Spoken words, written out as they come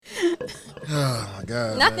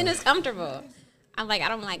God. Nothing is comfortable. I'm like, I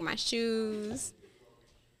don't like my shoes.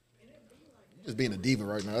 Just being a diva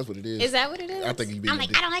right now. That's what it is. Is that what it is? I think you being I'm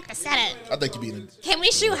like, I don't like the setup. I think you being Can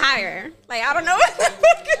we shoot higher? Like, I don't know what the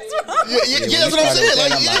fuck is wrong. Yeah, that's what I'm saying.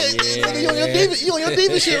 Like, nigga, you on your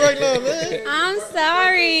diva shit right now, man. I'm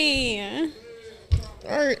sorry.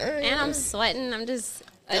 All right. And I'm sweating. I'm just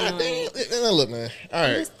annoyed. Look, man. All I'm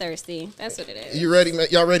right. just thirsty. That's what it is. You ready, man?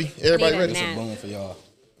 Y'all ready? Everybody ready? It's It's a boon for y'all.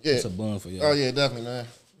 Yeah. It's a boon for y'all. Oh, yeah, definitely, man.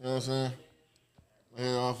 You know what I'm saying? My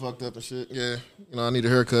hair all fucked up and shit. Yeah. You know, I need a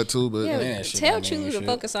haircut, too, but... Yeah, Man, shit, tell man, Chulu to shit.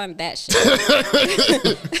 focus on that shit.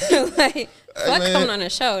 Like, fuck man. coming on a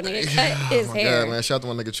show, nigga. Cut his Oh, my hair. God, man. Shout out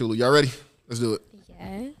to my nigga Chulu. Y'all ready? Let's do it.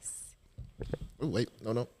 Yes. Oh, wait.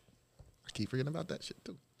 No. I keep forgetting about that shit,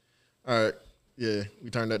 too. All right. Yeah, we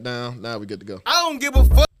turned that down. Now we good to go. I don't give a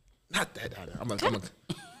fuck. Not that. I'm gonna clip that.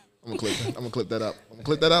 I'm gonna clip that out. I'm gonna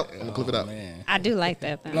clip that out. I'm gonna clip it out. Man. I do like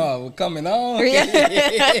that, though. No, we're coming on.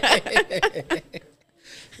 Yeah.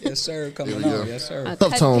 Yes, sir. Coming Here we go. on. Yes, sir.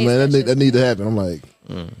 Tough tone, man. That need to happen. I'm like,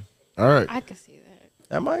 all right. I can see that.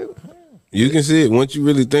 That might. You can see it once you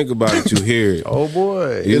really think about it. You hear it. Oh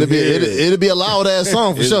boy. You hear it. It'll be a loud ass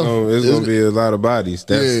song for It's sure. gonna be a lot of bodies.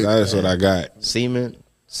 That's what I got.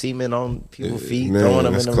 Semen on people's feet, Man, throwing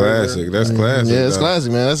them in that's the classic. river. That's classic. Yeah, it's though.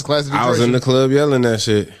 classic, man. That's a classic. I was in the club yelling that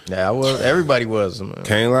shit. Yeah, I was. Everybody was. Man.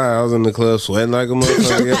 Can't lie, I was in the club sweating like a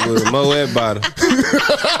motherfucker with a Moet bottle.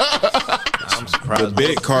 I'm surprised. The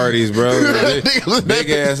big Cardis, bro. The big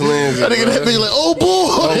ass lenses. I think that bitch like, oh boy,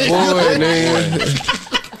 Oh boy, nigga.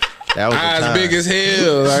 That was the Eyes time. big as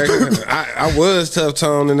hell. Like I was tough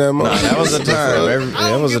tone in that moment. That was the time.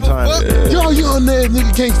 That was the time. Y'all young ass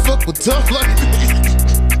nigga can't fuck with tough like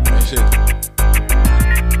That shit.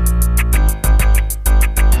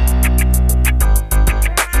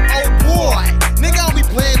 Oh boy, nigga, I don't be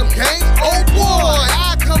playing them games. Oh boy,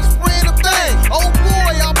 I come spraying them things. Oh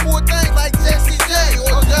boy, I pour things like Jesse J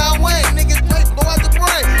or John Wayne. Niggas play blow out the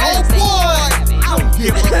brain. Oh boy, I don't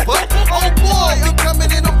give a fuck. Oh boy, I'm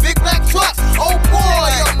coming in them big black trucks. Oh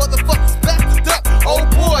boy, y'all motherfuckers backed up. Oh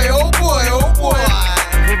boy, oh boy, oh boy.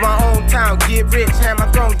 With my own town, get rich, hand my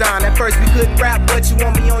throne down. At first we couldn't rap, but you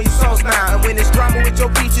want me on your songs now. And when it's drama with your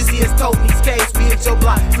features, he is Tony's case. We hit your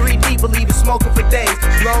block, 3D, believe it, smoking for days.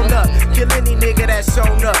 Grown up, kill any nigga that's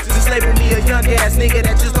shown up. Just label me a young ass nigga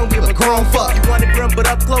that just don't give a grown fuck. You want it grim, but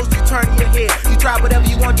up close, you turn your head. You try whatever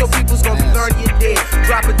you want, your people's gonna be learn you dead.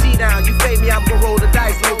 Drop a G down, you fade me, I'm gonna roll the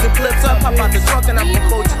dice. Load the clips up, hop out the trunk, and I'm gonna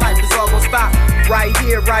fold your life. It's all gonna stop right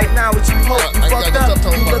here, right now. What you hope, you fucked up,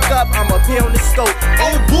 you look up, I'm up here on the scope.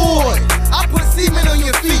 Oh boy, I put semen on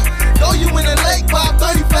your feet. Throw you in a lake,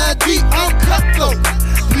 535 deep. I'm cutthroat.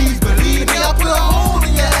 Please believe me, I put a hole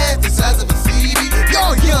in your ass the size of a CD.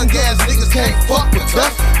 Y'all young ass niggas can't fuck with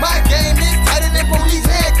tough. My game is tighter than police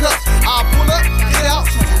handcuffs. I'll pull up, get out,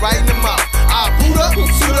 shoot you right in the mouth. I'll boot up,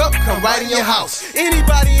 shoot up, come right in your house.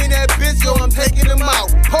 Anybody in that bitch, yo, I'm taking them out.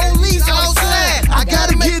 Police outside, I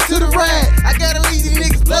gotta get to the ride. I gotta leave these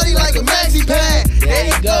niggas bloody like a maxi pad. There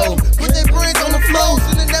you go, put their brains on the floor,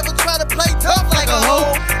 so they never try to play tough like a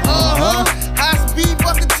hoe. High speed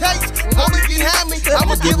fucking chase. Police behind me,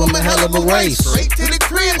 I'ma give them a hell of a race. Straight to the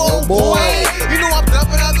crib, oh boy. You know I'm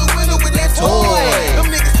jumping out the window with that toy.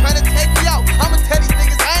 Them niggas trying to take me out. I'ma tell these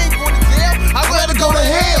niggas I ain't going to jail. I'd rather go to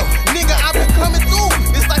hell. Nigga, I been coming through.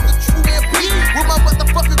 It's like the true MP. With my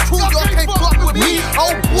motherfucking crew, y'all can't fuck with me.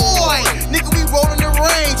 Oh boy, nigga, we rollin' the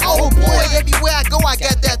range. Oh boy, everywhere I go, I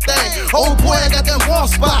got that thing. Oh boy, I got that wall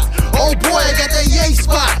spot. Oh boy, I got that yay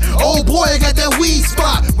spot. Oh boy, I got that weed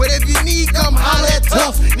spot. Whatever you need, come holler at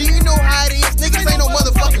Tuff. Nigga, you know how it is. Niggas ain't no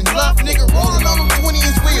motherfucking bluff. Nigga rollin' on them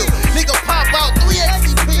 20-inch wheels. Nigga pop out 3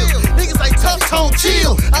 XC pills. Niggas like Tough Tone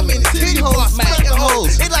chill. I'm in the titty hole, I smacking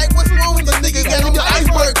hoes. They like, what's wrong with the nigga? Got him your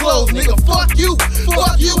iceberg clothes. Nigga, fuck you,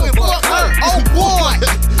 and fuck her. Oh boy,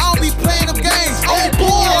 I don't be playing them games. Oh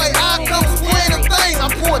boy, I come playing them things. I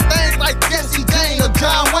pour things like Jesse Jane or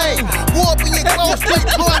John Wayne. War up in your clothes, straight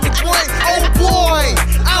blow out the brain. Oh boy,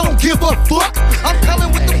 I don't give a fuck. I'm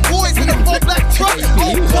coming with the boys in the 4 black truck.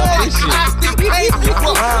 Oh boy, I still pay you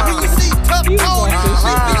up. When you see Tough Tone, you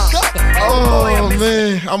see me shut. Oh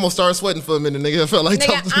man, I'm gonna start sweating for a minute, nigga. I felt like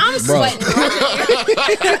Nigga, tough. I'm sweating.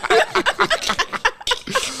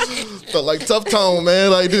 Felt like Tough Tone,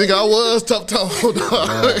 man. Like nigga, I was Tough Tone.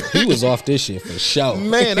 Dog. He was off this shit for sure.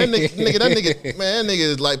 Man, that nigga, man, that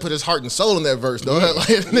nigga like put his heart and soul in that verse, though. Like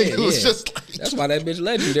that nigga was just like That's why that bitch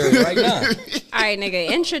legendary right now. All right, nigga,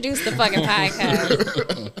 introduce the fucking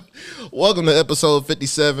podcast. Welcome to episode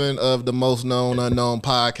 57 of the Most Known Unknown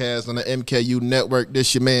podcast on the MKU network.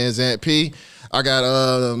 This your man's Aunt P. I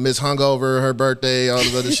got Miss Hungover, her birthday, all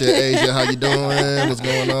this other shit. Asia, how you doing? What's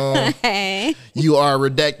going on? Hey. You are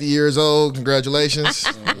redacted years old. Congratulations.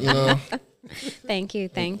 You know, Thank you.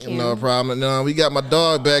 no problem. No, we got my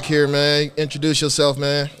dog back here, man. Introduce yourself,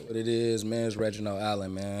 man. What it is, man, it's Reginald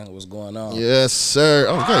Allen, man. What's going on? Yes, sir.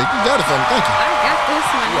 Okay, you got it for me. Thank you. I got this,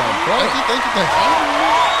 man. Thank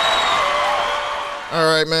you. All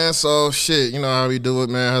right, man. So, shit, you know how we do it,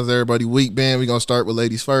 man. How's everybody week been? We going to start with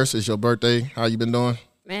ladies first. It's your birthday. How you been doing?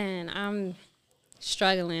 Man, I'm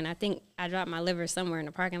struggling. I think I dropped my liver somewhere in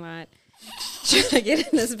the parking lot trying to get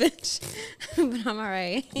in this bitch. But I'm all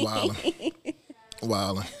right. Wildin'.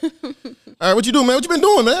 All right, what you doing, man? What you been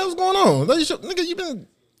doing, man? What's going on? Nigga,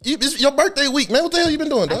 it's your birthday week, man. What the hell you been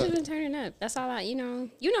doing, I dog? just been turning up. That's all you know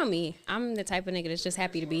me. I'm the type of nigga that's just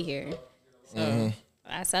happy to be here. So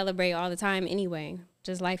I celebrate all the time anyway.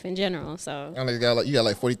 Just life in general. So I know you got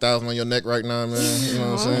like 40,000 on your neck right now, man. You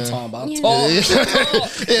know what I'm saying? Talking about Yeah.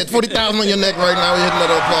 talk. Yeah, 40,000 on your neck right now. We hit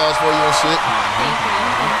another applause for you and shit. thank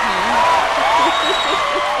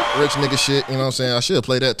Rich nigga shit. You know what I'm saying? I should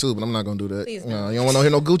play that too, but I'm not gonna do that. Please No, don't. you don't want to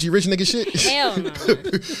hear no Gucci rich nigga shit. you. Hell no.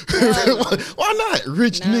 Why not?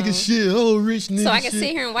 Rich No. nigga shit. Oh, rich nigga shit. So I can sit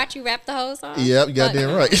here and watch you rap the whole song? Yep, you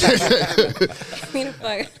goddamn right. Me the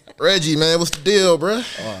fuck. Reggie, man, what's the deal, bruh?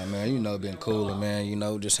 Oh, man, you know, been cooling, man. You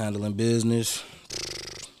know, just handling business.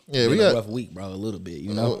 Yeah, we Been a got. rough week, bro, a little bit,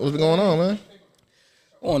 you know. What's been going on, man?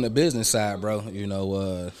 On the business side, bro, you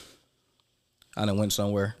know, I done went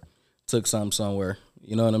somewhere, took something somewhere,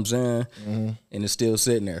 you know what I'm saying? And it's still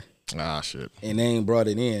sitting there. Ah, shit. And they ain't brought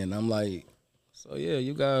it in. I'm like, so yeah,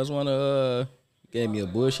 you guys want to gave me a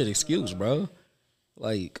bullshit excuse, bro.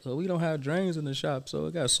 Like, oh, we don't have drains in the shop, so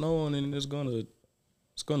it got snow on it and it's gonna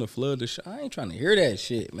flood the shop. I ain't trying to hear that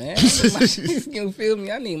shit, man. You feel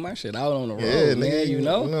me? I need my shit out on the road, Yeah, man, nigga, you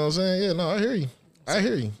know? You know what I'm saying? Yeah, no, I hear you.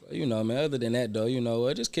 You know, man, other than that, though, you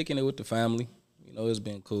know, just kicking it with the family. You know, it's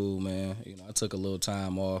been cool, man. You know, I took a little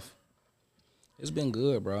time off. It's been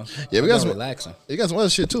good, bro. Yeah, we got some relaxing. You got some other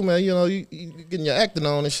shit too, man. You know, you getting your acting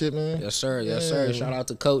on and shit, man. Yes, sir. Yes, sir. Shout out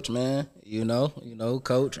to Coach, man. You know,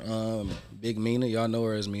 Coach. Big Mina, y'all know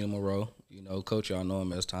her as Mina Moreau. You know, Coach, y'all know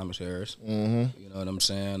him as Thomas Harris. You know what I'm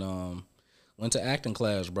saying? Went to acting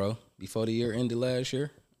class, bro, before the year ended last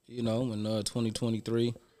year. You know, in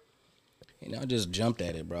 2023. And I just jumped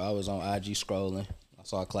at it, bro. I was on IG scrolling. I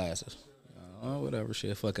saw classes. Whatever,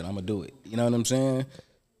 shit, fuck it, I'm gonna do it. You know what I'm saying?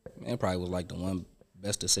 Man, it probably was like the one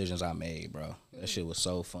best decisions I made, bro. That shit was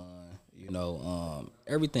so fun. You know,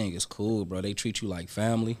 everything is cool, bro. They treat you like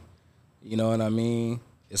family. You know what I mean?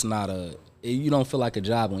 It's not you don't feel like a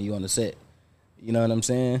job when you on the set. You know what I'm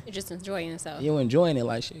saying? You're just enjoying yourself. You enjoying it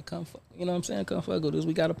like shit. You know what I'm saying? Come fuck with us.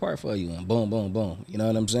 We got a part for you. And boom, boom, boom. You know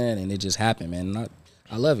what I'm saying? And it just happened, man. And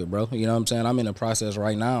I love it, bro. You know what I'm saying? I'm in the process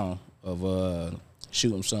right now of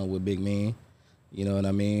shooting something with Big Man. You know what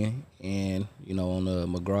I mean? And, you know, on the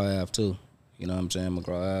McGraw Ave, too. You know what I'm saying?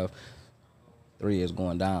 McGraw Ave 3 is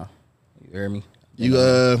going down. You hear me? You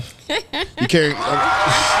carry. You gonna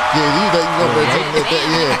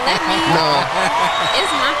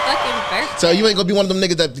It's my fucking birthday. So you ain't gonna be one of them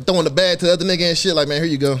niggas that be throwing the bag to the other nigga and shit. Like, man,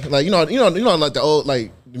 here you go. Like, you know, like the old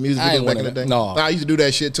like the music I videos ain't back one in the of day. them. No. I used to do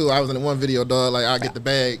that shit too. I was in the one video, dog. Like, I get the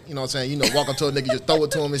bag. You know what I'm saying? You know, walk up to a nigga, just throw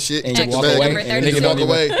it to him and shit. And check you the walk bag, away, and and the nigga nigga walk don't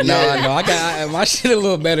away. even. Yeah. No, I got my shit a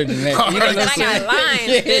little better than that. You know what I'm I saying? got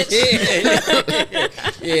lines,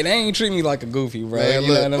 bitch. Yeah, they ain't treat me like a goofy, bro. Man, you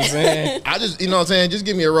look. know what I'm saying? I just, you know what I'm saying? Just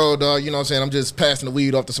give me a roll, dog. You know what I'm saying? I'm just passing the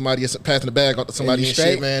weed off to somebody, passing the bag off to somebody you and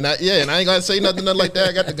straight? shit, man. And I ain't gotta say nothing like that.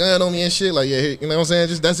 I got the gun on me and shit. Like, yeah, you know what I'm saying?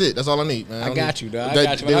 Just that's it. That's all I need, man. I got you, dog. I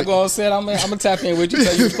got you. When I go on set, I'm gonna tap in with you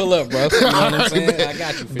till you pull up, bro. You know what I'm saying? I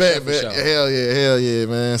got you for sure. Hell yeah,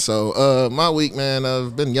 man. So, my week, man,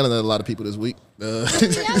 I've been yelling at a lot of people this week.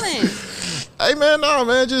 Yelling. Hey, man, no,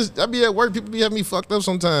 man, I be at work, people be having me fucked up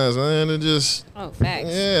sometimes, man, and just, Oh, facts.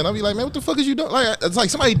 yeah, and I be like, man, what the fuck is you doing? Like, it's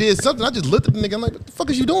like somebody did something, I just looked at the nigga, I'm like, what the fuck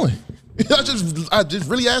is you doing? I just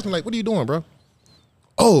really asked him, like, what are you doing, bro?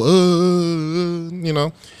 Oh, you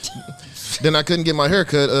know. Then I couldn't get my hair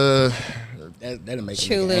cut, That'll make me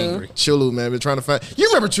Chulu. angry. Chulu, man, been trying to find, you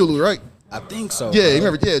remember Chulu, right? I think so. Yeah, bro. you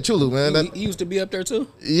remember, Chulu, man. He used to be up there too.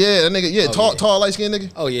 Yeah, that nigga, yeah, Oh, tall, light-skinned nigga.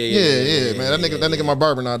 Oh, yeah, man, that nigga my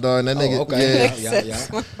barber now, dog, and that nigga, Oh, okay. yeah, Yeah.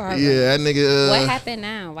 yeah, that nigga, What happened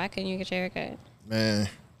now? Why couldn't you get your haircut? man.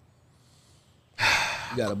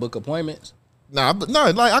 You got to book appointments. Nah,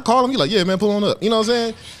 like I call him, he like, yeah, man, pull on up. You know what I'm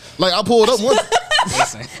saying? Like I pulled up one.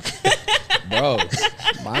 Listen, Bro,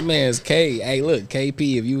 my man's K. Hey, look,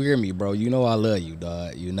 KP, if you hear me, bro, you know I love you,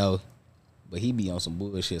 dog. You know. But he be on some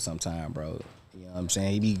bullshit sometime, bro. You know what I'm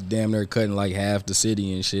saying? He be damn near cutting like half the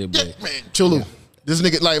city and shit. But Man, Chulu. This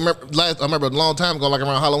nigga, like, I remember a long time ago, like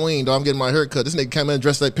around Halloween, dog, I'm getting my hair cut. This nigga came in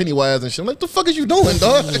dressed like Pennywise and shit. I'm like, the fuck is you doing,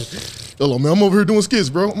 dog? Hello, man, I'm over here doing skits,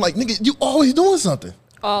 bro. I'm like, nigga, you always doing something.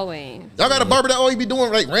 Always. Y'all got a barber that always be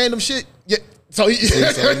doing, like, random shit? Yeah. So he, he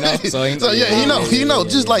know.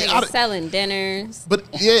 Just like, selling dinners. But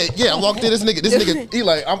yeah, I walked in, this nigga, he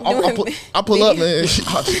like, I pull up, man.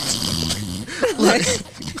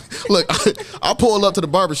 Look, I pull up to the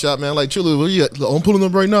barbershop, man. Like, Chulu, where you at? Look, I'm pulling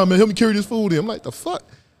up right now, man. Help me carry this food in. I'm like, the fuck?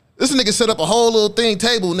 This nigga set up a whole little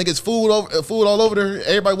table. Niggas food all over there.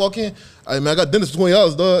 Everybody walk in. Hey, man, I got dinner for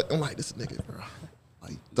 $20, dog. I'm like, this nigga, bro.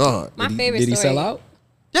 Like, dog. My favorite did he story. sell out?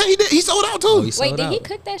 Yeah, he did. He sold out, too. Oh, Wait, did he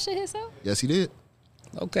cook that shit himself? Yes, he did.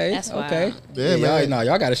 Okay, That's okay. wild. Yeah, man.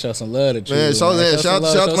 Y'all gotta show some love to Chulu. Man, shout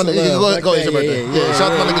out to my nigga. Go ahead, your birthday. Yeah,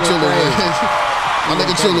 shout out to my nigga Chulu, man. My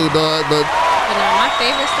nigga Chulu, dog. But my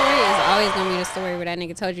favorite story is always gonna be the story where that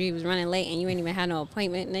nigga told you he was running late and you ain't even had no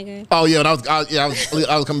appointment, nigga. oh yeah, and I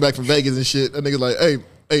was coming back from Vegas and shit. That nigga like, hey,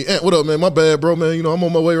 Aunt, what up, man? My bad, bro, man. You know I'm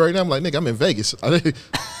on my way right now. I'm like, nigga, I'm in Vegas.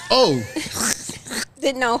 Oh.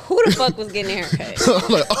 Didn't know who the fuck was getting a haircut. I'm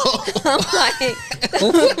like, oh. I'm like,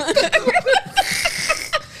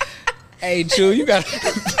 Hey, Chew,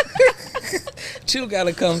 Chew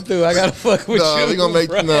gotta come through. I gotta fuck with you. We gonna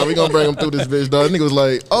bring him through this bitch, dog. Nigga was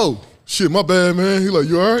like, oh shit, my bad, man. He like,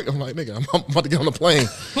 you all right? I'm like, nigga, I'm about to get on the plane.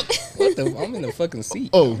 What the? I'm in the fucking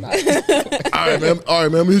seat. Oh, all right, man.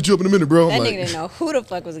 I'm gonna hit you up in a minute, bro. I'm that like, nigga didn't know who the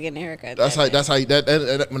fuck was getting a haircut. That's how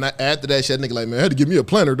when after that shit, nigga like, man, I had to give me a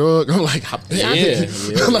planner, dog. I'm like, I bet. Yeah.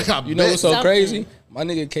 I'm like, I You know bet. what's so Something. crazy? My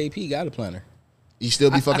nigga KP got a planner. You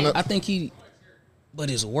still be fucking up? I think he, but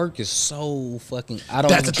his work is so fucking. I don't.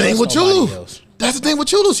 That's the even thing with trust nobody Chulu. else. That's the thing with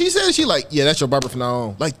Chulu. She said she like, yeah, that's your barber from now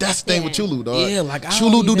on. Like that's the thing with Chulu, dog. Yeah, like, I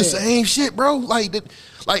Chulu don't do the even- same shit, bro. Like that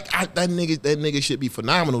nigga should be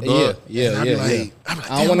phenomenal, dog. Yeah. And I be I damn,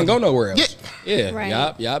 don't want to go nowhere else. Yeah,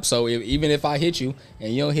 Right. yup. So even if I hit you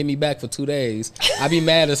and you don't hit me back for 2 days, I be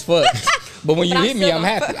mad as fuck. But when you But I'm hit me, still I'm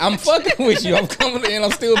gonna happy. I'm fucking with you. I'm coming in. I'm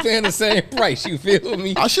still paying the same price. You feel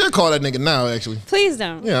me? I should call that nigga now, actually. Please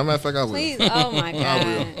don't. Yeah, matter of fact, I will. Please. Oh my I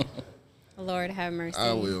God. Lord have mercy.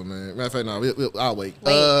 I will, man. Matter of fact, no, I'll wait.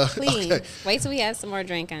 Wait, please. Okay. Wait till we have some more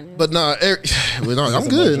drink on it. But no, I'm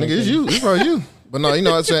good, nigga. It's you. It's probably you. But no, you know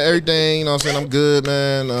what I'm saying? Everything, you know what I'm saying? I'm good,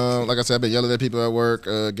 man. Like I said, I've been yelling at people at work,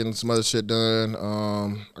 getting some other shit done.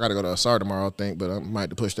 I got to go to Asar tomorrow, I think, but I might have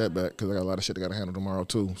to push that back because I got a lot of shit I got to handle tomorrow,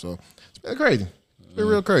 too. So it's been crazy. It's been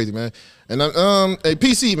real crazy, man. And hey,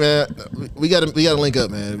 PC, man, we gotta link up,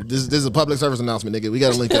 man. This is a public service announcement, nigga. We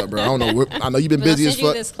gotta link up, bro. I don't know. I know you've been busy as send you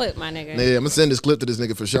fuck. this clip, my nigga. Yeah, I'm gonna send this clip to this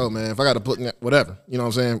nigga for sure, man. If I gotta put whatever, you know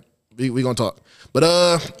what I'm saying? We gonna talk. But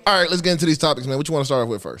all right, let's get into these topics, man. What you want to start off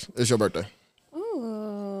with first? It's your birthday.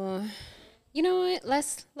 Ooh. You know what?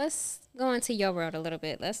 Let's go into your world a little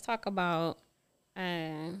bit. Let's talk about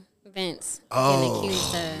Vince getting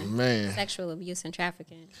accused of man. sexual abuse and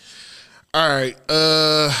trafficking. All right.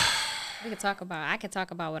 I could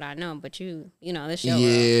talk about what I know, but you know, this your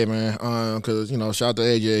Yeah, man. Cause shout out to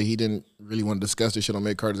AJ. He didn't really want to discuss this shit on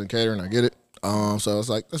Make Carters and Catering. I get it. So it's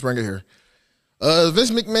like, let's bring it here.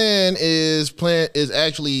 Vince McMahon is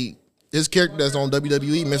actually his character that's on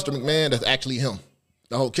WWE, Mr. McMahon. That's actually him.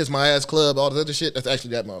 The whole Kiss My Ass Club, all this other shit. That's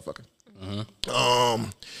actually that motherfucker. Mm-hmm.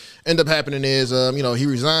 End up happening is, he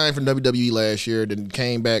resigned from WWE last year, then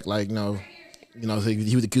came back like,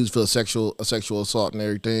 he was accused for a sexual assault and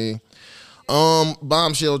everything.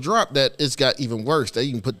 Bombshell dropped that it's got even worse. They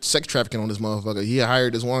even put sex trafficking on this motherfucker. He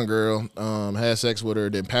hired this one girl, had sex with her,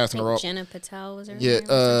 then passing her off. Jenna Patel was her Yeah, name or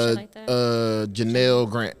some shit like that? Janelle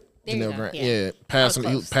Grant. There you Janelle go, Grant. yeah. Yeah, That passing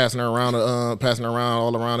was close. passing her around,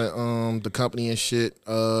 all around the company and shit.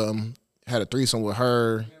 Had a threesome with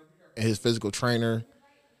her and his physical trainer,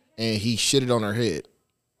 and he shitted on her head.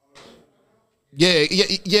 Yeah,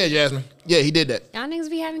 Jasmine. Yeah, he did that. Y'all niggas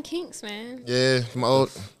be having kinks, man. Yeah, my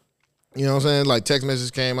old. You know what I'm saying? Like text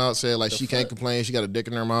message came out, said like she can't complain, she got a dick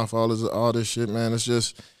in her mouth, all this shit, man.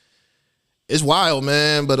 It's wild,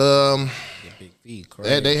 man. But Big V,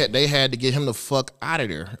 crazy. they had to get him the fuck out of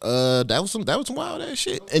there. That was some wild ass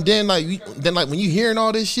shit. And then like when you hearing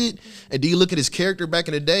all this shit, and do you look at his character back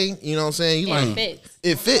in the day? You know what I'm saying?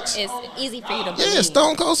 It fits. It's easy for you to believe. Yeah,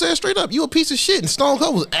 Stone Cold said straight up, you a piece of shit, and Stone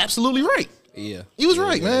Cold was absolutely right. Yeah, He was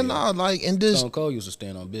right, man. Nah, like and this. Stone Cold used to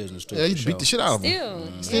stand on business too. Yeah, he used to beat the shit out of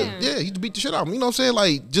him. Still, Yeah, he used to beat the shit out of him. You know what I'm saying?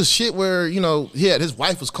 Like, just shit where, his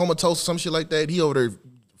wife was comatose or some shit like that. He over there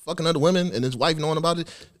fucking other women and his wife knowing about it.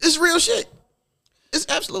 It's real shit. It's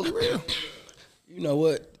absolutely real. You know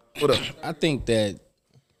what? What up? I think that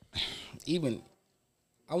even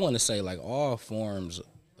I want to say like all forms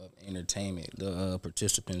of entertainment, the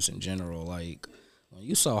participants in general, like when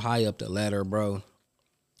you so high up the ladder, bro,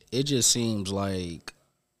 it just seems like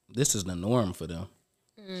this is the norm for them.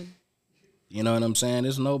 You know what I'm saying?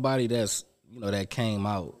 There's nobody that's that came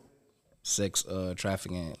out sex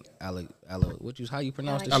trafficking how you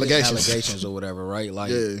pronounce this? Allegations or whatever, right?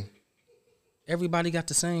 Like everybody got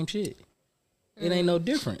the same shit. It ain't no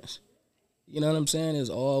difference. You know what I'm saying? It's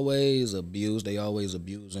always abuse. They always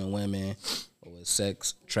abusing women or with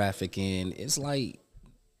sex trafficking. It's like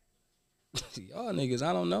y'all niggas,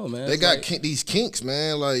 I don't know, man. They got these kinks,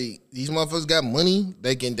 man. Like these motherfuckers got money.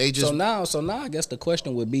 They just so now I guess the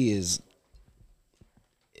question would be is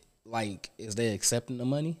they accepting the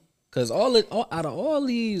money? Because out of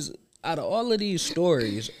all of these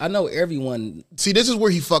stories, I know everyone. See, this is where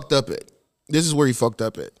he fucked up at.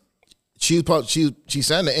 She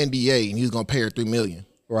signed the NDA and he was gonna pay her $3 million.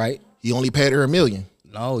 Right. He only paid her $1 million.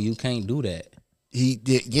 No, you can't do that. He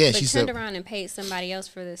did. Yeah, but she turned said around and paid somebody else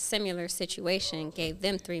for the similar situation, gave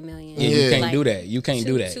them $3 million. Yeah, you can't Like, do that. You can't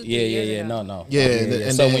do that. 2-3 Yeah. years ago. No. Yeah,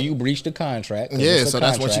 And so when you breach the contract, so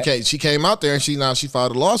that's when she came out there and she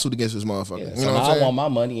filed a lawsuit against this motherfucker. Yeah, you so know what I'm now I saying? want my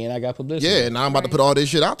money and I got publicity. Yeah, and now I'm about to put all this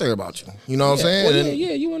shit out there about you. You know what I'm saying? Well, And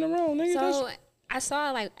you in the wrong, nigga. So I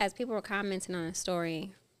saw like as people were commenting on the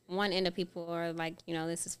story, one end of people are like,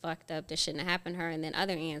 this is fucked up. This shouldn't have happened to her. And then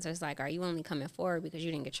other ends are like, are you only coming forward because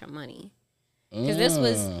you didn't get your money? Because this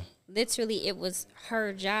was literally, it was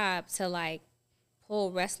her job to like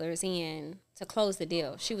pull wrestlers in to close the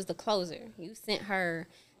deal. She was the closer. You sent her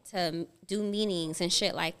to do meetings and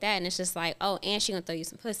shit like that. And it's just like, oh, and she gonna throw you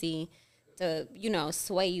some pussy to,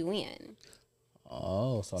 sway you in.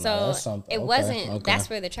 Oh, so So that's something. it wasn't, that's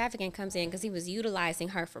where the trafficking comes in because he was utilizing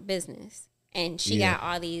her for business. And she got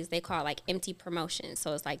all these, they call it like empty promotions.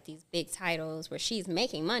 So it's like these big titles where she's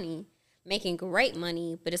making money, making great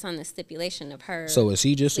money, but it's on the stipulation of her. So is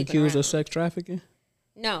he just sleeping accused around. of sex trafficking?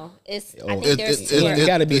 No, I think there's it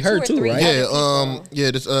got to be her too, right?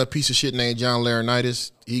 Yeah, this piece of shit named John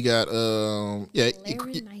Laurinaitis. He got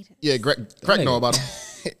Crack know about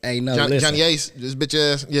him. Hey, no, Johnny listen. Ace, this bitch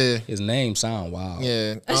ass. Yeah, His name sound wild.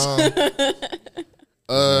 yeah.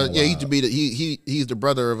 Yeah, he used to be he's the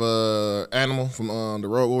brother of Animal from the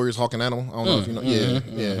Road Warriors, Hawk and Animal. I don't know if you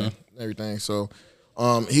know. Everything. So,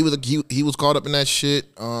 he was caught up in that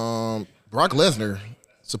shit. Brock Lesnar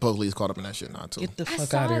supposedly is caught up in that shit now too. Get the I fuck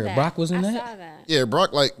saw out of here. that. Brock was in I that? saw that. Yeah,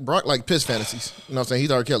 Brock like piss fantasies. You know what I'm saying?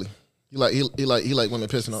 He's R. Kelly. He like women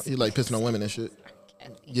pissing on. He like pissing on women and shit.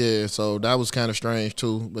 Yeah, so that was kind of strange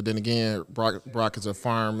too. But then again, Brock is a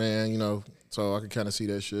farm man, so I could kind of see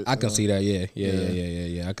that shit. I can see that.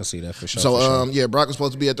 Yeah. I can see that for sure. So yeah, Brock was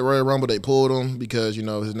supposed to be at the Royal Rumble. They pulled him because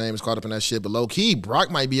his name is caught up in that shit. But low key, Brock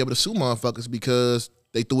might be able to sue motherfuckers because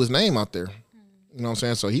they threw his name out there. You know what I'm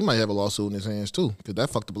saying? So he might have a lawsuit in his hands too because that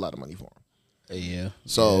fucked up a lot of money for him. Yeah.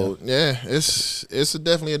 So it's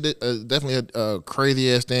definitely a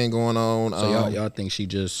crazy ass thing going on. So y'all think she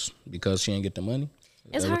just because she ain't get the money?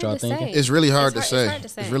 It's Is that hard what y'all to thinking? say. It's really hard to It's say. hard to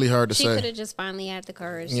say. It's really hard to she say. She could have just finally had the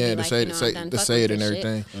courage. Yeah, to to be say- like, to say- I'm done to fucking say it with and this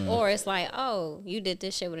everything. shit. Or it's like, oh, you did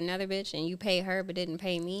this shit with another bitch and you paid her but didn't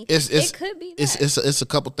pay me. It could be that. It's a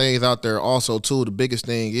couple things out there also too. The biggest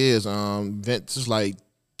thing is Vince is like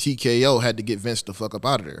TKO had to get Vince the fuck up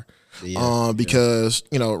out of there. Because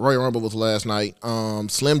Royal Rumble was last night.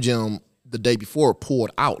 Slim Jim the day before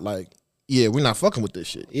pulled out like. Yeah, we're not fucking with this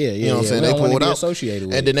shit. Yeah. You know what I'm saying? We They don't wanna pulled be out, associated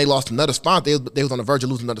with and it. then they lost another sponsor. They was on the verge of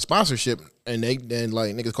losing another sponsorship, and then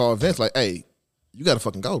like niggas called Vince like, "Hey, you gotta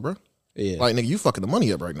fucking go, bro. Yeah. Like nigga, you fucking the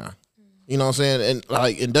money up right now. You know what I'm saying? And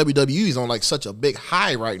like in WWE's on like such a big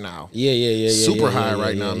high right now. Yeah. Super yeah, high yeah,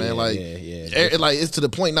 right yeah, now, man. yeah, like, yeah. it's to the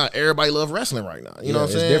point now everybody love wrestling right now. You know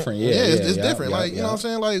what I'm it's saying? different, yeah, it's yeah, different. yeah, Like, you know what I'm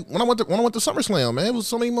saying? Like when I went to SummerSlam, man, it was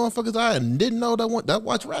so many motherfuckers I didn't know that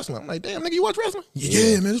watch wrestling. I'm like, damn, nigga, you watch wrestling?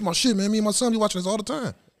 Yeah, man, this is my shit, man. Me and my son be watching this all the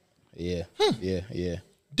time. Yeah.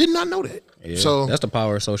 Did not know that. Yeah. So that's the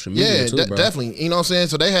power of social media too, bro. definitely. You know what I'm saying?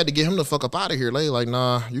 So they had to get him the fuck up out of here. Like,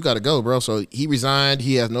 nah, you got to go, bro. So he resigned.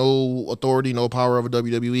 He has no authority, no power over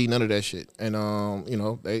WWE, none of that shit. And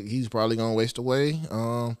he's probably gonna waste away. He's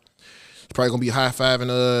probably gonna be high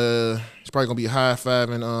fiving.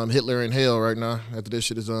 Hitler in hell right now after this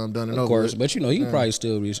shit is done and over. Of course, with. but he can probably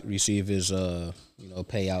still receive his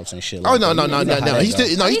payouts and shit. Oh like no. that. He's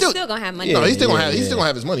He's still gonna have money. No, he's still gonna have. yeah. He's still gonna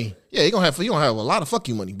have his money. Yeah, he gonna have a lot of fuck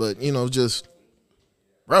you money. But just,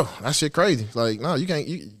 bro, that shit crazy. Like, no, you can't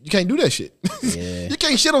do that shit. Yeah. You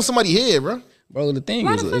can't shit on somebody's head, bro. Bro, the thing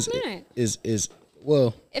Why is, the fuck not?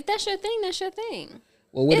 well, If that's your thing, that's your thing.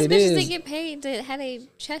 Well, what It's it bitches is, that get paid to have a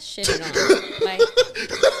chest shitted on. Like,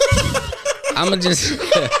 I'ma just.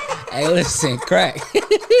 Hey, listen, crack.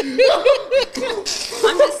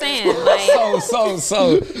 I'm just saying, like,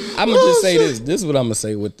 So. I'ma just say this. This is what I'm gonna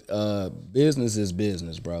say. With business is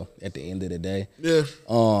business, bro. At the end of the day, Yeah.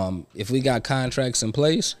 If we got contracts in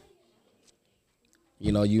place,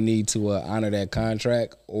 you know, you need to honor that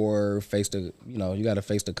contract or face the, you know, you got to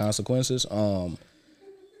face the consequences. You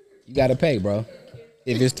got to pay, bro.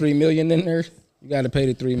 If it's $3 million in there, you got to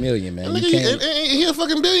pay the $3 million, man. Nigga, You can't. he a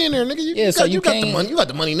fucking billionaire, nigga. You got the money. You got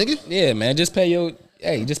the money, nigga. Yeah, man. Just pay your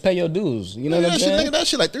dues. You know what I'm that shit, saying? nigga, that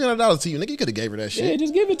shit like $300 to you, nigga. You could have gave her that shit. Yeah,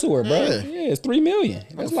 just give it to her, bro. Yeah. Yeah, it's $3 million.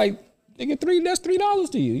 That's like nigga that's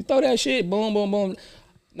 $3 to you. You throw that shit, boom, boom, boom.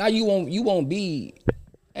 Now you won't be.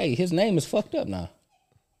 Hey, his name is fucked up now.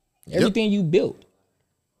 Everything you built.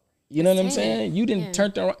 You know what I'm saying? You didn't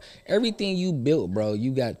turn around. Everything you built, bro,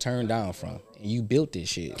 you got turned down from. And you built this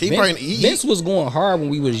shit. Vince was going hard when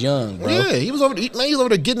we was young, bro. Yeah, he was over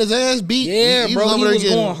there getting his ass beat. Yeah, he bro, was he over was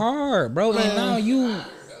there going hard, bro. Man. And now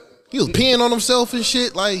he was peeing on himself and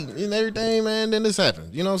shit, like, and everything, man. Then this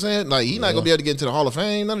happened. You know what I'm saying? Like, he not gonna be able to get into the Hall of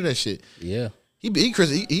Fame, none of that shit. Yeah. He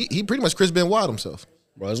pretty much Chris Benoit himself.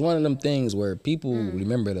 Bro, it's one of them things where people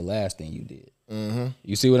remember the last thing you did. Mm-hmm.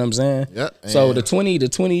 You see what I'm saying? Yeah. So the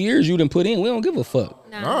 20 years you done put in, we don't give a fuck.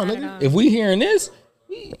 no, not nigga. at all. If we hearing this,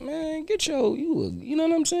 man, you know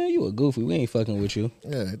what I'm saying? You a goofy. We ain't fucking with you.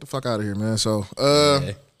 Yeah, get the fuck out of here, man. So,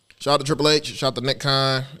 shout out to Triple H, shout out to Nick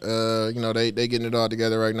Khan. You know, they getting it all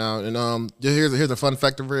together right now. And here's a fun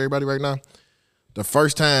factor for everybody right now. The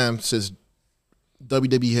first time since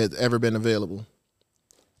WWE has ever been available,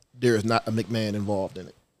 there is not a McMahon involved in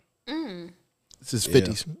it. This is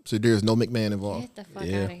 50s, so there is no McMahon involved. Get the fuck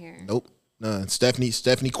out of here. Nope, none.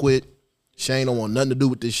 Stephanie quit. Shane don't want nothing to do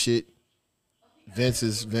with this shit. Vince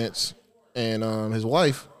is Vince, and his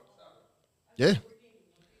wife. Yeah,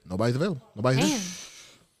 nobody's available. Nobody's Damn. there.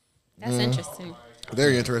 That's interesting.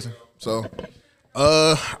 Very interesting. So,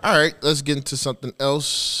 all right, let's get into something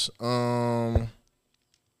else.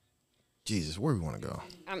 Jesus, where we want to go?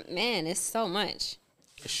 Man, it's so much.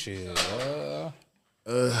 Shit.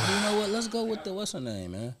 You know what? Let's go with the what's her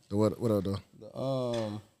name, man? The what I do?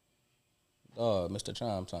 Mr.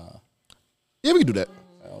 Chime Time. Yeah, we can do that.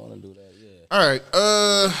 I don't want to do that. Yeah. All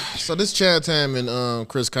right. So this Chad Tam and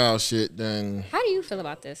Chris Kyle shit, then How do you feel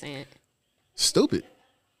about this, Ant? stupid.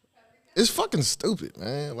 It's fucking stupid,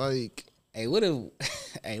 man. Like, Hey, what if?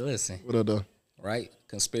 Hey, listen. what I do? Right?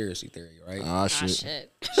 Conspiracy theory, right? Ah, Ah, shit.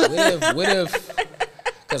 shit. What if?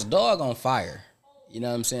 Because dog on fire. You know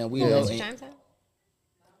what I'm saying? We know. Mr. Chimetown?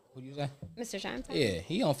 What do you say? Mr. Chimetown? Yeah,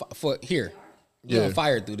 he on for here. He Yeah. on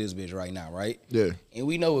fire through this bitch right now, right? Yeah. And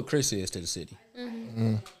we know what Chris is to the city.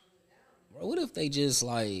 Mm-hmm. Bro, what if they just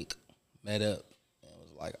like met up and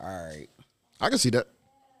was like, all right? I can see that.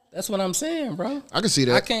 That's what I'm saying, bro. I can see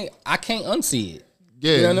that. I can't unsee it.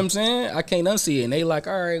 Yeah. You know what I'm saying? I can't unsee it. And they like,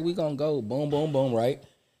 all right, we gonna go boom, boom, boom, right?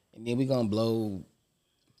 And then we gonna blow.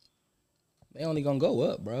 They only gonna go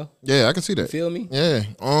up, bro. Yeah, I can see You that. feel me?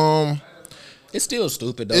 Yeah. It's still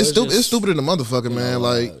stupid though. It's stupid. just- It's stupid in the motherfucker, man.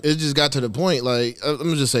 Like, it just got to the point. Like, let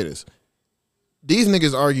me just say this: these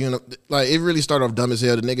niggas arguing. Like, it really started off dumb as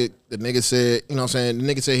hell. The nigga said, you know what I'm saying? The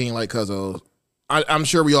nigga said he ain't like Cuzzo's. I'm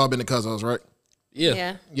sure we all been to Cuzzo's, right?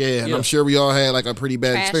 Yeah. Yeah, and Yeah. I'm sure we all had like a pretty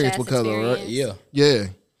bad Trash experience ass with Cuzzo, right? experience. Yeah. Yeah.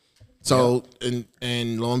 So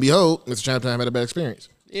and lo and behold, Mr. Champagne had a bad experience.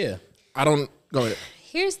 Yeah. I don't go ahead.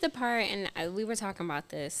 Here's the part, and we were talking about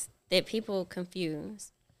this, that people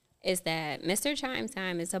confuse, is that Mr. Chime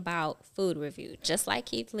Time is about food review. Just like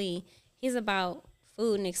Keith Lee, he's about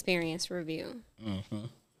food and experience review.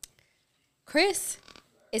 Chris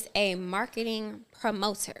is a marketing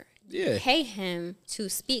promoter. Yeah. Pay him to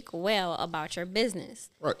speak well about your business.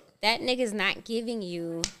 Right. That nigga's not giving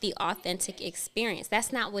you the authentic experience.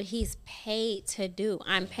 That's not what he's paid to do.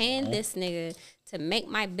 I'm paying this nigga to make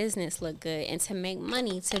my business look good and to make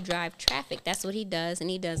money to drive traffic. That's what he does, and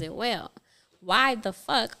he does it well. Why the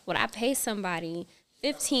fuck would I pay somebody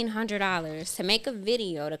 $1,500 to make a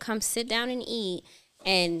video to come sit down and eat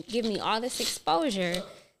and give me all this exposure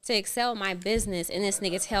to excel my business, and this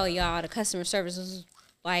nigga tell y'all the customer service is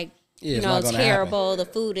like, Yeah, it's not gonna terrible, the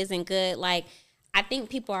food isn't good. Like, I think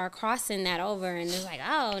people are crossing that over, and it's like,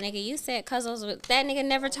 oh, nigga, you said Cuzzo's was, that nigga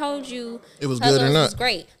never told you It was good or Cuzzo's not. was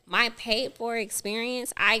great. My paid for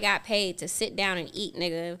experience, I got paid to sit down and eat,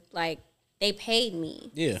 nigga. Like, they paid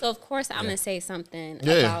me. Yeah. So of course I'm gonna say something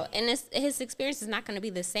Yeah. about, and his experience is not gonna be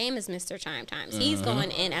the same as Mr. Chime Times. He's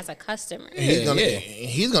going in as a customer.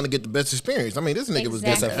 He's gonna get the best experience. I mean, this nigga was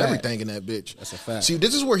Exactly. getting everything in that bitch. That's a fact. See,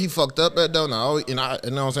 this is where he fucked up at though. Now, and I, you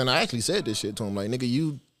know what I'm saying, I actually said this shit to him, like, nigga,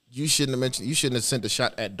 you shouldn't have mentioned, you shouldn't have sent the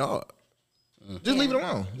shot at dog. Just leave it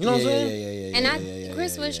alone. You know what I'm saying? And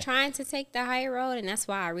Chris was trying to take the higher road, and that's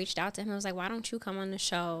why I reached out to him. I was like, why don't you come on the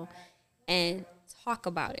show and talk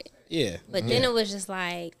about it? Yeah. But then it was just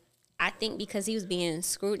like, I think because he was being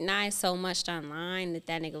scrutinized so much online that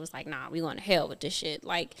nigga was like, nah, we going to hell with this shit.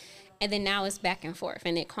 Like, and then now it's back and forth,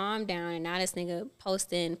 and it calmed down, and now this nigga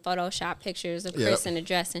posting Photoshop pictures of Chris in a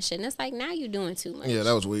dress and shit, and it's like, now you doing too much. Yeah,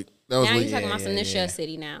 that was weak. That was now weak. you talking about some this your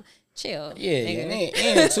city now. Chill. Yeah,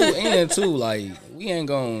 nigga. and too, like, we ain't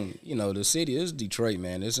gonna, you know, the city is Detroit,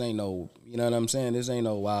 man. This ain't no, you know what I'm saying? This ain't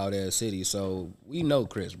no wild ass city. So we know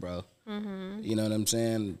Chris, bro. You know what I'm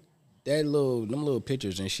saying? Them little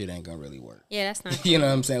pictures and shit ain't gonna really work. Yeah, that's not. You know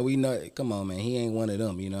what I'm saying? We know. Come on, man. He ain't one of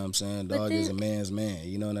them. You know what I'm saying? But Dog is a then- man's man.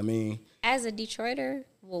 You know what I mean? As a Detroiter,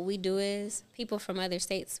 what we do is people from other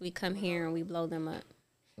states, we come here and we blow them up,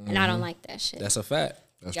 and I don't like that shit. That's a fact.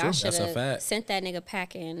 Y'all should That's a have fact. sent that nigga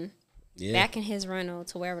packing back in his rental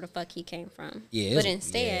to wherever the fuck he came from. Yeah, but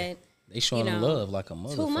instead, they showing you him know, love like a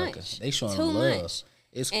motherfucker. much. They showing Too him love. much.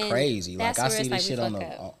 It's And crazy. Like that's I where see it's this like we shit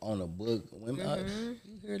fuck up. on the book. Women,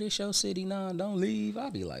 you hear this your city now? Don't leave. I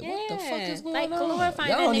be like, what the fuck Yeah, is going like, on? glorifying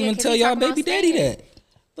Y'all that don't nigga even 'cause tell he y'all talking about baby daddy staying. that.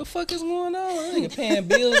 The fuck is going on? That nigga paying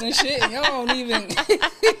bills and shit. And y'all don't even.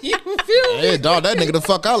 You feel me? Yeah, dog, that nigga the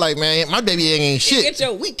fuck out like, man, my baby ain't shit. Get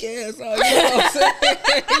your weak ass on. You know what I'm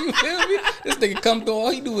saying? You feel me? This nigga come through. All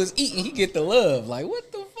he do is eat and he get the love. Like,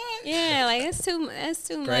 what the fuck? Yeah, like that's too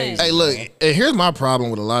Crazy. much. Hey, look, and here's my problem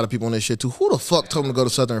with a lot of people on this shit too. Who the fuck told them to go to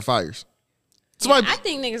Southern Fires? Somebody, I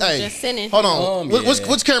think niggas are just sending. Hold on.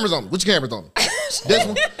 Which camera's on? Which camera's on? This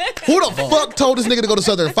one? Who the fuck told this nigga to go to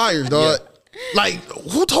Southern Fires, dog? Like,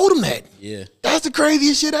 who told him that? Yeah. That's the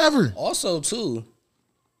craziest shit ever. Also, too,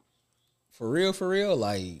 for real,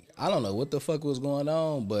 like, I don't know what the fuck was going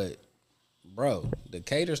on, but, bro, the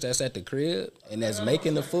caterers that's at the crib and that's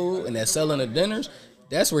making the food and that's selling the dinners,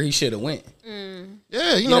 that's where he should have went.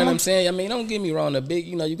 Yeah, You know what I'm saying? I mean, don't get me wrong. The big,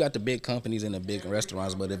 you know, you got the big companies and the big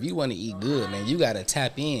restaurants, but if you want to eat good, man, you got to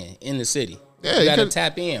tap in the city. Yeah, you you got to could-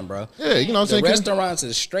 tap in, bro. Yeah, you know what I'm The saying? restaurants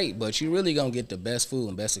is straight, but you really gonna get the best food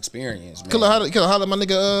and best experience, man. Killer holla my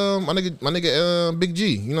nigga, Big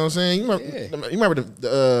G. You know what I'm saying? You remember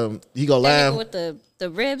the he go That live? nigga with the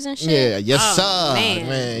ribs and shit. Yeah, yes Oh, sir,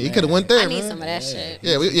 man. You could have went there, I need man. some of that shit.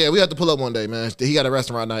 Yeah, we had to pull up one day, man. He got a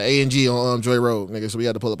restaurant now, A&G on Joy Road, nigga. So we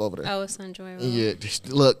had to pull up over there. Oh, it's on Joy Road. Yeah,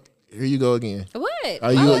 look, here you go again. What?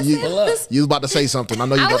 Are you was about to say something? I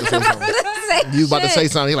know you about to say something. You was about to say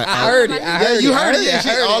something. He like, I heard it. Yeah, you heard it.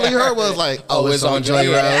 Yeah, all you heard was like, oh, it's on Joy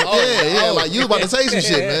Road. Yeah, like you was about to say some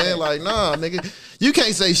shit, man. Like, nah, nigga, you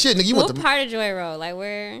can't say shit, nigga. You What went to part of Joy Road? Like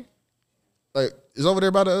where? like it's over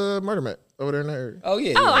there by the murder mat over there in there. Oh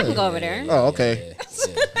yeah. Oh, I can go over there. Oh, okay.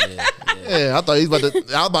 Yeah, I thought you was about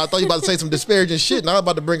to. I thought you about to say some disparaging shit, and I was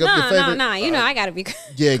about to bring up your favorite. No. You know I gotta be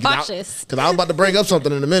Yeah, cautious. because I was about to bring up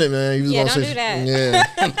something in a minute, man. You was Yeah, gonna don't say, do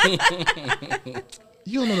that. Yeah.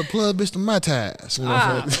 You don't know the plug, bitch, to my ties. You know what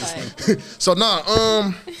I'm saying? Like, So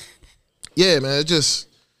yeah, man, it's just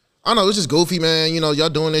I don't know, it's just goofy, man. You know, y'all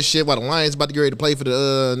doing this shit while the Lions about to get ready to play for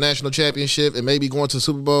the national championship and maybe going to the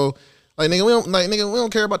Super Bowl. Like nigga, we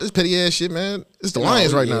don't care about this petty ass shit, man. It's the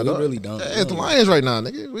Lions right now, we dog. really don't. Yeah, it's the Lions right now,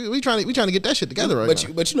 nigga. We trying to get that shit together right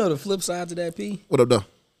now. But you know the flip side to that, P? What up, though?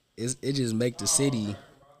 It just make the city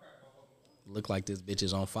look like this bitch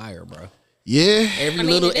is on fire, bro. Yeah, Every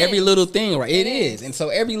it little thing, right? It is. And so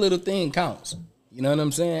every little thing counts. You know what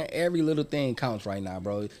I'm saying? Every little thing counts right now,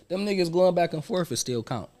 bro. Them niggas going back and forth, it still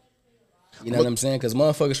count. You know what I'm saying? Because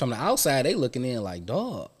motherfuckers from the outside, they looking in like,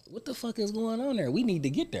 dog, what the fuck is going on there? We need to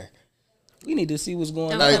get there. We need to see what's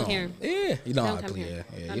going Don't on. come here. Yeah. You know, Don't come here.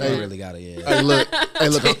 You Don't don't do really got to, yeah. hey, look,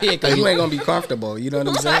 Yeah, because you ain't going to be comfortable. You know what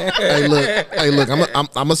I'm saying? hey, look. I'm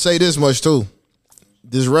gonna say this much too.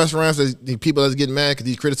 These restaurants, the people that's getting mad because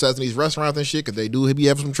he's criticizing these restaurants and shit because they do be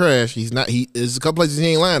having some trash. There's a couple places he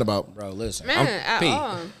ain't lying about. Bro, listen. Man, at P,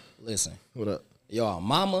 all. listen. What up? Y'all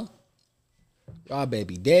mama, y'all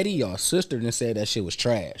baby daddy, y'all sister done said that shit was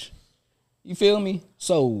trash. You feel me?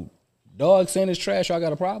 So, dog saying it's trash, y'all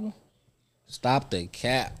got a problem? Stop the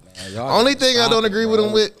cap, man. Y'all Only gotta thing I stop don't it, agree bro. with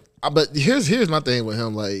him with, but here's my thing with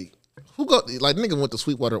him. Like, who go like nigga went to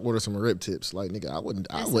Sweetwater order some rib tips? Like, nigga, I wouldn't.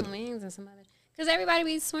 Some wings and some other. Because everybody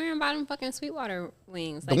be swearing by them fucking Sweetwater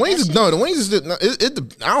wings. The wings is the wings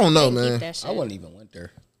is. I don't know, man. That shit. I wouldn't even went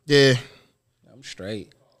there. Yeah, I'm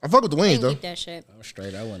straight. I fuck with the They wings though. eat that shit. I'm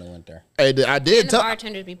straight. I wouldn't have went there. Hey, I did And the tell.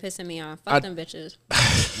 bartenders be pissing me off. Fuck them bitches.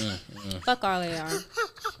 Fuck all they are.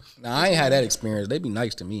 Nah, I ain't had that experience. They be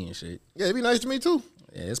nice to me and shit. Yeah, it'd be nice to me too.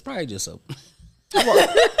 Yeah, it's probably just a.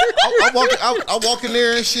 I walk in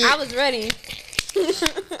there and shit. I was ready.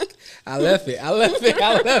 I left it.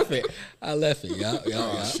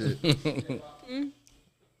 Yeah. Shit.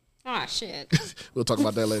 Oh shit. We'll talk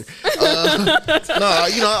about that later. No,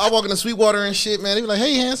 you know, I walk into Sweetwater and shit, man. They be like,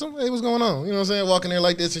 "Hey, handsome, hey, what's going on?" You know what I'm saying? Walking there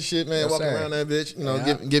like this and shit, man. Yes, walking sir. around that bitch. You know,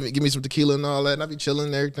 Yeah. give me some tequila and all that, and I be chilling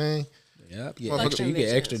and everything. Yeah, Fuck them you get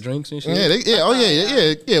bitches. extra drinks and shit.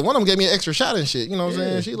 Yeah, One of them gave me an extra shot and shit. You know what I'm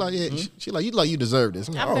saying? She like, she like, you deserve this.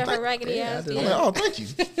 I'm like, I bet thank- her raggedy ass. do Yeah. I'm like, oh, thank you.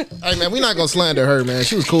 Hey, man, we not gonna slander her, man.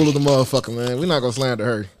 She was cool as a motherfucker, man. We not gonna slander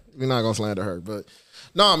her. But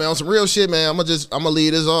nah, man, on some real shit, man. I'm gonna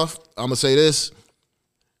leave this off. I'm gonna say this.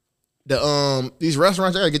 These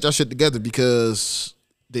restaurants, they gotta get y'all shit together because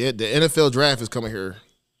the NFL draft is coming here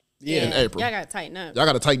in April. Y'all gotta tighten up. Y'all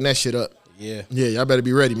gotta tighten that shit up. Yeah. Yeah, y'all better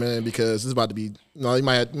be ready, man, because it's about to be. You know, you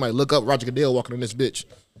might look up Roger Goodell walking in this bitch.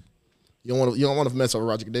 You don't want to mess up with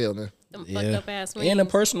Roger Goodell, man. Them fucked up ass wings. And the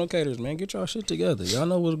personal caterers, man, get y'all shit together. Y'all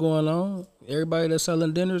know what's going on. Everybody that's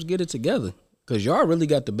selling dinners, get it together. Cause y'all really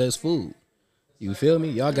got the best food. You feel me?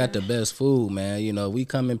 Y'all got the best food, man. You know, we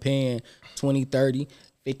come and paying $20, $30,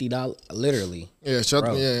 $50, literally. Yeah,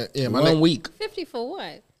 Bro, yeah. My one nigga, week. 50 for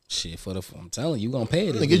what? Shit, I'm telling you, gonna pay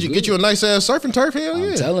it. If get it's you a good. nice ass surf and turf. Hell I'm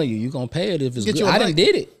yeah. telling you, gonna pay it if it's Get good. you a I done nice-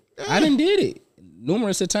 did it. I done did it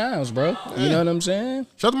numerous of times, bro. You know what I'm saying?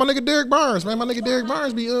 Shout out to my nigga Derek Barnes, man. My nigga Derek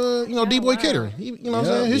Barnes be D-boy catering. You know what I'm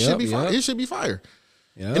saying? His shit be fire. His shit be fire.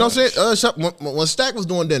 Yeah. You know what I'm saying? When Stack was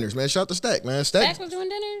doing dinners, man. Shout out to Stack, man. Stack was doing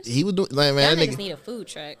dinners? He was doing like, Y'all man. That niggas nigga, need a food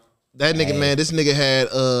truck. man. This nigga had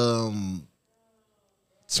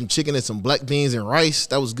some chicken and some black beans and rice.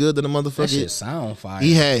 That was good to the That motherfucker. shit sound fire.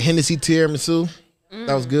 He had Hennessy tiramisu.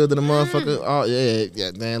 That was good to the motherfucker. Oh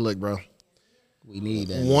yeah, man. Look, bro. We need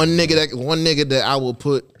that. One nigga that I will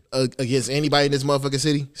put against anybody in this motherfucking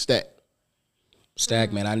city, Stack.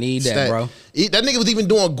 Stack, man, I need that, Stack. bro. That nigga was even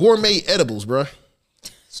doing gourmet edibles, bro.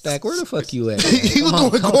 Stack, where the fuck you at? He was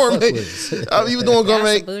doing gourmet. He was doing Y'all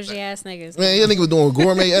gourmet. some bougie ass niggas. Man, that nigga was doing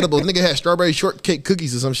gourmet edibles. Nigga had strawberry shortcake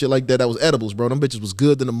cookies or some shit like that. That was edibles, bro. Them bitches was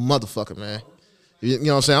good than a motherfucker, man. You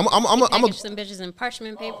know what I'm saying? I'm Package some bitches in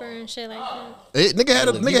parchment paper and shit like that. nigga had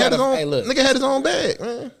Look, you gotta- his own. hey, look. Nigga had his own bag,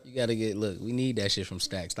 man. You gotta look, we need that shit from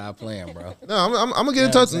Stack. Stop playing, bro. No, I'm gonna get in You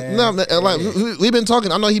know touch. what I'm No, man, saying? like we've been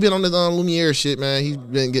talking. I know he been on the Lumiere shit, man. He's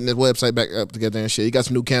been getting his website back up together and shit. He got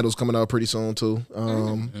some new candles coming out pretty soon too.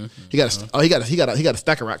 He got a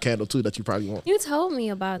Stack of Rock candle too that you probably want. You told me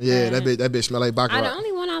about Yeah, that. that bitch smell like The baccarat.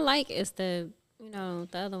 only one I like is the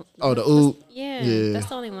other. Oh, the oud. Yeah, Yeah. that's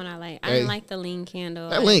the only one I like. I Hey. didn't like the lean candle.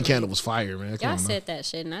 That lean candle was fire, man. Come Y'all on, man. said that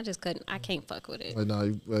shit, and I just couldn't. I can't fuck with it. But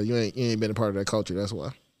no, well, you ain't been a part of that culture. That's why.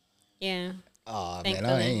 Yeah. Oh man,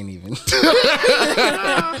 Thankfully. I ain't even.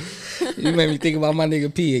 You made me think about my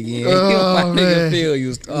nigga P again. Oh, my man. nigga Phil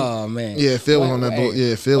used. Oh man. Yeah, Phil was on that boat.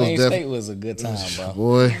 Yeah, Phil was Wayne definitely. State was a good time, bro.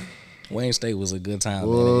 Boy. Wayne State was a good time,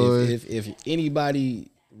 Boy. man. If anybody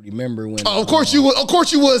remember when? Oh, of course you would. Of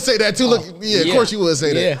course you would say that too. Look, yeah, of yeah. course you would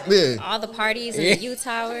say that. Yeah, All the parties in the U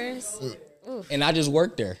Towers. And I just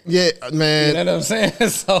worked there. yeah, man. You know what I'm saying?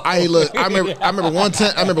 So I remember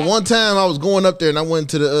one time I was going up there and I went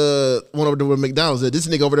to the one over there with McDonald's. This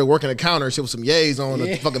nigga over there working the counter and shit with some yays on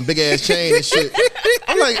a fucking big ass chain and shit.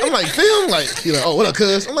 I'm like, Phil, he like, oh, what up,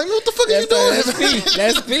 cuz? I'm like, what the fuck are you doing? That's P.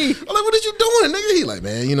 That's P. I'm like, what are you doing, nigga? He like,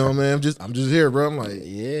 man, you know, man, I'm just here, bro. I'm like,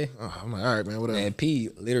 Yeah. I'm like, all right, man, whatever. Man, P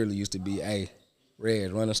literally used to be, hey,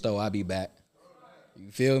 Red, run the store, I'll be back.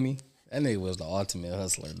 You feel me? That nigga was the ultimate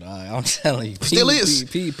hustler, dog. I'm telling you. Still is.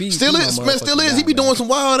 P, Still is. Man, still is. He be doing some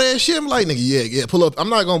wild ass shit. I'm like, nigga, yeah, pull up. I'm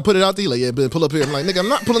not gonna put it out there. Like, yeah, pull up here. I'm like, nigga, I'm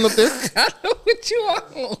not pulling up there. I know what you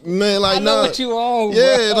on. Man, like, I know nah. what you on,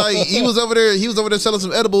 Yeah, bro. like he was over there selling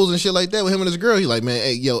some edibles and shit like that with him and his girl. He like, man,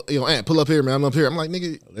 hey, yo, Aunt, pull up here, man. I'm up here. I'm like,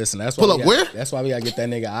 nigga, Listen, that's why pull up where? That's why we gotta get that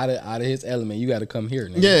nigga out of his element. You gotta come here,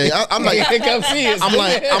 nigga. Yeah, I'm like, come see us. I'm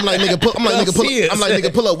like, nigga, pull see us. I'm like,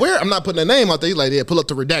 nigga, pull up where? I'm not putting a name out there. He's like, yeah, pull up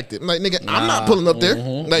to redacted. I'm like, nigga, I'm not pulling up there.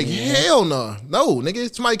 Like, hell no,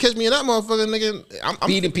 nigga. Somebody catch me in that motherfucker, nigga. I'm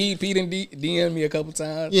Pete and DM me a couple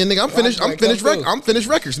times. yeah, nigga, I'm finished. Right, I'm finished. come through. I'm finished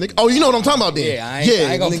records, nigga. Oh, you know what I'm talking about, then? Yeah, I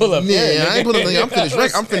ain't gonna nigga, pull up there, Yeah, I ain't nigga. pulling up. Nigga, I'm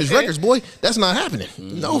finished. I'm finished records, boy. That's not happening.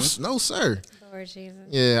 No, sir. Lord Jesus.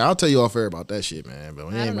 Yeah, I'll tell you off air about that shit, man. But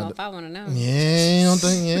we I ain't don't know about if I want to know. Yeah,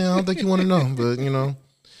 I don't think you want to know, but you know,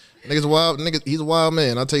 nigga's a wild nigga. He's a wild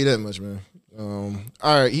man. I'll tell you that much, man. All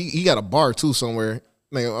right, he got a bar too somewhere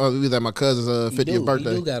Nigga, we was at my cousin's 50th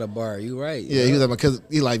birthday. You do got a bar. You right. Yeah, he was at my cousin.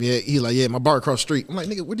 He like, yeah, my bar across the street. I'm like,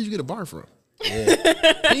 nigga, where did you get a bar from?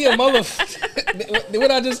 Yeah. He a motherfucker.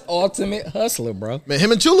 What I just ultimate hustler, bro. Man,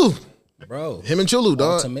 him and Chulu. Bro. Him and Chulu,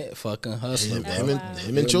 dog. Ultimate fucking hustler, bro. Him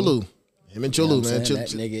and Chulu. Him and Chulu, man. That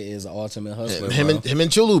nigga is an ultimate hustler, Him bro.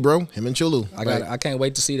 and Chulu, bro. Him and Chulu. I can't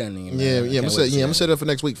wait to see that nigga, man. I'm gonna set it up for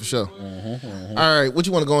next week for sure. All right, what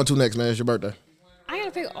you want to go into next, man? It's your birthday. I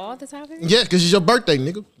gotta pick all the topics. Yeah, because it's your birthday,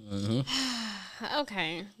 nigga.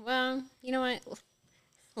 Okay. Well, you know what?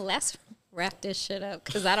 Let's wrap this shit up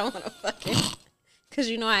because I don't want to fucking. Because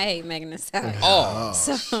you know I hate Megan Thee Stallion.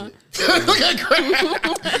 So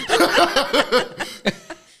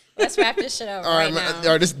let's wrap this shit up right now.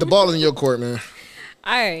 All right, the ball is in your court, man.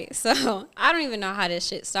 All right, so I don't even know how this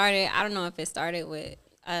shit started. I don't know if it started with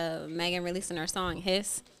Megan releasing her song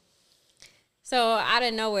Hiss. So out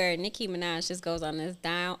of nowhere, Nicki Minaj just goes on this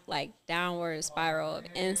downward spiral of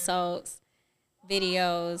insults,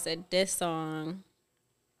 videos, a diss song.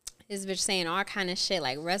 This bitch saying all kind of shit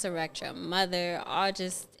like resurrect your mother. All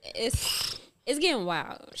just it's getting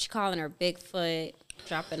wild. She calling her Bigfoot,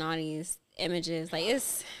 dropping all these images. Like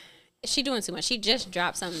she doing too much. She just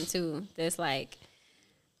dropped something too. That's like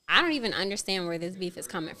I don't even understand where this beef is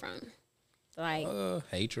coming from. Like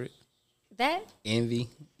hatred, that envy,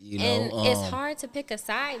 and it's hard to pick a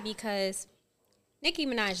side because Nicki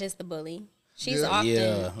Minaj is the bully. She's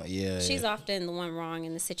she's often the one wrong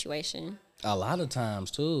in the situation. A lot of times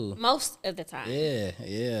too. Most of the time.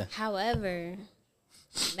 Yeah. However,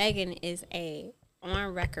 Megan is a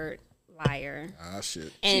on record liar. Ah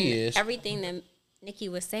shit. And she is. everything that Nicki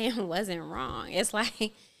was saying wasn't wrong. It's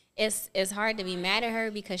like it's hard to be mad at her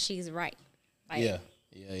because she's right. Like, Yeah.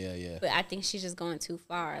 But I think she's just going too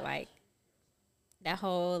far. Like that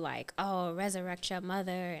whole like, oh, resurrect your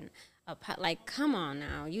mother and like, come on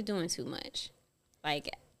now, you doing too much. Like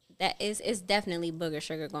it's definitely booger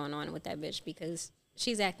sugar going on with that bitch because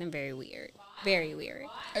she's acting very weird. Very weird.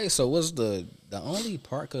 Hey, so what's the only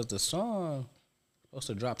part because the song supposed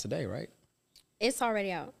to drop today, right? It's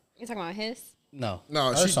already out. You talking about his? No,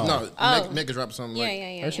 Megan dropped something like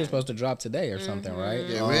Yeah. her shit's supposed to drop today or something, right?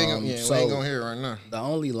 Yeah, we ain't gonna hear it right now. The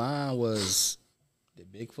only line was the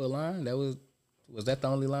Bigfoot line. That was that the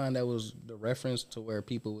only line that was the reference to where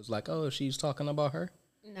people was like, oh, she's talking about her?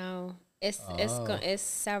 No. It's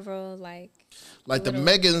several like the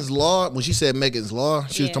Megan's Law. When she said Megan's Law,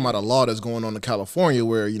 she was talking about a law that's going on in California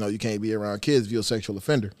where you can't be around kids if you're a sexual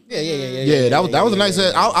offender. Yeah. That was a nice.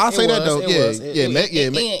 I'll say that though.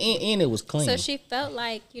 And it was clean. So she felt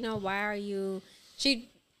like why are you? She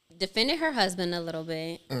defended her husband a little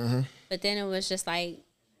bit, but then it was just like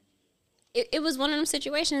it was one of them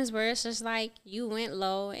situations where it's just like you went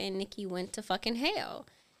low and Nicki went to fucking hell,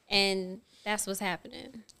 and that's what's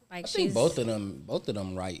happening. Like I think both of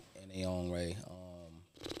them right in their own way.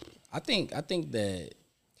 I think that.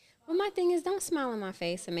 Well, my thing is, don't smile in my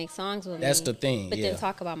face and make songs with me. That's the thing. But then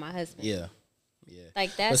talk about my husband. Yeah.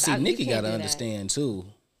 Like that's. But see, Nicki got to understand too.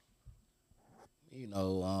 You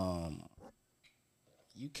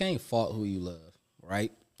can't fault who you love,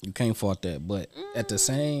 right? You can't fault that. But at the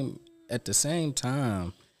same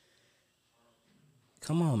time,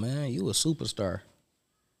 come on, man, you a superstar.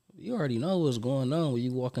 You already know what's going on when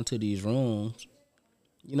you walk into these rooms.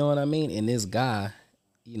 You know what I mean? And this guy,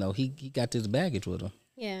 he got this baggage with him.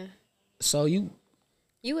 Yeah. So you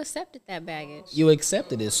accepted that baggage. You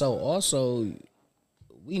accepted it. So also,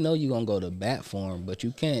 we know you're going to go to bat for him, but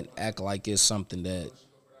you can't act like it's something that.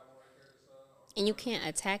 And you can't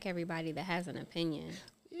attack everybody that has an opinion.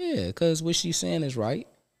 Yeah, because what she's saying is right.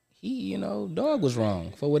 He, dog was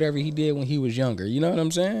wrong for whatever he did when he was younger. You know what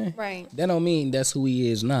I'm saying? Right. That don't mean that's who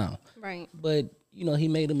he is now. Right. But, he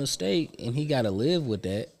made a mistake and he got to live with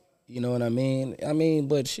that. You know what I mean?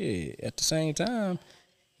 But shit, at the same time,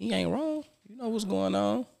 he ain't wrong. You know what's going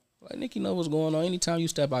on. Like, Nicki know what's going on. Anytime you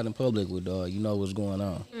step out in public with dog, you know what's going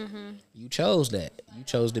on. Mm-hmm. You chose that. You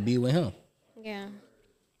chose to be with him. Yeah.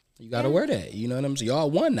 You got to wear that. You know what I'm saying?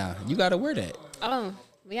 Y'all won now. You got to wear that. Oh,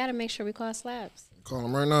 we got to make sure we call slabs. Call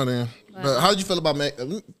him right now, then. But how did you feel about Meg?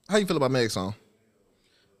 How you feel about Meg's song?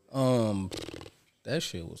 That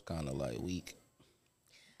shit was kind of like weak.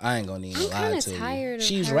 I ain't gonna even lie to you.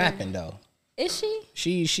 She's rapping though. Is she?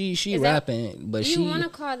 She rapping, but do you want to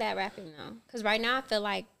call that rapping though? Because right now I feel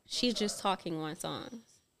like she's just talking one song.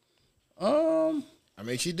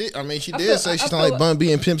 She did say she sound like Bun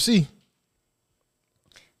B and Pimp C.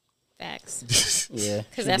 Facts. Yeah,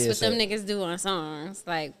 because that's what them niggas do on songs.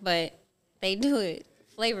 Like, but they do it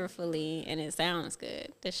flavorfully and it sounds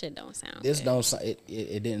good. This shit don't sound. This good. don't sound.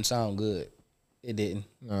 It didn't sound good. It didn't.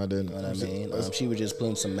 No, it didn't. You know what I mean? She was just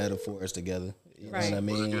putting some metaphors together. You know what I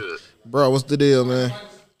mean? Good. Bro, what's the deal, man?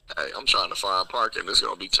 Hey, I'm trying to find parking. It's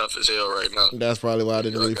gonna be tough as hell right now. That's probably why I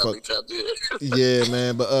didn't really Got me fuck. tapped in. Yeah,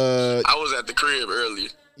 man. But I was at the crib earlier.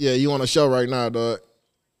 yeah, you on a show right now, dog.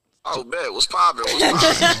 Oh, bet. What's poppin'?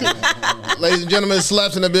 What's poppin'? Ladies and gentlemen,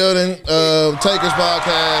 Slaps in the building. Takers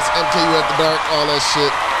podcast, MTU at the dark, all that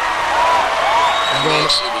shit. Man,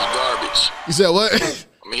 shit was garbage. You said what?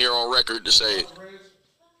 I'm here on record to say it.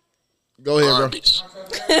 Go ahead, Garbage.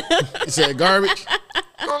 bro. You said garbage?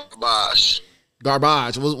 Garbage.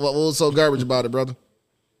 Garbage. What was so garbage about it, brother?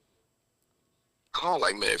 I don't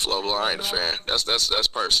like Meg Flo, but I ain't a fan. That's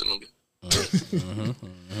personal.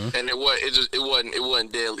 And it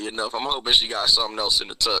wasn't deadly enough. I'm hoping she got something else in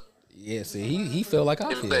the tuck. Yeah, see, he feel like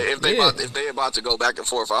I If feel. they about to go back and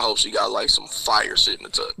forth, I hope she got like some fire shit in the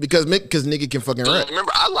tuck. Because Nikki can fucking rap.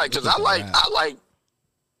 Remember, I like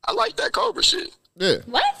that Cobra shit. Yeah.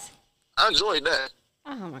 What? I enjoyed that.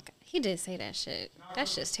 Oh my god, he did say that shit.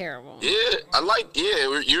 That's just terrible. Yeah,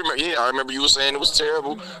 you remember? Yeah, I remember you were saying it was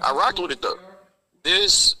terrible. I rocked with it though.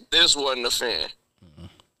 This wasn't a fan.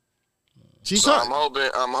 She's So talking.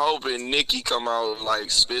 I'm hoping Nikki come out and like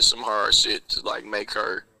spit some hard shit to like make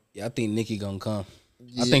her. Yeah, I think Nikki gonna come.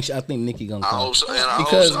 I think Nikki gonna I come. hope so. And I hope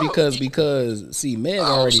so. Because see, Meg hope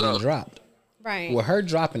already so. been dropped. Right. With her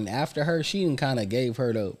dropping after her, she done kind of gave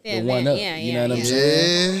her the Yeah, one man, up. yeah, you yeah, know what I'm yeah.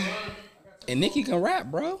 saying? Yeah. And Nikki can rap,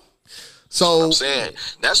 bro. So I'm saying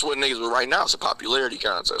that's what niggas right now. It's a popularity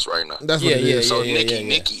contest right now. that's what it is. So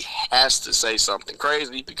Nikki has to say something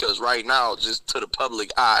crazy because right now, just to the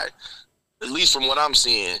public eye, at least from what I'm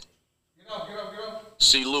seeing,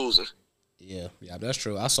 she losing. Yeah, that's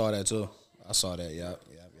true. I saw that too. I saw that. Yeah.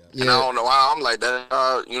 And I don't know how I'm like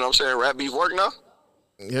that. You know what I'm saying? Rap beef work now.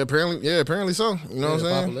 Yeah, apparently so. You know what I'm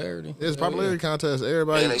saying? Popularity. It's a popularity contest.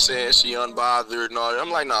 Everybody. And they saying she unbothered and all that.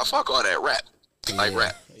 I'm like, nah, fuck all that rap. Like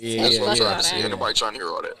rap. That's what I'm trying to see. Ain't nobody trying to hear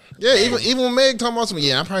all that. Yeah, even when Meg talking about something,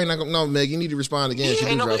 yeah, I'm probably not gonna. No, Meg, you need to respond again. She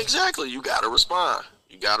Yeah, do drop exactly. You gotta respond.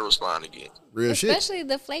 You gotta respond again. real shit. Especially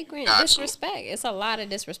the flagrant Gotcha. disrespect. It's a lot of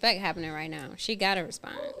disrespect happening right now. She gotta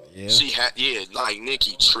respond. Yeah. She had, like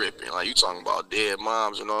Nikki tripping. Like you talking about dead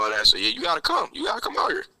moms and all that. So yeah, you gotta come. You gotta come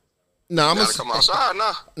out here. No, I'm You gotta come outside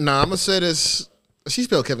now. I'm gonna say this. She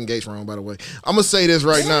spelled Kevin Gates wrong, by the way. I'm gonna say this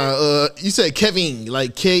right now. You said Kevin,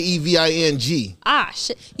 like Keving. Ah,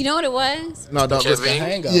 shit. You know what it was? No, dog. Kevin?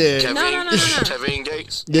 Hang up. Yeah, Kevin, No. Kevin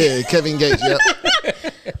Gates. yeah, Kevin Gates. Yeah.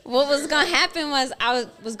 What was gonna happen was I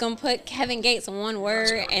was gonna put Kevin Gates in one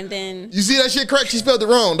word and then You see that shit crack? She spelled it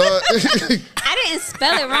wrong, dog. I didn't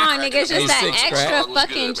spell it wrong, nigga. It's just that A6 extra crack.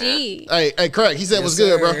 fucking Was good, G. hey, crack. He said Yes, what's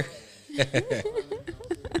good, bro. sir.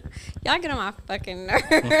 Y'all get on my fucking nerves.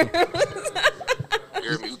 You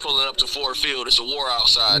hear me? We pulling up to Ford Field. It's a war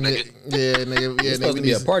outside, nigga. Yeah, nigga. Yeah, It's nigga. supposed We to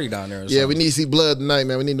be a need, party down there. Or yeah, we something. need to see blood tonight,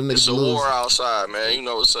 man. We need them niggas It's to a lose. war outside, man. You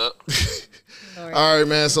know what's up. All right,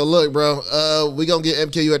 man. So look, bro. We gonna get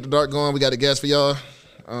MKU at the dark going. We got a guest for y'all.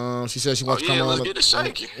 She said she wants to come Yeah, on. let's get it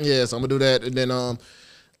shaking. Yeah, so I'm gonna do that, and then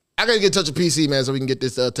I gotta get in touch with PC, man, so we can get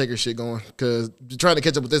this Taker shit going. Cause trying to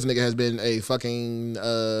catch up with this nigga has been a fucking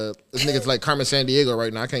this nigga's like Carmen San Diego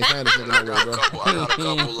right now. I can't find this nigga I nowhere, got a bro. couple.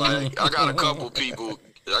 I got a couple people.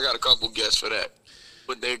 I got a couple guests for that,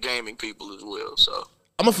 but they're gaming people as well. So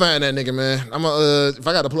I'm gonna find that nigga, man. I'm gonna if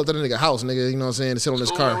I gotta pull up to that nigga house, nigga, you know what I'm saying, to sit on his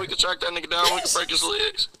cool, car. man, we can track that nigga down. We can break his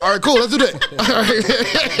legs. All right, cool. Let's do that.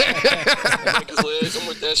 Break his legs. I'm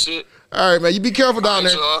with that shit. All right, man. You be careful down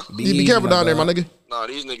there. Y'all. You be careful down there, my nigga. Nah,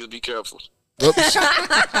 these niggas be careful. Slash,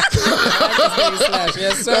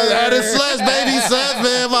 yes, sir. That is slash, baby, slash,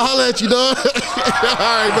 man. I'ma holler at you, dog. All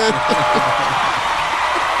right, man.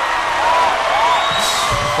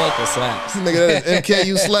 Fuck the slaps. Nigga, that is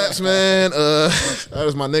MKU slaps, man. That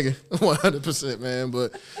is my nigga, 100%, man.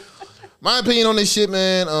 But my opinion on this shit,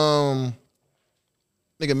 man.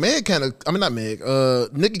 Nigga, Meg kind of, I mean not Meg.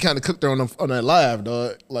 Nikki kind of cooked her on that live,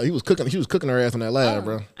 dog. Like she was cooking her ass on that live,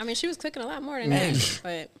 bro. I mean, she was cooking a lot more than that,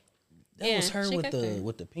 but That was her she with cooked her.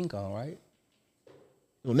 with the pink on, right?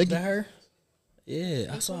 Well, Is Nikki, that her?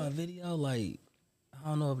 Yeah, I saw a video. Like, I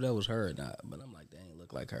don't know if that was her or not, but I'm like, they ain't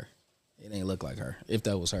look like her. It ain't look like her. If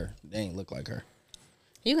that was her, they ain't look like her.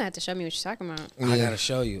 You gonna have to show me what you're talking about. I gotta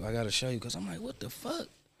show you. Because I'm like, what the fuck?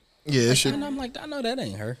 yeah, that shit, And I'm like, I know that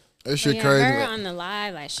ain't her. that shit Yeah, crazy. her but- on the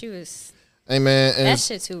live, like she was. Hey, man, That and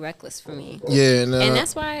shit too reckless for me. yeah, and And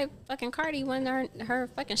that's why fucking Cardi won her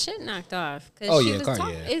fucking shit knocked off. Cause Oh, she yeah, was Cardi,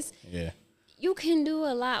 talking. yeah. It's Yeah. you can do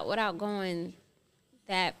a lot without going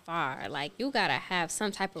that far. Like, you gotta have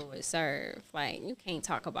some type of reserve. Like, you can't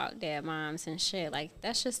talk about dead moms and shit. Like,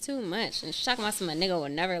 that's just too much. And she's talking about some a nigga will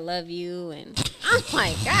never love you. And I'm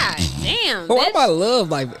like, God damn, Why bitch. my love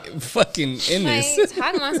like fucking in Like, this?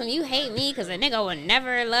 talking about some you hate me because a nigga will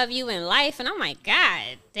never love you in life. And I'm like,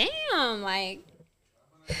 God damn. Like,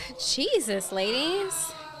 Jesus,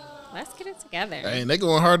 ladies. Let's get it together. Hey, they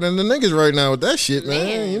going harder than the niggas right now with that shit, man.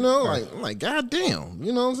 Man. You know, like, I'm like, goddamn.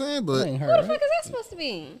 You know what I'm saying? But Ain't Who her, the fuck right? is that supposed to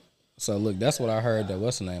be? So look, that's what I heard. That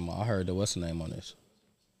what's the name? I heard that what's the name on this?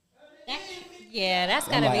 Yeah, that's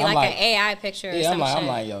gotta like- be I'm like like- an AI picture or Yeah, some shit. I'm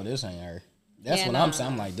like, yo, this ain't her. That's Yeah, what no, I'm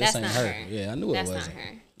saying. I'm like, this that's ain't not her. her. Yeah, I knew That's it not wasn't.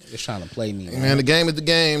 her. It's trying to play me, man, the game is the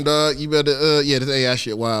game, dog. You better, yeah, this AI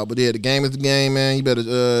shit wild, but yeah, the game is the game, man. You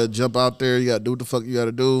better jump out there. You gotta do what the fuck you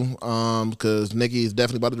gotta do, because Nicki is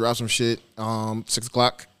definitely about to drop some shit. 6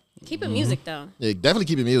 o'clock. Keep it music though, Yeah, definitely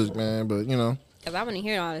keep it music, man. But you know, because I want to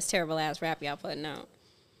hear all this terrible ass rap y'all putting out.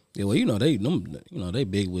 Yeah, well, they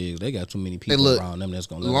big wigs. They got too many people look, around them that's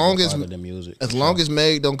gonna long let as- them than music. as long as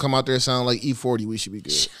Meg don't come out there and sound like E40, we should be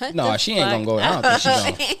good. No, she ain't gonna go. I don't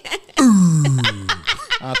think she gonna.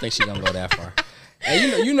 I don't think she gonna go that far.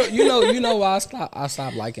 Hey, you know why I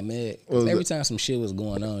stopped liking Meg? 'Cause every time some shit was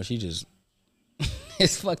going on, she just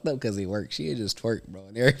it's fucked up because it worked. She'd just twerk, bro,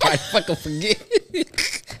 and everybody fucking forget.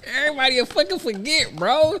 Everybody will fucking forget,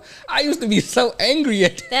 bro. I used to be so angry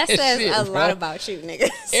at That says shit, a bro. lot about you, niggas.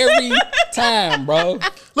 Every time, bro.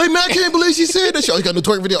 Like, man, I can't believe she said that. She got no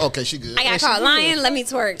twerk video. Okay, she good. I got caught lying. Let me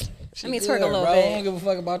twerk. Let me twerk a Good, little bro. I don't bit. give a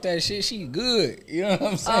fuck about that shit. She good. You know what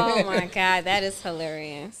I'm saying? Oh my god, that is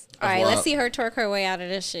hilarious. All right, wild. let's see her twerk her way out of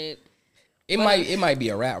this shit. It might be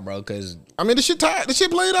a rap, bro, because I mean, the shit tired. The shit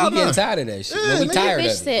played we out now. getting tired of that shit. Yeah, Well, we nigga. tired Bitch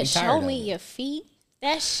of it. said, We tired "Show of me it. your feet."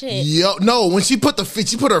 That shit. Yo, no, when she put her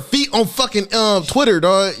feet on fucking Twitter,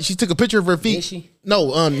 dog. She took a picture of her feet. Did she?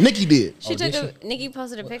 No, Nicki did. She took did Nikki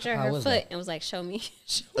posted a picture of how her was foot that? and was like, "Show me."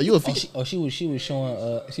 Are you a feet? She was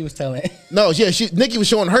showing. She was telling. No, yeah, Nicki was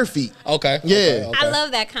showing her feet. Okay. Yeah. Okay. I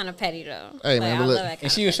love that kind of petty though. Hey, Like, man, I but love look- that kind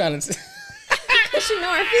And she was trying to. of. She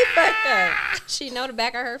know her feet fucked up. She know the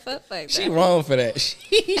back of her foot fucked She up. wrong for that.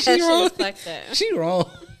 She That shit wrong. is fucked up. She wrong.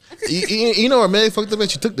 You know where Meg fucked up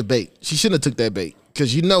at? She took the bait. She shouldn't have took that bait.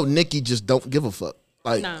 Because you know Nicki just don't give a fuck.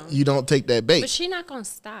 Like, No. you don't take that bait. But she not gonna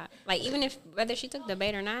stop. Like, even if whether she took the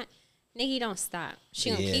bait or not, Nikki don't stop. She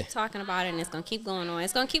gonna Yeah. keep talking about it, and it's gonna keep going on.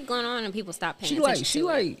 It's gonna keep going on, and people stop paying She attention. like. She to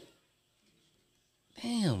it. like.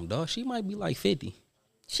 Damn, dog. She might be like 50.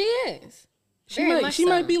 She is. She Very might. much She so.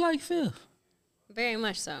 might be like 5th. Very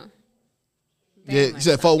much so. Yeah, Very you much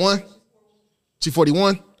said so. 4'1"? She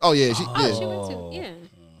 41? Oh, yeah. She, Oh, yeah. she went to yeah.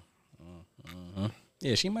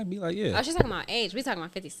 Yeah, she might be like Oh, she's talking about age. We talking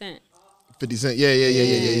about 50 Cent. 50 Cent.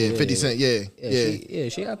 Yeah. 50 Cent, yeah.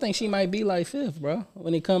 She. I think she might be like 5th, bro.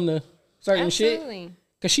 When it come to certain shit, Absolutely.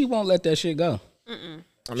 cause she won't let that shit go.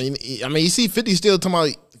 I mean, you see 50 still talking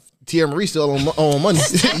about Tierra Marie still on money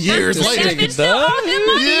years That later. bitch still owe him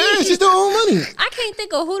money. Yeah, she's still on money. I can't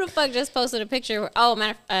think of who the fuck just posted a picture. Oh,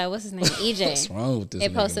 what's his name? EJ. What's wrong with this? They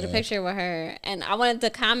nigga, posted a man? picture with her, and I wanted to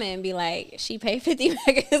comment and be like, "She paid 50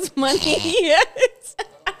 back his money." Yes.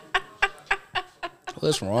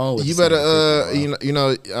 What's wrong with You this better, nigga, you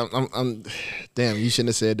know, I'm damn, you shouldn't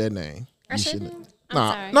have said that name. I You shouldn't? shouldn't. I'm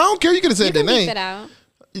Nah, sorry. no, I don't care. You could have said You that can beep name. it out.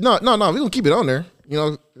 No, we gonna keep it on there. You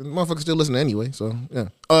know, motherfuckers still listening anyway. So yeah.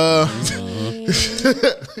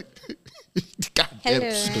 God damn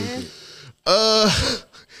it. Hello.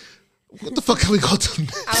 What the fuck can we go to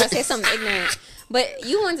next? I would say something ignorant, but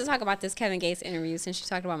you wanted to talk about this Kevin Gates interview since you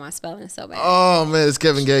talked about my spelling so bad. Oh man, this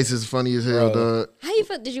Kevin Gates is funny as hell, dog. How you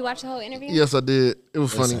feel? Did you watch the whole interview? Yes, I did. It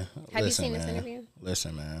was funny. Have you seen this man. interview?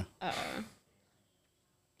 Listen, man. Uh-oh.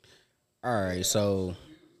 All right, so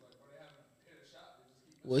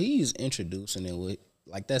well, he's introducing it with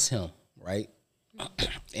like that's him, right?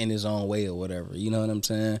 In his own way or whatever. You know what I'm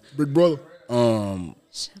saying? Big brother.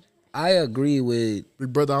 I agree with.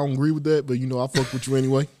 Big brother, I don't agree with that, but you know I fuck with you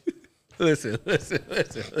anyway. Listen.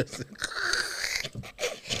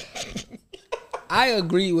 I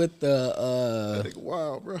agree with the.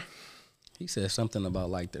 Wow, bro. He said something about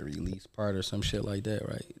like the release part or some shit like that,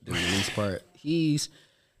 right? The release part. He's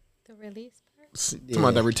The release part? Talking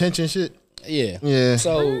about that retention shit. yeah. Yeah.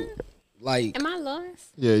 So like Am I lost?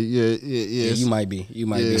 Yeah. yeah, you might be. You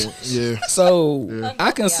might be. Yeah. So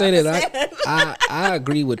I can say that I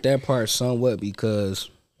agree with that part somewhat because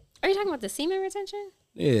Are you talking about the semen retention?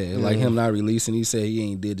 yeah, like him not releasing. He said he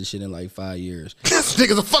ain't did this shit in like 5 years. This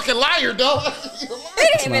nigga's a fucking liar, dog.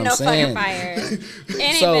 It ain't been what no I'm saying. fucking fires. It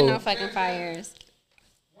ain't So- been no fucking fires.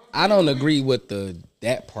 I don't agree with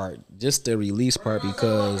that part, just the release part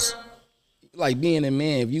because like being a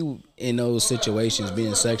man, if you in those situations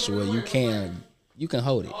being sexual, you can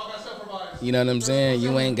hold it. You know what I'm saying?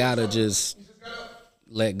 You ain't gotta just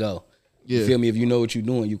let go. You feel me? If you know what you're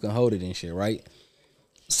doing, you can hold it and shit, right?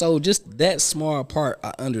 So just that small part,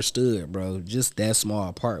 I understood, bro. Just that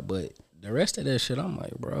small part, but the rest of that shit, I'm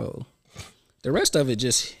like, bro. The rest of it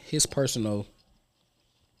just his personal.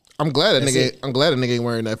 I'm glad that nigga ain't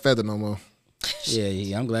wearing that feather no more.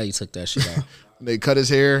 Yeah, I'm glad you took that shit off. They cut his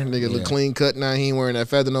hair, nigga look clean cut now. He ain't wearing that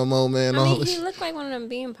feather no more, man. I mean, he looked like one of them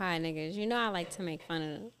bean pie niggas. You know, I like to make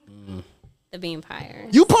fun of the bean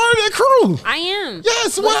piers. You part of that crew? I am.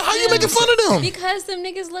 Yes. Why? How you making fun of them? Because them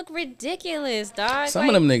niggas look ridiculous, dog. Some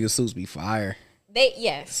of them niggas suits be fire.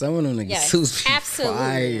 Some of them niggas suits be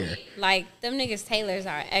fire. Like them niggas tailors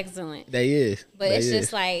are excellent. They is. But it's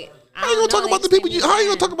just like. How you gonna talk about the people? How you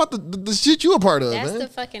gonna talk about the shit you a part of? That's man? the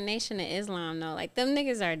fucking Nation of Islam, though. Like them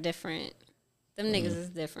niggas are different. Them niggas is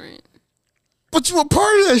different. But you a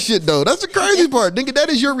part of that shit though. That's the crazy part, nigga. That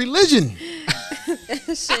is your religion.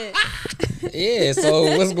 Shit. Yeah.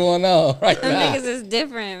 So what's going on right Them now? niggas is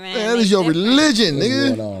different, man. That is your religion, What's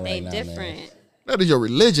nigga. going on They right now, man? different. That is your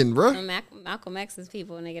religion, bro. Malcolm X's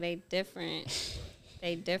people, nigga. They different.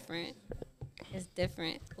 They different. It's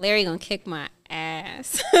different. Larry gonna kick my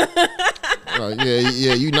ass.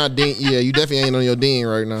 Yeah. You not dean. Yeah, you definitely ain't on your dean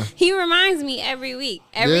right now. He reminds me every week.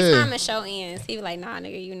 Every Yeah. time a show ends, he be like, "Nah,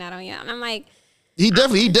 nigga, you not on your." And I'm like, He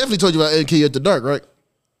definitely told you about NK at the dark, right?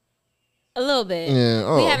 a little bit. Yeah.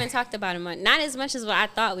 Oh. We haven't talked about it much. Not as much as what I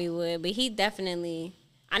thought we would, but he definitely.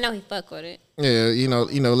 I know he fuck with it. Yeah, you know,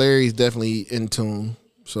 Larry's definitely in tune.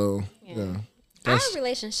 So yeah. Our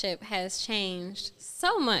relationship has changed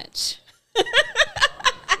so much.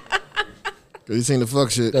 Cause he seen the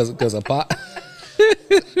fuck shit. Because of pot.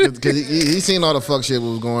 Cause he seen all the fuck shit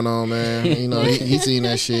what was going on, man. You know, he seen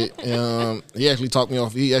that shit. He actually talked me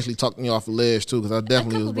off. He actually talked me off the ledge too, cause I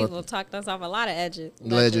definitely was People talked us off a lot of edges.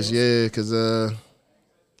 ledges. Yeah, cause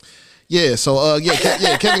yeah. So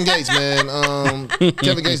Kevin Gates, man.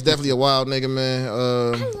 Kevin Gates definitely a wild nigga, man.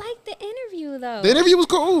 I like the interview though. The interview was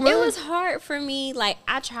cool, man. It was hard for me. Like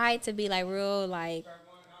I tried to be like real like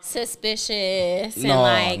suspicious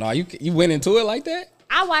and No, you went into it like that?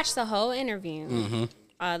 I watched the whole interview,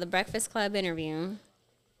 the Breakfast Club interview,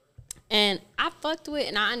 and I fucked with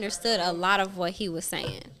and I understood a lot of what he was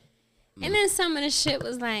saying. And then some of the shit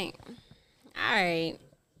was like, all right,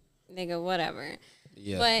 nigga, whatever.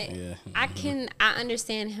 Yeah, but yeah. I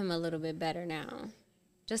understand him a little bit better now,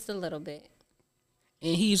 just a little bit.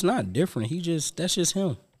 And he's not different. That's just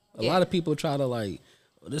him. A lot of people try to like,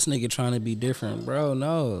 this nigga trying to be different, bro.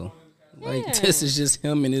 No, like this is just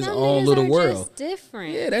him in his own little world. Just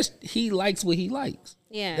different. Yeah, he likes what he likes.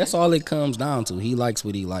 Yeah, that's all it comes down to. He likes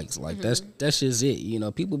what he likes. Like that's just it. You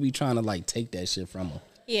know, people be trying to like take that shit from him.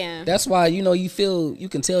 Yeah, that's why you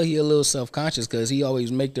can tell he a little self conscious because he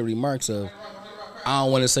always make the remarks of, I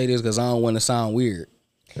don't want to say this because I don't want to sound weird.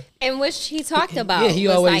 And which he talked about. Yeah, he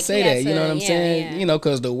always like, say that. You know what I'm saying? Yeah. You know,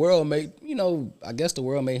 because the world I guess the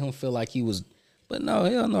world made him feel like he was. But no,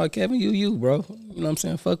 hell no, Kevin, you, bro. You know what I'm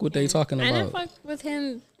saying? Fuck what they talking about. And I fuck with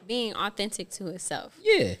him being authentic to himself.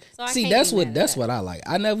 Yeah. So see, that's what I like.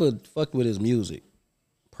 I never fucked with his music,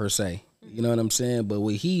 per se. You know what I'm saying? But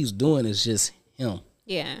what he's doing is just him.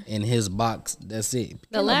 Yeah. In his box, that's it.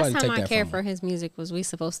 The last time I cared for his music was We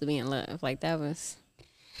Supposed to Be in Love. Like that was...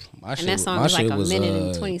 that song was like a minute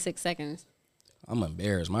and 26 seconds. I'm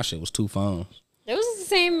embarrassed. My shit was 2 phones. It was the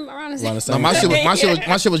same around the same time. No,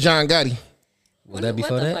 my shit was John Gotti. Was that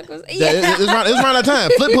before that? It was around that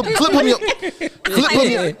time. Flip put me up.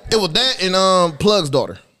 It was that and Plug's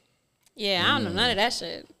daughter. Yeah, I don't know none of that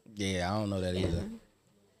shit. Yeah, I don't know that either.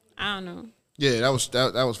 I don't know. Yeah, that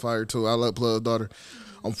was fire too. I love Plug's daughter.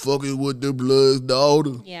 I'm fucking with the Plug's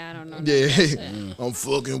daughter. Yeah, I don't know. Yeah, I'm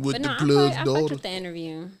fucking with the Plug's daughter. I fucked with the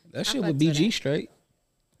interview. That shit with BG straight.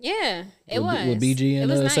 Yeah, it was. With BG and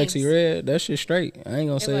nice. Sexy Red, that shit straight. I ain't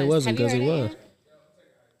gonna say it wasn't because it was.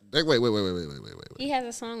 Wait. He has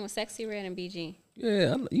a song with Sexy Red and BG.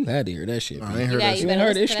 Yeah, you had to hear that shit. I ain't heard that shit. You better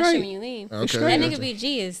heard it listen to that shit straight. when you leave. Okay. That nigga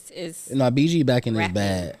BG is. No, BG back in his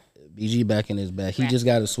bag. BG back in his bag. He just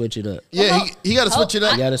got to switch it up. Yeah, he got to switch it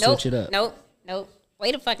up. He got to switch it up. Nope.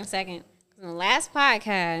 Wait a fucking second. In the last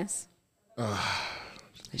podcast,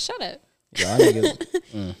 shut up.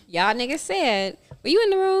 Y'all niggas said, were you in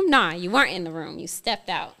the room? Nah, you weren't in the room. You stepped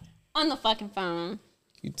out on the fucking phone.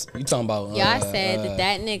 You talking about? Y'all said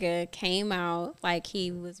that nigga came out like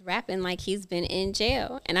he was rapping like he's been in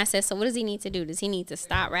jail, and I said, so what does he need to do? Does he need to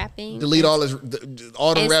stop rapping? Delete all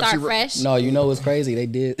the raps. Start fresh? No, you know what's crazy? They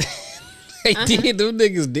did. They did. Them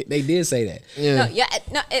niggas. They did say that. Yeah.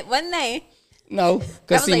 No, it wasn't they. No, That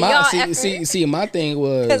because was a y'all see, my thing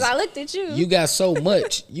was Because I looked at you. you got so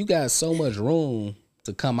much room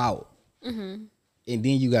to come out, and then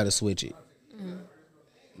you got to switch it.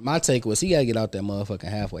 My take was he got to get out that motherfucking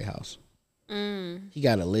halfway house. He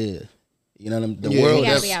got to live. You know what I mean? The world He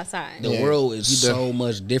gotta be outside. The world is so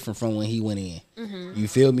much different from when he went in. You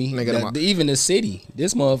feel me? Even the city,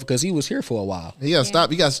 this motherfucker, because he was here for a while. He gotta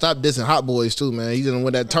stop. You gotta stop dissing Hot Boys too, man. He done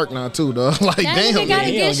with that Turk now too, though. Like That damn, nigga gotta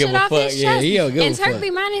he get don't give shit a off fuck. his Yeah, chest. he don't give a and Turk fuck. be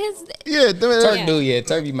minding his. yeah,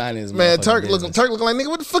 Turk be minding his man. motherfucking Turk business. looking like, nigga,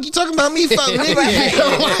 what the fuck you talking about me for,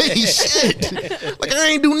 nigga? Like shit. Like I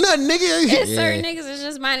ain't do nothing, nigga. And certain niggas is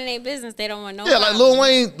just minding their business. They don't want no. Yeah, like Lil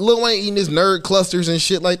Wayne eating his nerd clusters and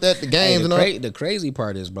shit like that. The games and all. The crazy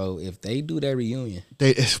part is, bro, if they do that reunion,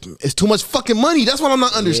 It's too much fucking money. That's what I'm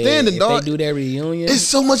not understanding, if dog. they do that reunion, It's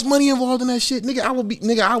so much money involved in that shit, nigga. I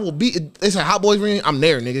will be. It's a Hot Boys reunion. I'm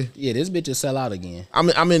there, nigga. yeah, this bitch will sell out again. I'm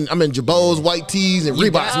in Jabos, white tees, and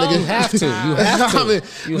Reeboks, nigga. You have to. You have to. I mean,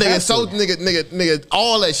 You nigga, have so to. nigga,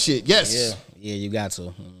 all that shit. Yes, Yeah, you got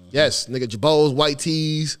to. yes, nigga, Jabos, white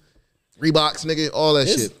tees, Reeboks, nigga, all that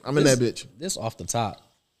shit. I'm in that bitch. This off the top.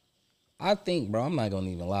 I think, bro, I'm not gonna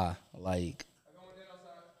even lie. Like,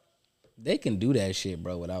 they can do that shit,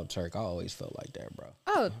 bro, without Turk. I always felt like that, bro.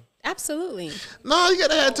 Oh, absolutely. No, you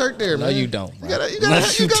gotta have Turk there, man. No, you don't, bro. You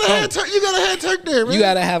gotta have Turk there, man. You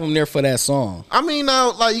gotta have him there for that song. I mean,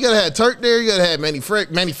 now, like, you gotta have Turk there. You gotta have Manny Fresh.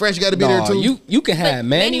 Manny Fresh got to be there too. You can have But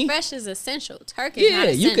Manny. Fresh is essential. Turk is not Yeah,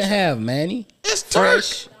 essential. you can have Manny. It's Turk.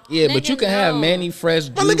 Fresh. Yeah, but you Nigga, can have no. Manny Fresh.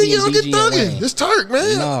 My nigga, you don't Juvie, get and BG, and thugging. Wayne. It's Turk,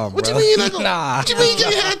 man. Nah, What you bro. mean? Nah. What you mean you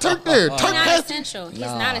can't have Turk there? Turk He's not has essential. He's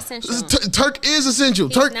not essential. Turk is essential.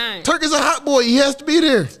 He's Turk not. Turk is a hot boy. He has to be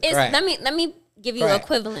there. It's, Right. let me give you Right.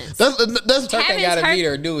 equivalence. That's Turk Having ain't gotta Turk- be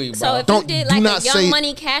there, do he, bro? So if Don't- you did do like not a Young say-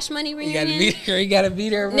 Money, Cash Money he gotta be reunion, there. He gotta be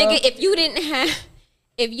there, bro. nigga, if you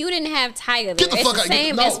didn't have Tiger there, Get the it's fuck the out.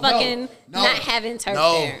 same No, as fucking no, not having Turk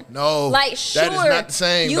no, there. no. Like, That sure, is not the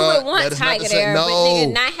same, you dog. would want That is not Tiger the same. there, but No.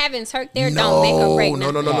 nigga, not having Turk there don't make or break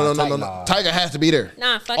no, nothing. no. Tiger has to be there.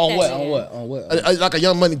 Nah, fuck on that what? shit. On what? Like a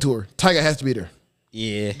Young Money tour. Tiger has to be there.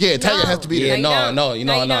 Yeah. Yeah, Tiger No. has to be Yeah, there. you don't. No, you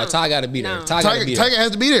no. don't. Ty gotta be there. No. Ty gotta be there. Tiger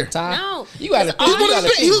has to be there. Ty, No. you gotta. All He's one of the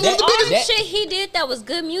big- he was one of the all the biggest- shit he did that was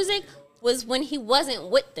good music was when he wasn't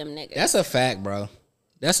with them niggas. That's a fact, bro.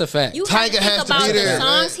 That's a fact. You Tiger have to has think to about be there. the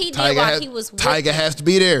songs he did while he was with Tiger them. has to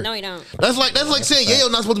be there. No, he don't. That's like saying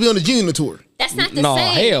Yayo not supposed to be on the Junior tour. That's not the No,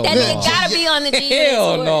 same. hell That no. nigga gotta be on the G Unit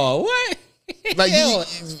Hell tour. no. What? Like hell,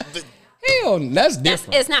 hell, that's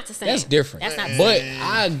different. It's not the same. That's different. That's not the But same.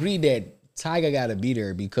 I agree that Tiger gotta be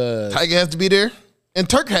there because Tiger has to be there, and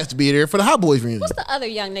Turk has to be there for the Hot Boys reunion. What's the other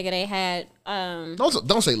young nigga they had?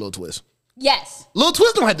 Don't say Lil Twist. Yes, Lil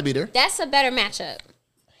Twist don't have to be there. that's a better matchup.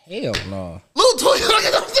 hell no. Lil Twist, look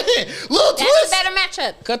at what I'm saying. Lil That's Twist. a better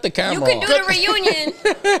matchup. Cut the camera You could do off. the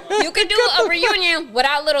reunion. You could do a reunion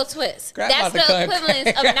without Little Twist. Crap That's about the to cut. equivalent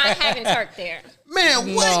of not having Turk there. Man,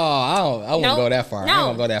 No, what? I won't No. go that far. I No. ain't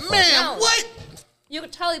gonna go that far. Man, No. what? You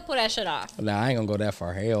could totally pull that shit off. Nah, I ain't gonna go that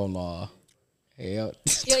far. Hell no. Hell.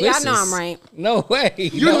 Y'all know I'm right. No way.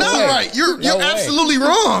 You're no not way. Right. You're No way. absolutely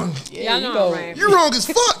wrong. Yeah, Y'all you know I'm right. You're wrong as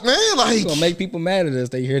fuck, man. Like, You gonna make people mad at us.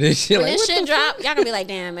 They hear this shit. When Like, this what shit the drop, y'all gonna be like,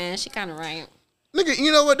 damn, man, she kind of right. nigga,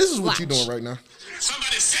 you know what? This is what you Watch. doing right now.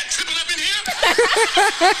 Somebody set triple up in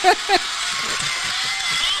here.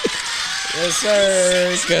 Yes,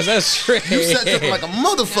 sir. Cause that's straight. You said something like a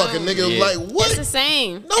motherfucker, nigga. Yeah. Like, what? It's the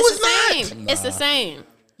same. No, it's it's the not. same. It's the same.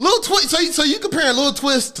 Lil Twist. So you comparing Lil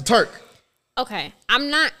Twist to Turk? Okay, I'm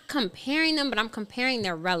not comparing them, but I'm comparing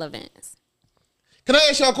their relevance. Can I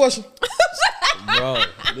ask y'all a question? Bro,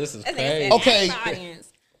 this is crazy. Okay. Audience.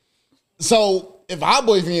 So if a Hot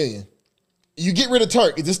Boys reunion, you get rid of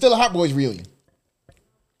Turk, is it still a Hot Boys reunion?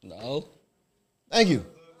 No. Thank you.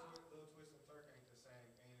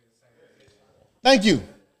 Thank you.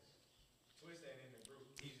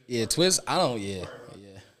 Yeah, Twist. I don't. Yeah.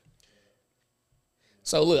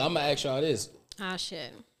 So look, I'm gonna ask y'all this: Oh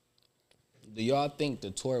shit. do y'all think the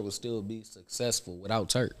tour would still be successful without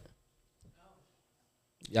Turk?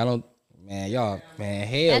 Y'all don't, man.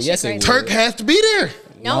 Hell, That shit yes, it crazy. would. Turk has to be there.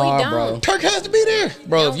 No, Nah, he don't. bro. Turk has to be there.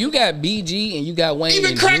 Bro, if you got BG and you got Wayne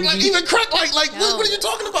Even and crack, Juvie, like No. what are you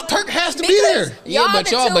talking about? Turk has to be Because there. Yeah, y'all but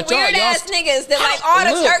the y'all- two but y'all- weird y'all- ass niggas that like all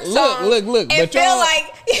the Look, Turk songs look, and but feel y'all-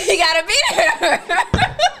 like he gotta be there.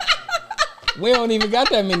 we don't even got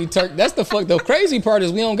that many Turk. That's the crazy part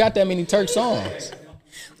is we don't got that many Turk songs.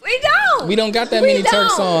 We don't. We don't got that We many Turk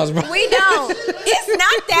don't. songs, bro. We don't. It's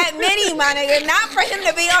not that many, my nigga. Not for him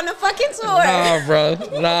to be on the fucking tour. Nah, bro.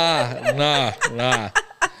 Nah.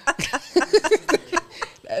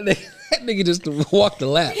 that nigga just walked the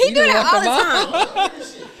lap. He do just that walked all the the mile. time.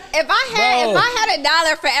 If I had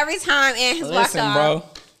 $1 for every time Ant has walked Listen, off, bro.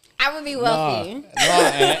 I would be wealthy.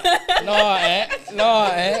 No, Ant.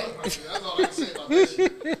 That's all I can say about that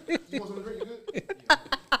shit. You want something to drink? You good? Yeah.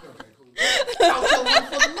 Okay, cool. I'll tell one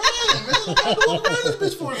for the man, man. Why do I run this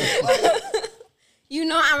bitch for me? Like, You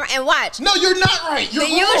know I'm and watch. no, you're not right. You're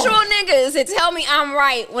The wrong. usual niggas that tell me I'm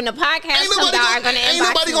right when the podcast comes out are gonna inbox ain't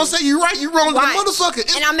nobody me. gonna say you right. You wrong, Watch. motherfucker.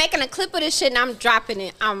 It's- And I'm making a clip of this shit and I'm dropping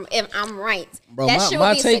it. If I'm right. Bro, that shit my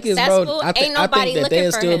will be take is, successful. bro, I Ain't think nobody that looking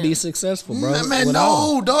they'll for still him. be successful, bro. man, without him.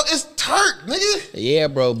 no, dog. It's Turk, nigga. Yeah,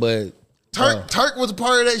 bro, but Turk was a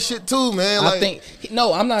part of that shit too, man. Like, I think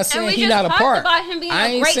no, I'm not And saying we he's just not a talked part. about him being I a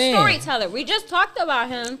ain't great saying. storyteller. We just talked about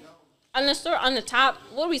him on the top.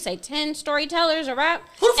 What do we say? 10 storytellers a rap.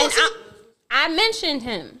 Who the And fuck I mentioned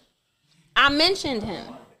him. I mentioned him.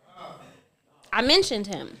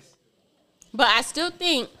 But I still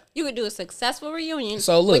think you could do a successful reunion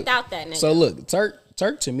without that nigga. So look,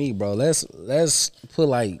 Turk to me, bro. Let's put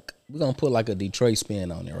like we're gonna put like a Detroit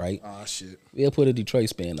spin on it, right? oh shit. We'll put a Detroit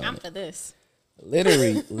spin on I'm it. for this.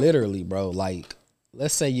 Literally, bro. Like,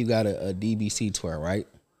 let's say you got a DBC tour, right?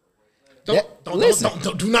 Do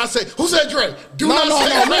not say who said Dre. Do not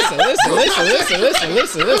say Dre.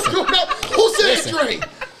 Listen. Who said Dre?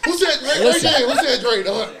 Who said Dre? Who said Dre?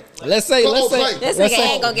 Dog? Let's say. This nigga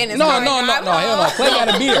ain't gonna get in his No, car. hell no. Clay got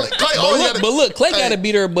to beat her. Clay- But look, Clay got to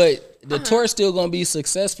beat her. But the tour's still gonna be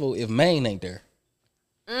successful if Maine ain't there.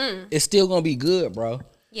 It's still gonna be good, bro.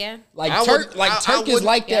 Yeah. Like I Turk, would- I Turk is wouldn't-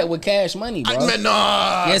 like that with Cash Money, bro. Man,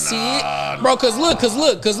 nah. Yes, he is, bro. Cause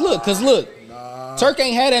look. Turk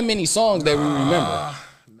ain't had that many songs that we remember.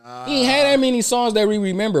 He ain't had that many songs that we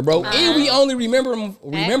remember, bro. And we only remember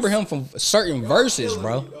him from certain verses,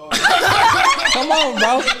 bro. Come on,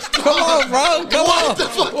 bro. What the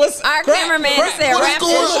fuck? What's Our cameraman said What's rap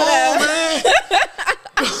going this shit on, up. man?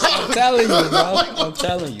 I'm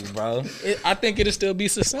telling you, bro. I think it'll still be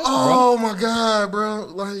successful, bro. Oh my god, bro!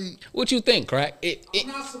 Like, What you think, Crack? I'm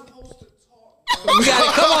not supposed to talk. We got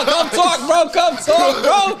it. Come talk, bro. Come talk,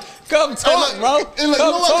 bro. Come talk, bro. Hey, look, you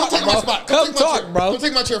know what? Come take my spot. Come talk, bro. Come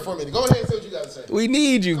take my chair for a minute. Go ahead and say what you gotta say. We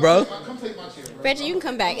need you, bro. Come take my chair, bro. Reggie, you can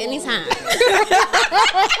come back anytime.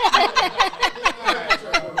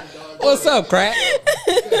 What's up, Crack?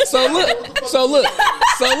 So look,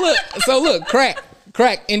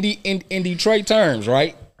 Crack. In Detroit terms,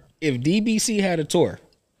 right? If DBC had a tour,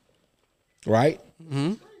 right,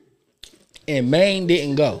 and Maine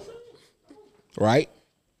didn't go, right,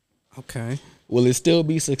 Okay. will it still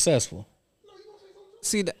be successful?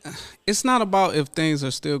 See, it's not about if things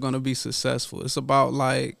are still going to be successful. It's about,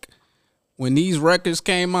 like, when these records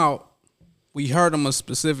came out, we heard them a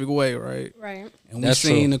specific way, right? Right. And we That's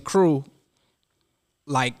seen true. the crew,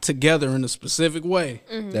 like, together in a specific way.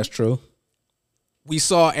 That's true. We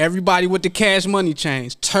saw everybody with the Cash Money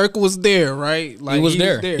chains. Turk was there, right? Like, He was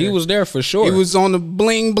there. He was there for sure. He was on the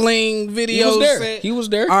bling bling video. He was there. set. He was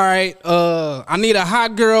there. All right. I need a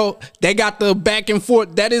hot girl. They got the back and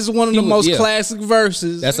forth. That is one of the most classic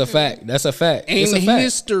verses. That's a fact. That's a fact. It's in a fact.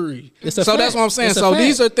 history. It's a so fact. that's what I'm saying. It's a So fact.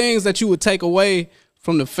 these are things that you would take away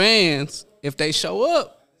from the fans if they show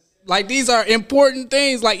up. Like, these are important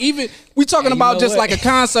things. Like, even we talking you about know just what? like a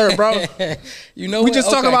concert, bro. You know, We what? just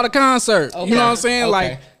talking Okay. about a concert. Okay. You know what I'm saying? Okay.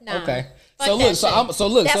 Like, Nah. Okay. Fuck So that look, shit. so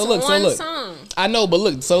look, That's one look. song. I know, but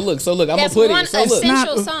look. I'm gonna That's put one it. So look,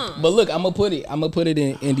 essential song. but look, I'm gonna put it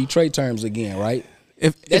in Detroit terms again, right?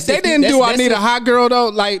 if That's they if you- didn't do that's- I Need that's a Hot Girl though,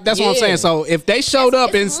 like that's what I'm Yeah. saying. So if they showed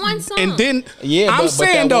up It's one song. and didn't, Yeah, I'm but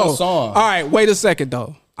saying that one though. song. All right, wait a second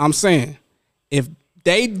though. I'm saying if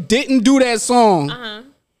they didn't do that song,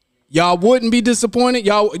 y'all wouldn't be disappointed.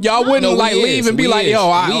 Y'all wouldn't No, like we leave is. and be We like, is. yo,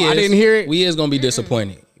 I We didn't hear it. We is gonna be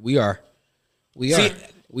disappointed. We are. See-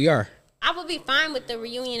 We are. I would be fine with the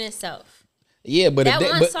reunion itself. Yeah, but That if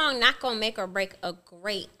one but, song not gonna make or break a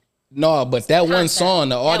great. no, but that one Concept. song,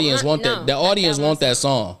 the That audience one- want that. no, The audience that one want that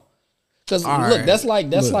song. Cause All look, right. that's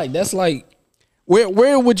like.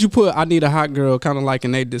 Where would you put I Need a Hot Girl kind of like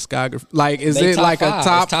in their discography? Like, is they it top like five. a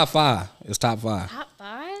top? It's top five. It's top five. Top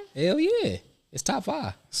 5? Hell yeah, it's top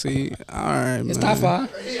five. See, all right, It's man. top five.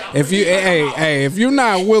 If you, hey, if you're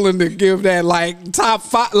not willing to give that like top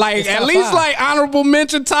 5, like It's at top least 5. like honorable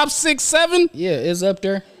mention, top 6, 7. Yeah, it's up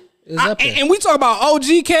there. It's up there. And we talk about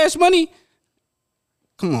OG Cash Money.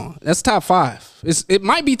 Come on, that's top 5. It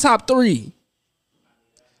might be top 3.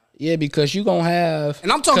 Yeah, because you gonna have,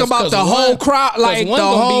 And I'm talking about the whole crowd, like the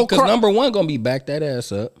whole Because crowd. number one gonna be back that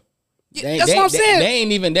ass up. That's what I'm saying.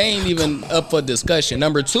 They ain't even up for discussion.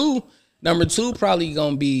 Number two probably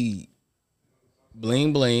gonna be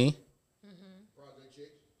Bling Bling.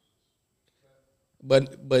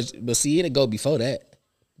 But see, it'll go before that.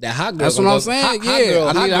 That hot girl. That's what I'm saying. Hot girl,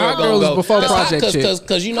 I need a hot gonna girls go. before Project Chick.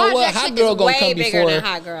 Because you know what? Project Hot Chick girl is gonna way come bigger before. than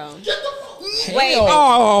Hot Girl. Hell, Way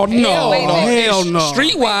Oh no, Hell hell no.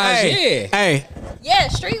 Streetwise, Hey, yeah. hey, Yeah,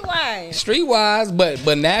 Streetwise. Streetwise,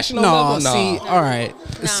 but national no. level, no. See, all right.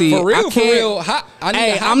 See, For real, I for can't- real. I need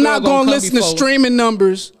Hey, a hot I'm girl not gonna come listen to before- streaming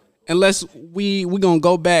numbers unless we gonna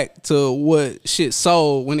go back to what shit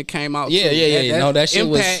sold when it came out. Yeah, too. yeah. No, that shit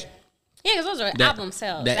was. impact. Yeah, because those are album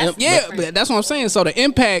sales. that That's imp- Yeah, different. but that's what I'm saying. So the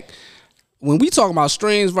impact when we talk about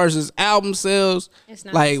streams versus album sales, It's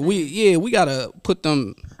not like the we gotta put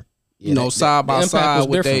them, side by the impact side was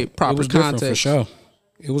with their different. It proper was different context. for sure.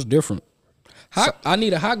 It was different. I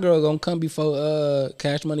need a hot girl gonna come before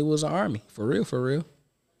Cash Money was an army. For real, for real.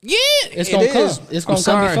 Yeah, It's gonna come. It's gonna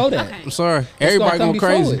come before that. Okay. I'm sorry. gonna Everybody come going before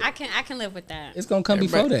crazy. it. I can live with that. It's gonna come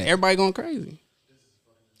before that. Everybody going crazy.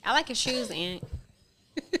 I like your shoes, Aunt.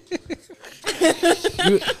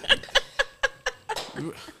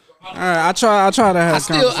 All right, I try to have. I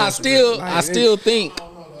still think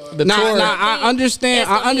the tour. I understand. It's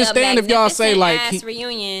gonna I understand be a if y'all say like magnificent-ass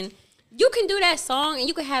reunion. You can do that song and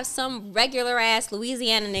you can have some regular ass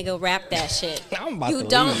Louisiana nigga rap that shit. I'm about You to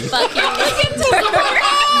don't leave. fucking listen to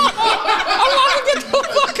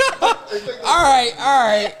All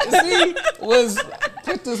right. See,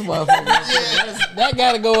 put this motherfucker. That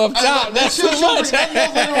gotta go up top. That's too much.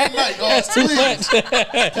 That's too much.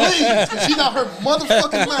 Please, she not her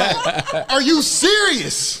motherfucking mind. Are you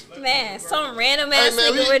serious? Man, some random ass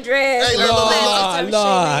man, nigga we- with dreads. Hey, with no, glasses, some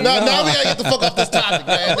no. shit. Now we gotta get the fuck off this topic,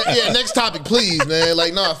 man. Yeah, next topic, please, man.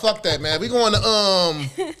 Like, nah, fuck that, man. We going to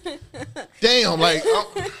damn, like,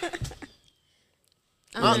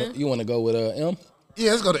 You want to go with M?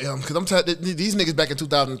 yeah, let's go to M because I'm tired. These niggas back in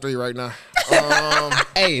 2003 right now.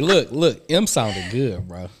 Hey, look. M sounded good,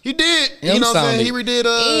 bro. He did, M you know what I'm saying? He sounded-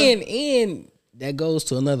 redid. And that goes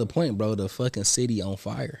to another point, bro. The fucking city on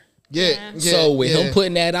fire. Yeah. So with him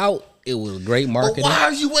putting that out, it was great But marketing. why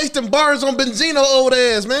are you wasting bars on Benzino old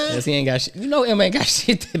ass, man? Cause he ain't got shit. You know, M ain't got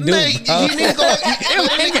shit to do. Nigga, bro. he need to go.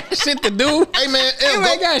 M ain't got shit to do. Hey man, M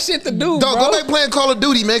ain't got shit to do, dog, bro. go back playing Call of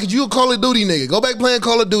Duty, man, cause you a Call of Duty nigga. Go back playing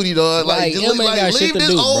Call of Duty, dog. Like, Just M ain't got shit leave to this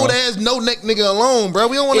do, old bro. ass no neck nigga alone, bro.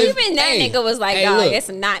 We don't want to. Even that Hey, nigga was like, hey, dog, look, it's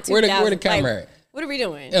not 2000. where the camera Like, at? what are we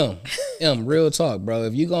doing? M, real talk, bro.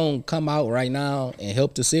 If you gonna come out right now and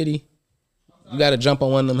help the city, you gotta jump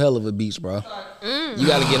on one of them hell of a beats, bro. You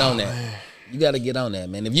gotta get on that. You gotta get on that,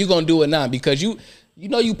 man. If you gonna do it now, because you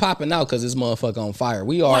know you popping out because this motherfucker on fire.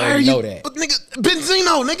 We already know that. But nigga,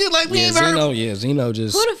 Benzino, nigga, like we Yeah, ain't heard. Zeno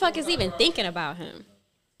just Who the fuck is even thinking about him?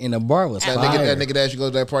 in the bar was That fire. nigga that actually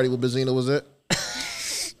goes to that party with Benzino was at.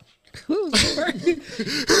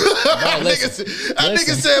 That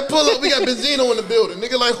nigga said, "Pull up, we got Benzino in the building."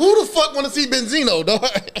 Nigga, like who the fuck want to see Benzino, dog?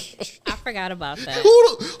 I forgot about that.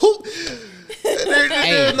 who?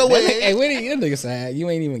 There's no way. Hey, what did your nigga say? You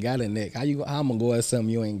ain't even got a neck. How I'm gonna go at something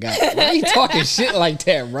you ain't got? Why you talking shit like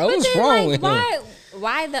that, bro? What's Then, wrong like, with him?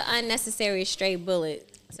 why the unnecessary straight bullet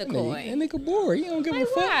to That Koi? nigga bored. He don't give a Like,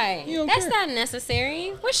 fuck. why? He don't That's care. not necessary.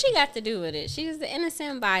 What she got to do with it? She's the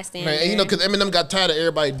innocent bystander. Man, you know, because Eminem got tired of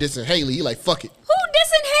everybody dissing Haley. He like, fuck it. Who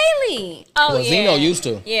dissing Haley? Oh Well, yeah, Zeno used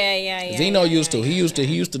to. Yeah. Zeno used to. He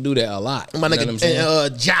used to do that a lot. My You know what I'm saying?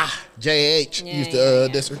 nigga, JH Yeah, used to yeah.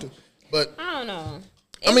 diss her too. But I don't know.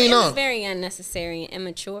 I mean, it no. was very unnecessary and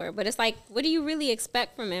immature. But it's like, what do you really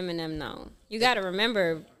expect from Eminem? Though you got to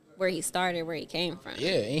remember where he started, where he came from.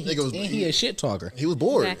 Yeah, and Nigga was- he a shit talker. he was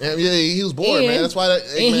bored. Exactly. And, yeah, he was bored, man. That's why.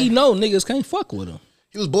 And he know niggas can't fuck with him.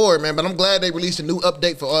 He was bored, man. But I'm glad they released a new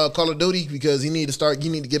update for Call of Duty because he need to start.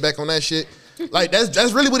 You need to get back on that shit. Like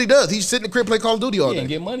that's really what he does. He's sitting in the crib play Call of Duty all He day. can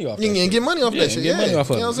get money off that He can shit. get money off that shit. Get money off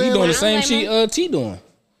of You know it. what I'm He saying? doing the Like, same blame shit T doing.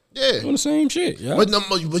 yeah. Doing the same shit. Yeah.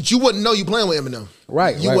 But you wouldn't know you playing with Eminem.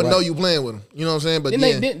 Right, You right, wouldn't know right. you playing with him. You know what I'm saying? But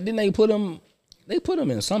Didn't yeah. they put him? They put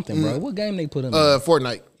him in something, bro. What game they put him in?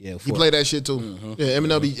 Fortnite. Yeah, he played that shit too. Yeah,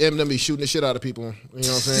 Eminem be shooting the shit out of people. You know what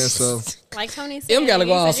I'm saying? So Like Tony said, Him gotta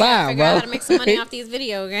go he said you gotta outside, figure out bro. how to make some money off these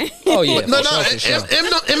video games. Oh yeah, no, for sure.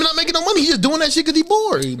 Eminem not making no money. He just doing that shit because he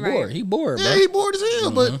bored. He bored. He bored, bro. Yeah, he bored as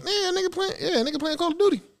hell. But nigga playing Call of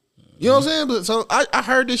Duty. You know what I'm saying? But so I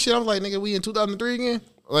heard this shit. I was like, nigga, we in 2003 again.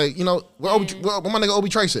 Like, you know, where my nigga Obi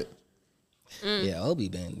Trace at? Yeah, Obi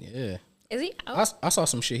been. Yeah, Is he? Oh, I saw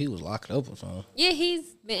some shit. He was locked up or something. yeah, he's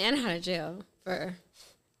been in and out of jail for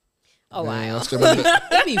a Man, I while. still remember that.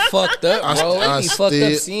 It be fucked up, bro. It be fucked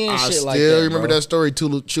up seeing shit like that. I remember bro. that story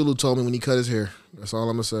Chulu told me when he cut his hair. That's all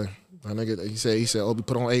I'm gonna say. My nigga, he said Obi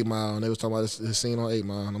put on 8 Mile and they was talking about his scene on 8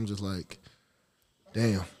 Mile and I'm just like,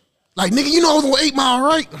 damn. Like, nigga, you know I was on 8 Mile,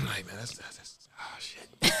 right? I'm like, man, that's oh shit.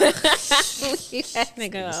 Leave that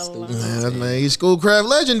nigga alone. Man, he's Schoolcraft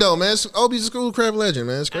legend though, man. Obi's a Schoolcraft legend,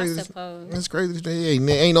 man. It's crazy. I suppose. It's crazy.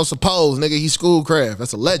 Ain't no suppose, nigga. He's Schoolcraft.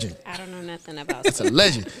 That's a legend. I don't know nothing about That's a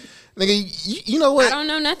legend. Nigga, you know what? I don't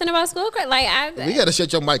know nothing about Schoolcraft. Like, We gotta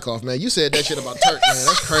shut your mic off, man. You said that shit about Turk, man.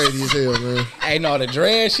 That's crazy as hell, man. Hey, no, the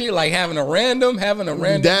dread shit, like having a random.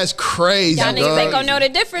 That's crazy, y'all niggas dog. ain't gonna know the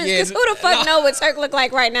difference. Yeah, Cause who the fuck know what Turk look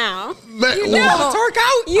like right now? Man, You who- know. Turk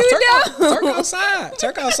out. You Turk know. out. Turk outside.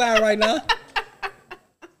 Turk outside right now.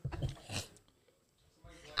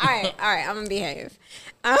 All right, I'm gonna behave.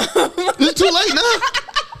 It's too late now.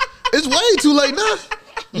 It's way too late now.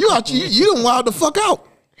 You done wild the fuck out.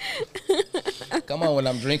 Come on, when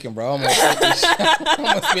I'm drinking, bro, I'm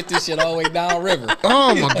gonna spit this shit all the way down river.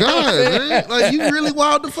 Oh my god, man! Like you really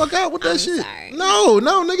wild the fuck out with that shit. sorry. No,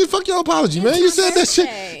 nigga, fuck your apology, man. You said that shit.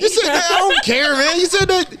 birthday. You said that. I don't care, man. You said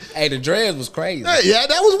that. Hey, the dreads was crazy. Yeah,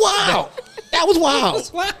 that was wild. That was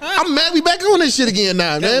wild. I'm mad we back on this shit again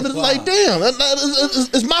now, man. But it's like, damn,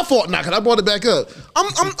 it's my fault now because I brought it back up. I'm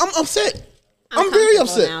upset. I'm very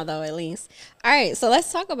comfortable upset. now, though. At least. All right, so let's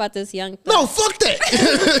talk about this young. No, fuck that.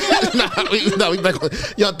 we back on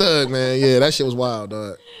Young Thug, man. Yeah, that shit was wild,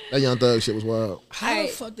 dog. That Young Thug shit was wild. How the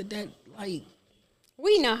Alright. fuck did that, like...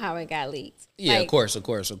 We know how it got leaked. Yeah, Like, of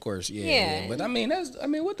course. Yeah. Yeah. But I mean,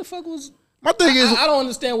 what the fuck was... My thing is, I don't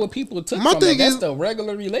understand what people took My from thing it. That's is- the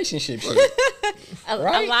regular relationship shit. a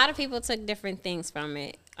right? lot of people took different things from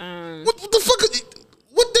it. what the fuck?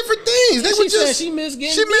 What different things? They She were said just. she missed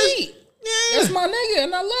getting she missed- beat. Yeah. That's my nigga,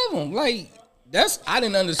 and I love him. Like, I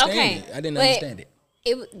didn't understand Okay, it. I didn't but understand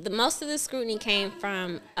it. The most of the scrutiny came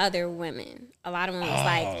from other women. A lot of women was Oh,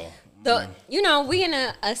 like, we in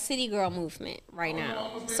a city girl movement right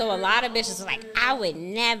now. So a lot of bitches was like, I would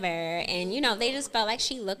never, and they just felt like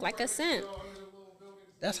she looked like a simp.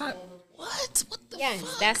 That's how... What? What the Yeah,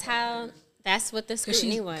 fuck? that's what the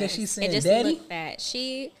scrutiny was. 'cause she said it just daddy? looked bad.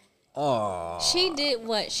 She did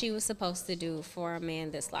what she was supposed to do for a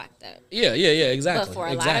man that's locked up. Yeah, exactly. But for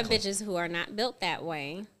a lot of bitches who are not built that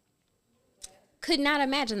way, could not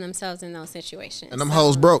imagine themselves in those situations. And them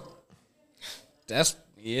hoes broke. That's...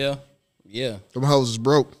 Yeah. Them hoes is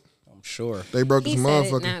broke. I'm sure. They broke He this said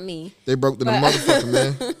it, motherfucker. not me. They broke the motherfucker,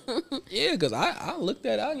 man. Yeah, because I looked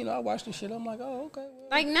at it. I watched the shit. I'm like, oh, okay. Well.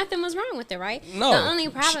 Like nothing was wrong with it, right? No. The only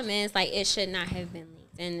problem is like it should not have been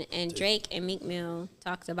leaked. And Drake and Meek Mill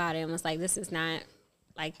talked about it and was like, this is not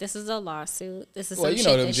like this is a lawsuit. This is Well, some you shit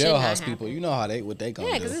know them that should not jailhouse people. happen. You know how what they gonna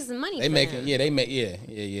Yeah, do. because this is money. They for making. them. Yeah, they make. Yeah.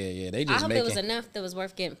 They I just hope making. it was enough that was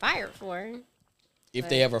worth getting fired for. If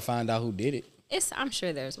they ever find out who did it. I'm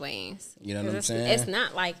sure there's ways. You know what 'Cause I'm saying? It's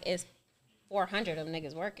not like it's 400 of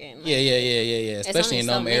niggas working. Like, Yeah. Especially only in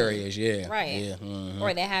so them many. areas. Yeah. Right. Yeah. Mhm.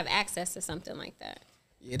 Or they have access to something like that.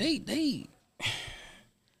 Yeah. They.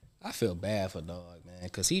 I feel bad for dog, man,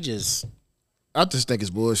 because he just. I just think it's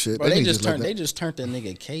bullshit. Bro, they need just let turned. that- They just turned the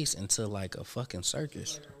nigga case into like a fucking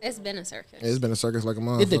circus. It's been a circus. It's been a circus like a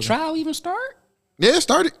motherfucker. Did the trial even start? Yeah, it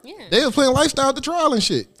started. Yeah. They was playing lifestyle at the trial and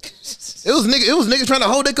shit. It was niggas trying to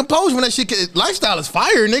hold their composure when that shit. Lifestyle is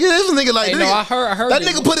fire, nigga. This was nigga like. Hey, nigga, no, I heard that the-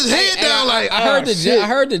 nigga put his head Hey, down like. I heard oh, the shit. I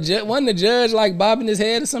heard the judge. Wasn't the judge like bobbing his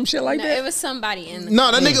head or some shit like No, that? it was somebody in the.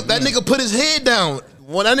 No, that nigga put his head down.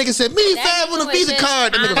 When that nigga said, "Me That five on nigga a was Visa just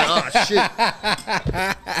card," that nigga like, "Oh shit."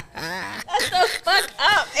 Fuck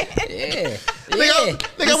up. Yeah.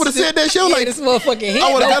 Nigga, I would have said that shit. Yeah, Like, this motherfucking hit.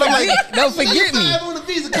 I would've Don't got him forget, like, don't forget me. Five on a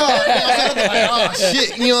Visa card. You know what I'm saying? Like, oh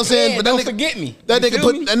shit. You know what I'm saying? Yeah, But don't that nigga, forget me. that You nigga feel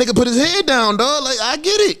put me? that nigga put his head down, dog. Like, I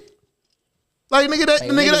get it. Like nigga, that Hey,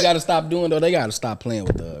 nigga niggas that gotta stop doing though. They gotta stop playing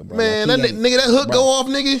with the bro. man, Like, that he ain't- nigga that hook bro. go off,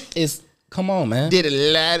 nigga. It's come on, man. Did a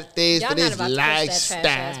lot of things Y'all for not this about to push that trash ass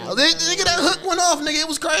lifestyle. movie. Nigga, that hook went off, nigga. It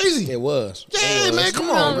was crazy. It was. Yeah, It was. man, come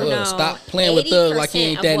You on, don't bro. know Stop playing with Thug like he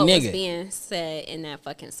ain't 80% that of what nigga. was being said in that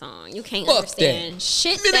fucking song. You can't Fuck understand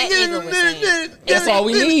shit that nigga was saying. That's all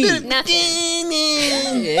we need. Nothing.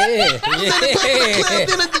 Yeah.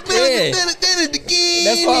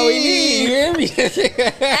 That's all we need. You hear me? That's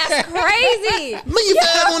crazy. Me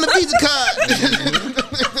five on the Visa card.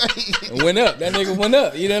 Went up. That nigga went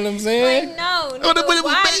up. You know what I'm saying? Like, no, But nigga, it was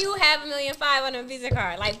why bad. do you have $1.5 million on a Visa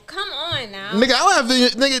card? Like, come on now. Nigga, I don't have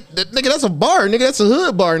nigga. That's a bar, nigga. That's a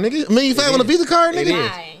hood bar, nigga. Me you five on a Visa card, It nigga. is.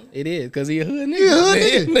 Why? It is because he a hood nigga. He a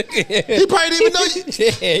hood nigga. He probably didn't even know.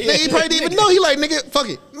 Yeah. Nigga, he probably didn't even know. He like, nigga, fuck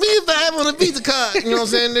it. Me five on a Visa card. You know what I'm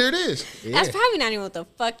saying? There it is. That's probably not even what the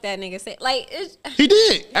fuck that nigga said. Like, He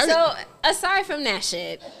did. so aside from that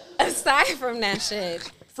shit,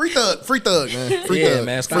 Free thug, man. Free Yeah, thug.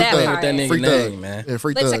 man. Stop Free That playing thug. with that part. nigga Free thug, name, man. Yeah,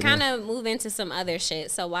 free but thug. to kind man. of move into some other shit,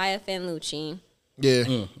 so YFN Lucci, Yeah.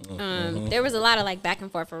 Mm. there was a lot of like back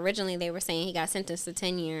and forth. Originally, they were saying he got sentenced to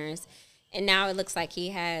 10 years, And now it looks like he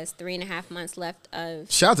has 3.5 months left of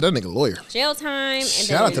Shout out to that nigga lawyer. jail time and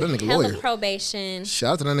Shout out to then that nigga hella lawyer. probation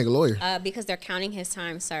Shout out to that nigga lawyer. because they're counting his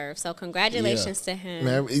time served. So congratulations to him.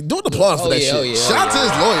 Man, do an applause for that shit. Shout out to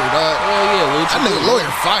his lawyer, dog. That nigga lawyer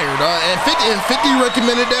fired, dog. And 50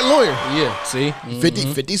 recommended that lawyer. Yeah, see?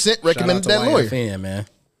 50 Cent recommended that lawyer. YFN, man.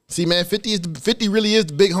 See, man, 50 really is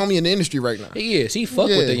the big homie in the industry right now. He is. He fuck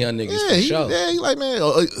with the young niggas for sure. Yeah, he like, man,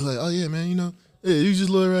 oh yeah, man, you know, yeah, you just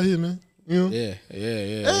lawyer right here, man. You know?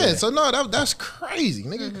 Yeah. So no, that's crazy,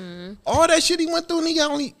 nigga. All that shit he went through, and he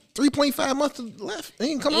got only 3.5 months left.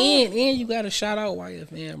 He ain't come on. And you gotta shout out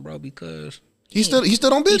YFN, bro, because He stood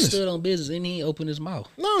on business. He stood on business and he ain't opened his mouth.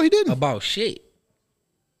 No, he didn't. About shit.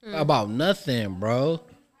 About nothing, bro.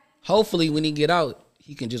 Hopefully when he get out,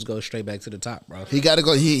 he can just go straight back to the top, bro. He gotta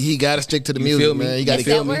go. He gotta stick to the music, feel me? man. He gotta Is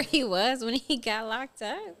that where he was when he got locked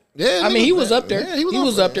up? Yeah, I mean, he was up there. Yeah, he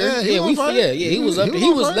was up there. he was on fire. He was up there. He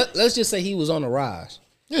was. Let's just say he was on the rise.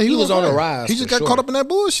 Yeah, he was on the rise. He just for got caught up in that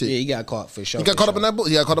bullshit. Yeah, he got caught for sure. He got caught up in that.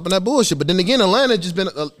 He got caught up in that bullshit. But then again, Atlanta just been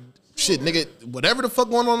shit, nigga. Whatever the fuck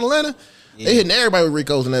going on in Atlanta, they hitting everybody with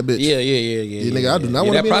Ricos in that bitch. Yeah. Nigga, I do not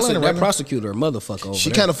want to be in Atlanta right That now. prosecutor, motherfucker. Over She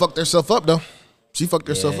there. kind of fucked herself up though. She fucked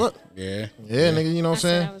herself up. Yeah. Yeah, nigga. You know what I'm I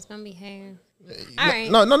said saying? I was gonna behave. All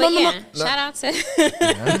right. No. Shout out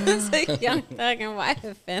to Young Thug and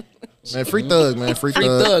YFN. Man, free Thug, man. Free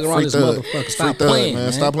Thug. Thug around Free this Thug. motherfucker. Free Stop Thug, playing, man.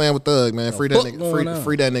 man. Stop playing with Thug, man. Free that fuck nigga. going on?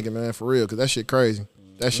 Free that nigga, man. For real, cause that shit crazy.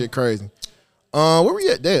 That shit crazy. Where we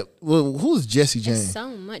at? That who's Jessie Jane? So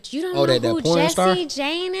much. You don't Oh, know that who porn Jessie star?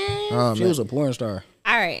 Jane is? Oh, She man. was a porn star.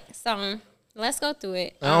 All right. So let's go through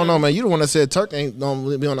it. I don't know, man. You the one that said Turk ain't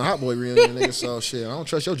gonna be on the Hot Boy reunion, nigga. So shit, I don't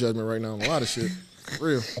trust your judgment right now on a lot of shit. For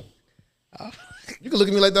real. You can look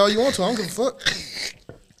at me like that all you want to. I don't give a fuck.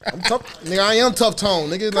 I'm tough, nigga. I am tough tone,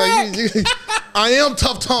 nigga. Like I am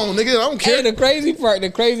tough tone, nigga. I don't care. Hey, the crazy part,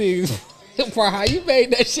 how you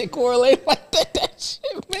made that shit correlate like that. That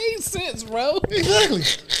shit made sense, bro. Exactly.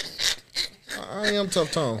 I am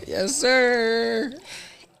tough tone. Yes, sir.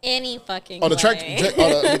 Any fucking Oh, the track. way.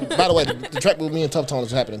 By the way, the track with me and Tough Tone is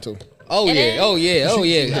happening too. Oh It yeah, is? oh yeah, oh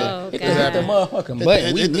yeah. Oh, Hit God. that motherfucking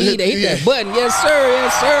button. We need to hit yeah. that button. Yes, sir.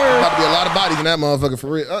 Yes, sir. About to be a lot of bodies in that motherfucker for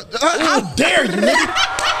real. How dare you, nigga?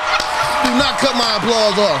 Do not cut my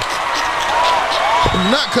applause off. Do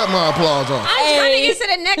not cut my applause off. I'm trying to get to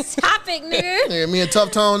the next topic, nigga. Nigga, me and Tough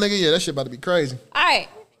Tone, nigga. Yeah, that shit about to be crazy. All right.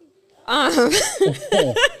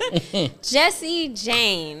 Jessie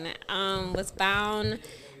Jane was found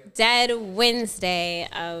dead Wednesday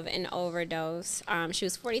of an overdose. She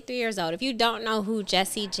was 43 years old. If you don't know who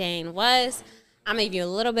Jessie Jane was, I'm gonna give you a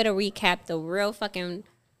little bit of recap. The real fucking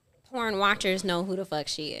porn watchers know who the fuck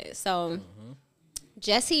she is. So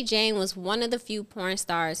Jessie Jane was one of the few porn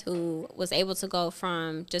stars who was able to go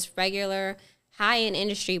from just regular high-end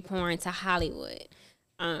industry porn to Hollywood.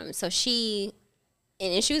 So she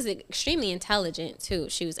was extremely intelligent too.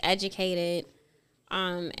 She was educated.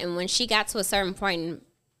 And when she got to a certain point in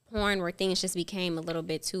porn where things just became a little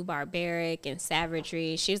bit too barbaric and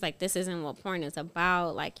savagery, she was like, this isn't what porn is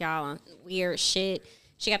about. Like, y'all on weird shit.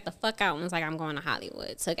 She got the fuck out and was like, I'm going to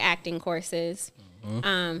Hollywood. Took acting courses.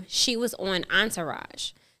 She was on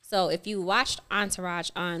Entourage. So if you watched Entourage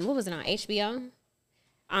on, what was it, on HBO?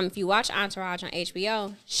 If you watch Entourage on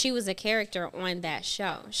HBO, she was a character on that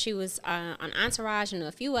show. She was on Entourage and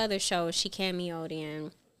a few other shows she cameoed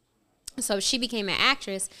in. So she became an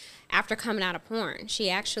actress after coming out of porn. She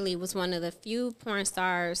actually was one of the few porn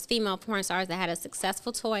stars, female porn stars, that had a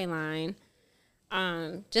successful toy line.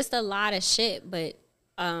 Just a lot of shit, but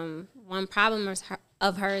one problem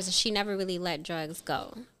of hers is she never really let drugs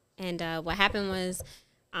go. And what happened was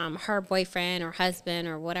her boyfriend or husband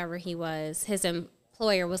or whatever he was, his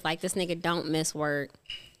employer was like, this nigga don't miss work.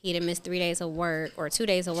 He didn't miss 3 days of work or 2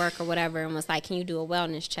 days of work or whatever, and was like, can you do a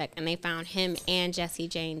wellness check? And they found him and Jessie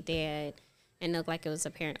Jane dead and looked like it was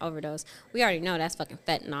apparent overdose. We already know that's fucking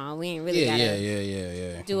fentanyl. We ain't really got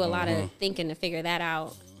to do a lot of thinking to figure that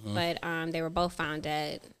out. But they were both found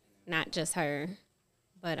dead, not just her.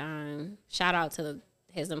 But shout out to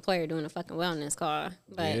his employer doing a fucking wellness call.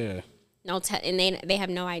 But and they have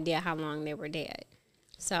no idea how long they were dead.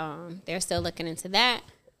 So they're still looking into that.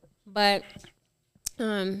 But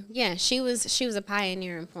she was a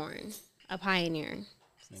pioneer in porn. A pioneer.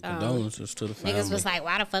 So, condolences to the family. Niggas was like,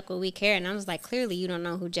 why the fuck would we care? And I was like, clearly you don't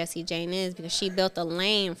know who Jessie Jane is, because she built a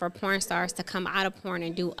lane for porn stars to come out of porn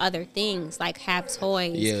and do other things, like have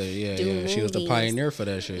toys. Do She was the movies. pioneer for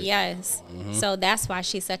that shit. Yes. So that's why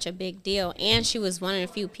she's such a big deal. And she was one of the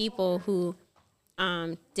few people who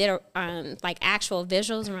did like actual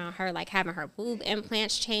visuals around her, like having her boob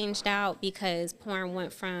implants changed out because porn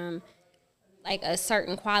went from like a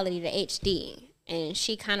certain quality to HD. And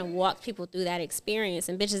she kind of walked people through that experience,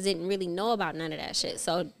 and bitches didn't really know about none of that shit.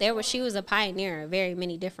 So she was a pioneer in very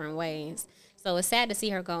many different ways. So it's sad to see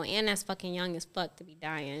her go, and that's fucking young as fuck to be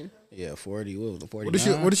dying. Yeah, 40. What was the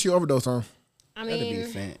 49? What did she overdose on? I mean, Gotta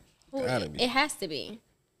be fent. Gotta be. It has to be.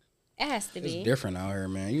 It has to be. It's different out here,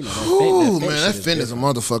 man. You know that Ooh, fent, man, that shit fent is a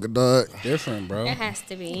motherfucker, dog. different, bro. It has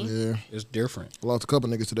to be. Yeah, It's different. I lost a couple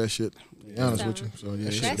niggas to that shit. To be honest So, with you. So yeah,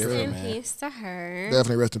 shit Rest different. in man. peace to her.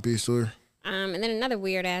 Definitely rest in peace to her. And then another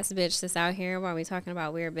weird ass bitch that's out here while we talking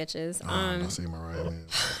about weird bitches. I'm not saying my right man.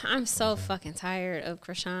 I'm so fucking tired of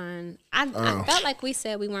Krishan. I felt like we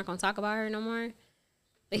said we weren't gonna talk about her no more,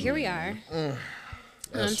 but here we are.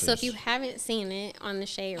 So if you haven't seen it on the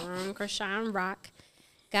Shade Room, Krishan Rock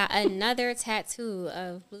got another tattoo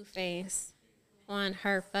of Blueface on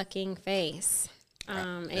her fucking face.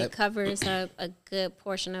 It covers up a good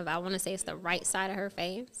portion of, I want to say it's the right side of her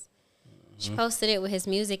face. She posted it with his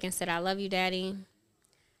music and said, "I love you, daddy."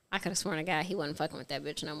 I could have sworn to God he wasn't fucking with that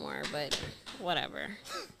bitch no more, but whatever.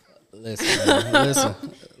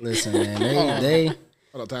 Listen, man. They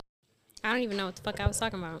I don't even know what the fuck I was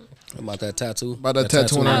talking about. about that tattoo. About that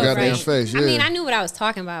tattoo on her goddamn face. Yeah. I mean, I knew what I was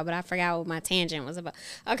talking about, but I forgot what my tangent was about.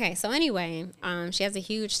 Okay, so anyway, she has a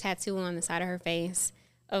huge tattoo on the side of her face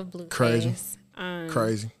of Blueface. Crazy.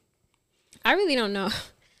 Crazy. I really don't know.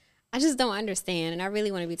 I just don't understand, and I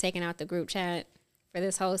really want to be taking out the group chat for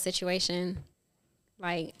this whole situation.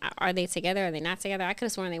 Like, are they together? Are they not together? I could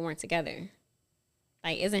have sworn they weren't together.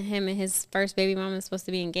 Like, isn't him and his first baby mama supposed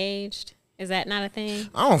to be engaged? Is that not a thing?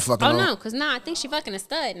 I don't fucking know. Oh, no, because I think she fucking a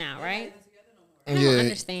stud now, right? I don't Yeah,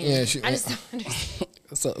 understand. yeah, I just don't understand.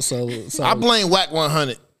 So I blame Whack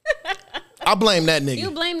 100. I blame that nigga. You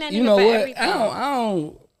blame that nigga you know for what? everything. I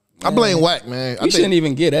don't. I blame Whack, man. You shouldn't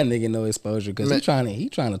even get that nigga no exposure because he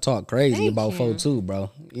trying to talk crazy Thank about you. 4-2, bro.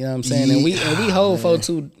 You know what I'm saying? And we hold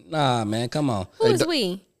 4-2. Nah, man, come on. Who is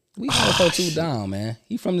we? We hold 4-2 down, man.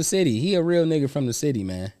 He from the city. He a real nigga from the city,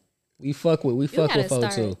 man. We fuck with gotta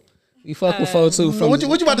 4-2. start. We fuck with 4-2 from. What you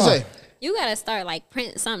about to say? You got to start, like,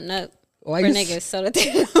 print something up Why for you- niggas so that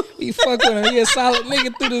they know. We fuck with him. He a solid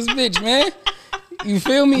nigga through this bitch, man. You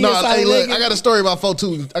feel me? He No, a solid hey, look, nigga. I got a story about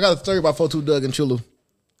 4-2. I got a story about 4-2 Doug and Chulu.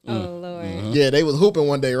 Oh, Lord. Yeah, they was hooping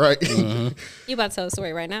one day, right? You about to tell the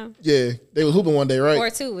story right now? Yeah, they was hooping one day, right? Or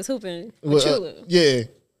two was hooping Well, with Chulu. yeah,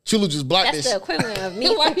 Chulu just blocked That's this. the equivalent of me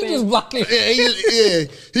Why he hooping. just blocked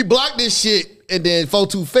it? He blocked this shit, and then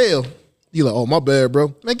 4-2 fell. You like, oh my bad,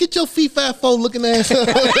 bro. Man, get your feet 5'4" looking ass up.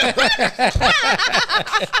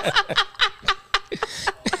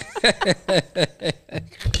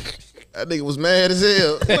 That nigga was mad as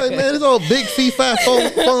hell. Like, man, this old big feet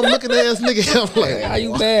 5'4" looking ass nigga. I'm like, How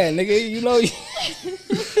you bad, nigga? You know. and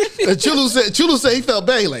Chulu said he felt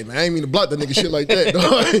bad. He like, man, I ain't mean to block that nigga shit like that.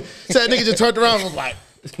 Said that nigga just turned around and was like,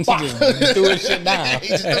 threw his shit down. he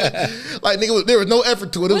just, like nigga, there was no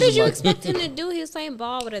effort to it. It What was did just you like, expect him to do? He was playing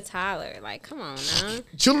ball with a toddler. Like, come on now.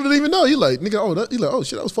 Chulu didn't even know. He like, nigga, oh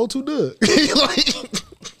shit, that was 4-2 Doug. He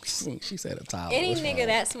like, She said a towel. Any nigga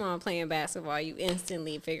that small playing basketball, you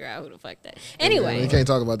instantly figure out who the fuck that. Anyway. you can't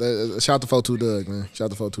talk about that. Shout out to 4-2 Doug, man.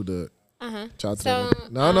 Shout out to 4-2 Doug. Shout out to So,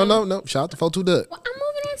 that nigga. No. Shout out to 4-2 Doug. Well, I'm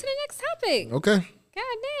moving on to the next topic. Okay. God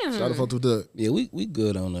damn. Shout out to 4-2 Doug. Yeah, we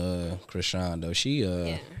good on Krishan though. She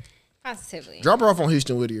Yeah. Positively. Drop her off on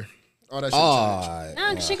Houston Whittier. All that shit.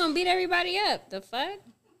 No, 'cause she gonna beat everybody up. The fuck?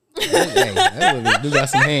 hey, that bitch do got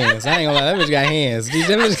some hands. I ain't gonna lie, that bitch got hands. Dude,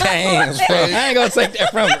 that bitch got hands, bro. I ain't gonna take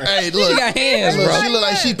that from her. Hey, look. She got hands, Look, bro. she look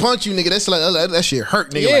like she punch you, nigga. That's like that shit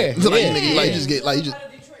hurt, nigga. Yeah, like, yeah. nigga, like you just get like you just.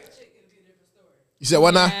 You said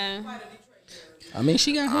what now? Yeah. I mean,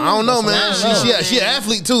 she got hands. I don't know, man. That's all I know. She an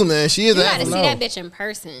athlete too, man. She is You an gotta see athlete. that bitch in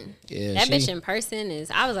person. Yeah, that she- bitch in person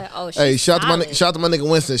is. I was like, oh, she's Hey, shout out solid. to my nigga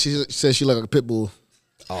Winston. She said she like a pit bull.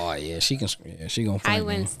 Oh yeah, she can. Yeah, she gonna fight. Hi, man.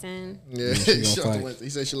 Winston. Yeah, she gonna shout out to fight. Winston. He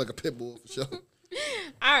said she like a pit bull for sure.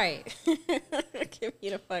 All right. Get me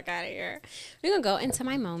the fuck out of here. We're going to go into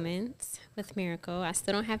my moments with Miracle. I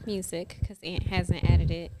still don't have music because Aunt hasn't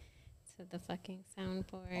added it to the fucking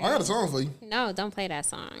soundboard. I got a song for you. No, don't play that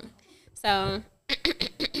song. So,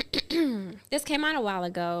 this came out a while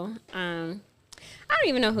ago. I don't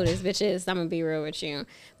even know who this bitch is. I'm going to be real with you.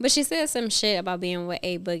 But she said some shit about being with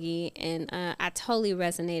A Boogie, and I totally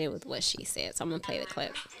resonated with what she said. So, I'm going to play the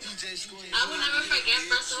clip. I will never forget,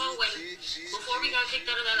 first of all, when before we got kicked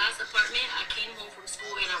out of that last apartment, I came home from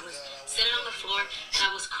school and I was sitting on the floor and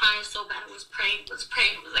I was crying so bad. I was praying. I was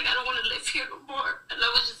like, I don't want to live here no more. And I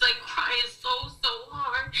was just like crying so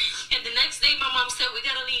hard. And the next day, my mom said, we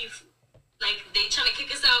gotta leave. Like, they trying to kick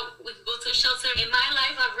us out. We could go to a shelter. In my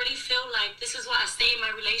life, I really feel like this is why I stay in my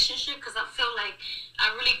relationship, because I feel like I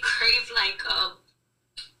really crave like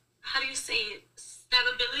how do you say it?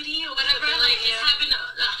 Stability or whatever. Like just having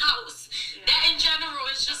a house. That in general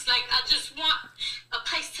is just like I just want a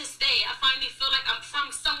place to stay. I finally feel like I'm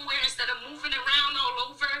from somewhere instead of moving around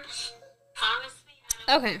all over. Honestly.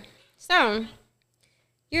 Okay, so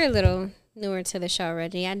you're a little newer to the show,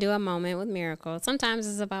 Reggie. I do a moment with Miracle. Sometimes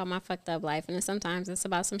it's about my fucked up life, and then sometimes it's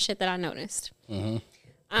about some shit that I noticed.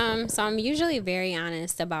 So I'm usually very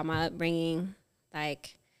honest about my upbringing,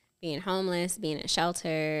 like being homeless, being in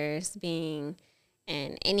shelters, being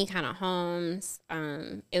in any kind of homes.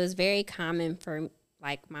 It was very common for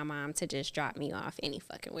like my mom to just drop me off any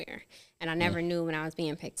fucking where, and I never knew when I was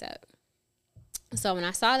being picked up. So when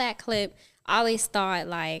I saw that clip, I always thought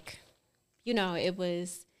like, you know, it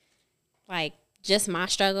was like just my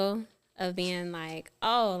struggle of being like,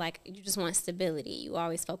 oh, like you just want stability. You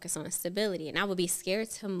always focus on stability. And I would be scared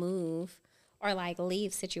to move or like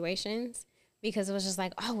leave situations because it was just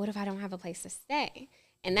like, oh, what if I don't have a place to stay?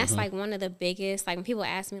 And that's like one of the biggest, like when people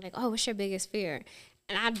ask me like, oh, what's your biggest fear?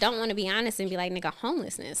 And I don't want to be honest and be like, nigga,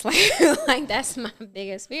 homelessness. Like that's my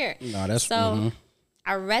biggest fear. No, that's so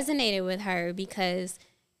I resonated with her because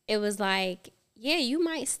it was like, yeah, you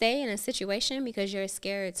might stay in a situation because you're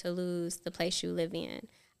scared to lose the place you live in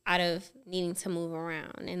out of needing to move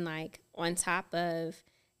around. And like on top of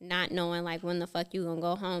not knowing like when the fuck you gonna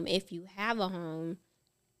go home, if you have a home,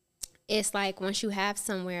 it's like once you have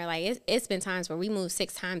somewhere, like it's been times where we moved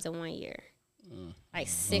 6 times in 1 year. Like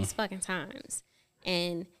 6 fucking times.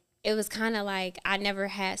 And it was kind of like I never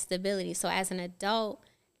had stability. So as an adult,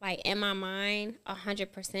 like in my mind,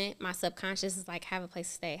 100%, my subconscious is like, have a place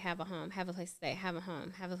to stay, have a home, have a place to stay, have a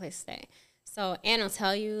home, have a place to stay. So, and I'll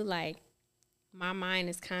tell you, like, my mind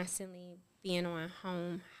is constantly being on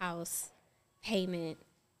home, house, payment,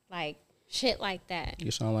 like shit like that. You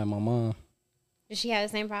sound like my mom. Does she have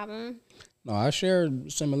the same problem? No, I share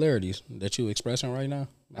similarities that you expressing right now.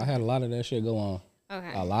 I had a lot of that shit go on. Okay.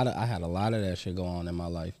 I had a lot of that shit go on in my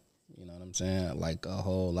life. You know what I'm saying? Like a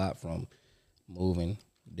whole lot from moving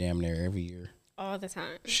damn near every year. All the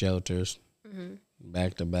time. Shelters.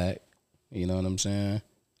 Back to back. You know what I'm saying?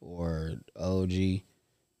 Or OG,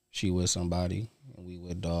 she with somebody and we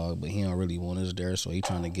with dog, but he don't really want us there, so he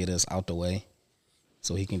trying to get us out the way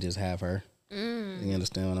so he can just have her. You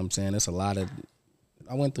understand what I'm saying? It's a lot of,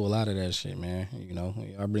 I went through a lot of that shit, man. You know,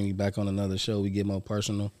 I'll bring you back on another show. We get more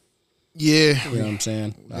personal. Yeah. You know what I'm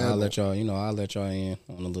saying? I'll let y'all, you know, I'll let y'all in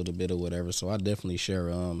on a little bit or whatever. So I definitely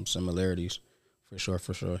share similarities for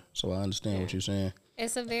sure. So I understand what you're saying.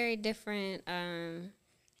 It's a very different, and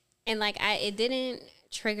like it didn't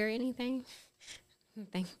trigger anything,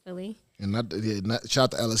 thankfully. And shout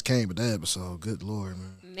out to Alice Kane, but that episode, good Lord,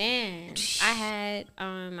 man. Man, I had,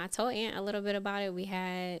 I told Aunt a little bit about it. We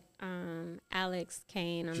had Alex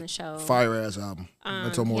Kane on the show. Fire ass album.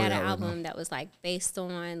 He had an album that was like based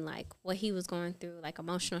on like what he was going through, like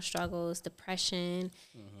emotional struggles, depression,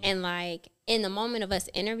 and like in the moment of us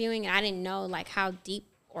interviewing, I didn't know like how deep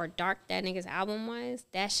or dark that nigga's album was.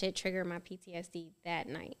 That shit triggered my PTSD that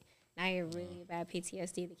night. And I get really bad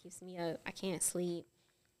PTSD that keeps me up. I can't sleep.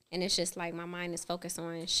 And it's just like my mind is focused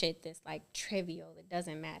on shit that's like trivial, that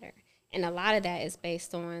doesn't matter. And a lot of that is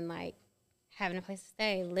based on like having a place to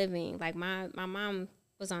stay, living. Like my mom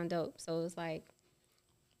was on dope, so it was like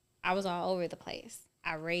I was all over the place.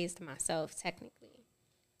 I raised myself technically.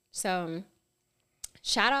 So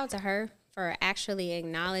shout out to her for actually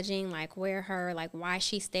acknowledging like why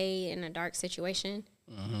she stayed in a dark situation.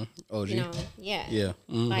 OG. You know, yeah. Yeah.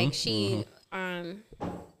 Like she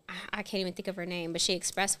I can't even think of her name, but she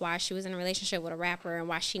expressed why she was in a relationship with a rapper and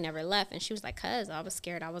why she never left. And she was like, cuz I was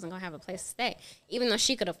scared I wasn't going to have a place to stay. Even though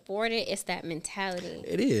she could afford it, it's that mentality.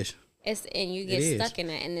 It is. And you get stuck in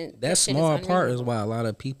it. And that small part is why a lot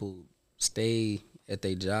of people stay at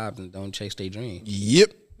their jobs and don't chase their dreams.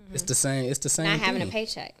 Yep. It's the same. It's the same. Not thing. having a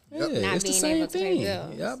paycheck. Yep. Not It's being the same able to thing. pay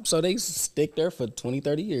bills. Yep. So they stick there for 20,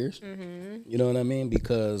 30 years. You know what I mean?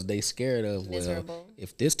 Because they scared of, well,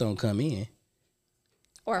 if this don't come in,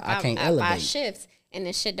 or if I can't buy elevate. shifts and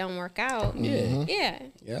this shit don't work out. Yeah.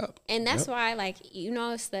 Yep. And that's why, like, you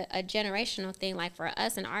know, it's a generational thing. Like, for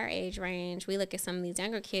us in our age range, we look at some of these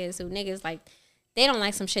younger kids who niggas, like, they don't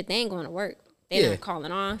like some shit. They ain't going to work. They not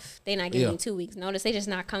calling off. They not giving you 2 weeks notice. They just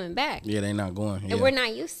not coming back. Yeah, they not going. And we're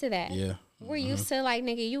not used to that. Yeah. We're used to, like,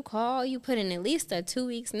 nigga, you call, you put in at least a 2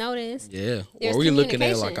 weeks notice. Yeah. There's or we looking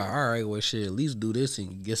at it like, communication. all right, well, shit, at least do this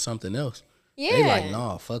and get something else. Yeah. They like,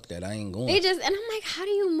 nah, fuck that. I ain't going. They just, and I'm like, how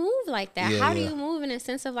do you move like that? Yeah, How do you move in a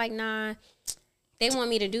sense of like, nah, they want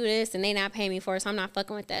me to do this and they not paying me for it, so I'm not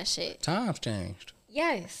fucking with that shit. Times changed.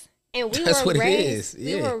 Yes. And we That's were what it raised. is,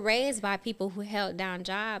 yeah. We were raised by people who held down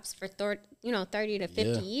jobs for 30 to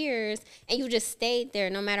 50 years, and you just stayed there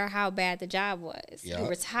no matter how bad the job was. Yeah. You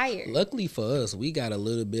retired. Luckily for us, we got a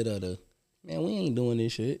little bit of the man. We ain't doing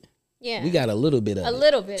this shit. Yeah, We got a little bit of a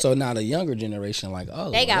little bit. So now the younger generation, like, oh,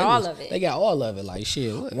 They got all of it. They got all of it. Like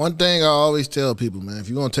shit. What? One thing I always tell people, man, if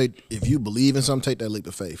you believe in something, take that leap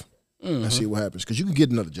of faith and see what happens. Because you can get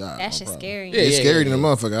another job. That shit's scary. It's scary than a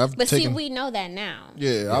motherfucker. But see, we know that now.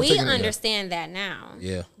 Yeah, we understand that now.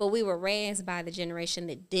 Yeah. But we were raised by the generation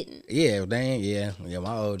that didn't. Yeah, dang, yeah. My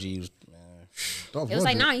OGs. It was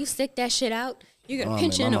like, nah, you stick that shit out. You're gonna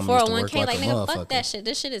pinch in a my mom used to 401k. work Like, like a nigga, fuck motherfucker. that shit.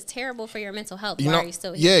 This shit is terrible for your mental health. You Why know, are you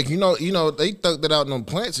still here? yeah, they thugged it out in them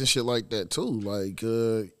plants and shit like that too. Like,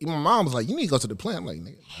 my mom was like, "You need to go to the plant." I'm like,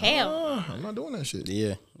 nigga, Hell, I'm not doing that shit.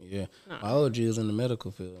 Yeah. My OG was in the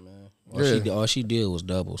medical field, man. All she did was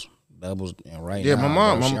doubles and right. Yeah, now, my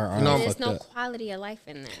mom, bro, you her arm know, there's fucked no up. quality of life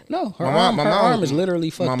in that. No, her My arm was- is literally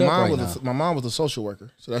fucked up right now. My mom was a social worker,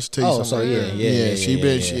 so that should tell you Oh, something. so yeah,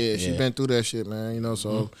 She been through that shit, man. You know,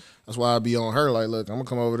 so that's why I be on her. Like, look, I'm gonna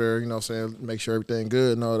come over there, you know, what I'm saying, make sure everything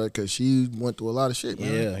good and all that, because she went through a lot of shit,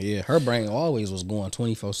 man. Yeah. Her brain always was going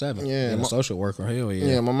 24/7. Yeah, Being a social worker, hell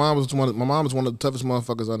yeah. Yeah, my mom was one of the toughest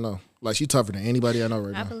motherfuckers I know. Like, she tougher than anybody I know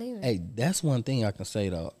right I now. believe it. Hey, that's one thing I can say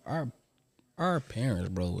though. Our parents,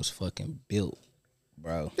 bro, was fucking built,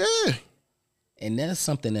 bro. Yeah. And that's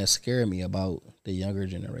something that scared me about the younger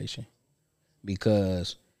generation.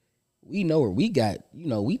 Because we know where we got,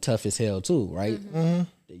 we tough as hell too, right? Mm-hmm.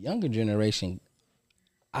 The younger generation,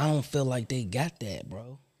 I don't feel like they got that,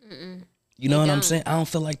 bro. You know what I'm saying? I don't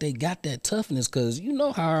feel like they got that toughness because you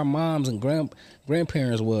know how our moms and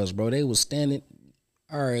grandparents was, bro. They was standing,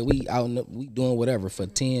 all right, we doing whatever for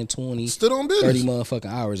 10, 20, Stood on business. 30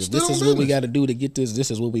 motherfucking hours. If Stood this on is what we business. got to do to get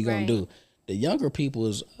this is what we gonna Right. do. The younger people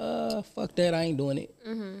is, fuck that, I ain't doing it.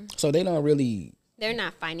 So they don't really, They're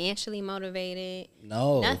not financially motivated.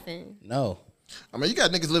 no. Nothing. No. I mean, you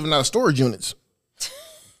got niggas living out of storage units.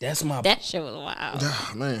 That's my That shit was wild.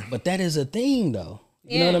 Ah, man. But that is a thing, though.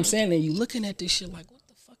 You know Yeah. what I'm saying? And you looking at this shit like, what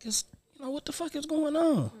the fuck is going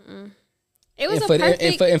on? It was And a for,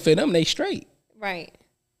 perfect and for them, they straight. right.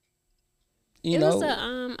 You It know,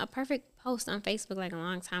 was a perfect post on Facebook like a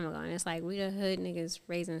long time ago, and it's like we the hood niggas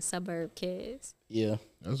raising suburb kids, yeah,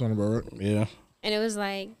 That's on about right. yeah, and it was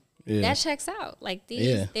like yeah. that checks out. Like these,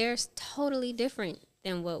 Yeah. they're totally different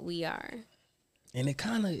than what we are. And it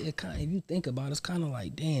kind of, if you think about it, it's kind of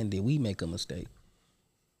like, damn, did we make a mistake?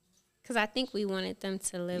 Because I think we wanted them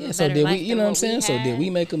to live Yeah, a so better did we, life you than know what I'm what saying? we So did had. we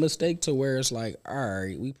make a mistake to where it's like, all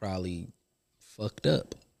right, we probably fucked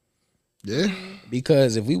up? Yeah.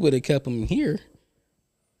 Because if we would have kept them here,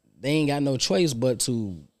 they ain't got no choice but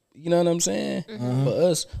to, you know what I'm saying? For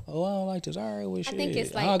us, oh, I don't like this. All right, well, shit. I think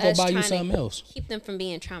it's like I'll go us buy you trying something to else. keep them from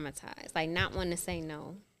being traumatized, like not wanting to say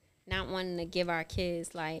no, not wanting to give our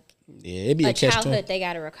kids like Yeah, it'd be a a catch childhood 20. they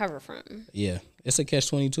got to recover from. Yeah, it's a catch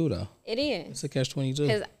 22 though. It It's is a catch 22.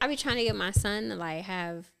 because I be trying to get my son to like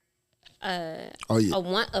have Oh, yeah. a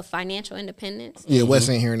want of financial independence. Yeah, Wes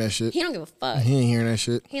ain't hearing that shit. He don't give a fuck. He ain't hearing that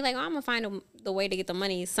shit. He like, oh, I'm gonna find the way to get the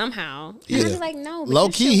money somehow. And I Yeah. be like, no, but Low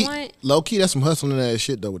you key, should want. low key, that's some hustling ass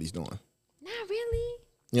shit though. What he's doing. Not really.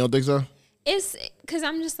 You don't think so? It's because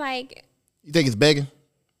I'm just like, You think it's begging?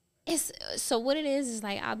 it's so what it is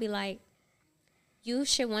like I'll be like, you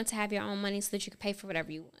should want to have your own money so that you can pay for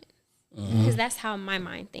whatever you want. Because that's how my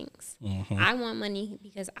mind thinks. I want money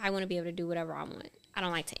because I want to be able to do whatever I want. I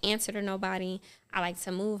don't like to answer to nobody. I like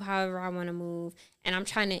to move however I want to move. And I'm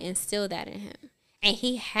trying to instill that in him. And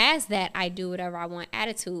he has that I do whatever I want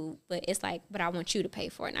attitude, but it's like, but I want you to pay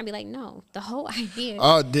for it. And I'd be like, no, the whole idea.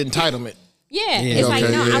 Oh, the entitlement. Yeah, it's like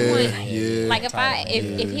Okay, no, I yeah, want yeah. like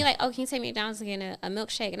if he like, oh, can you take me to McDonald's and get a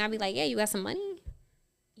milkshake? And I'd be like, yeah, you got some money?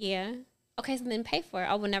 Yeah. Okay, so then pay for it.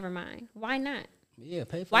 Oh, well, never mind. Why not? Yeah,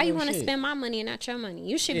 pay for Why you your want to shit. spend my money and not your money?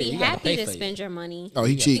 You should Yeah, be you gotta happy pay to for it. spend your money Oh,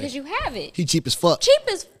 he cheap. because you have it. He cheap as fuck. Cheap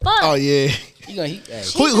as fuck. Oh yeah. You gonna, hey,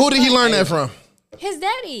 Who did he learn that from? His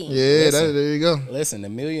daddy. Yeah, there you go. listen, the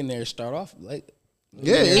millionaires start off like,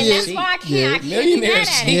 Yeah, And yeah, that's why I can't be mad Millionaires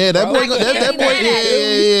at cheap. it. yeah. That boy, I that can't boy, be mad at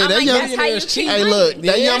yeah. I'm That like, young, that's how you keep hey, money. look,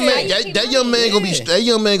 that young That's man, how you keep that young man gonna be, Yeah. that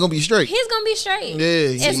young man gonna be straight. He's gonna be straight.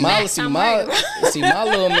 Yeah. It's Max I'm worried about. see my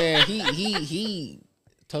little man, he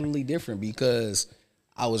totally different because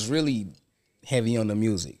I was really heavy on the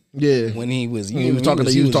music. Yeah. When he was, You was talking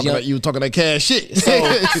that cash shit. so You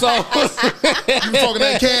talking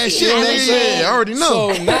that cash shit, nigga. Yeah, I already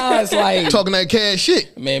know. So now it's like, Talking that cash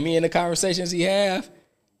shit. man, me and the conversations he have,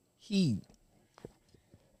 you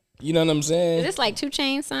know what I'm Is saying? this like 2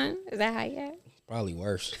 Chainz, son? Is that how you act? Probably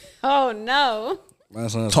worse. Oh no. My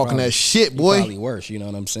son's talking probably, that shit, he boy. Probably worse. You know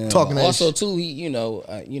what I'm saying? Talking that also shit. too, he,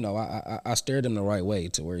 I steered him the right way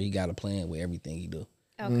to where he got a plan with everything he do.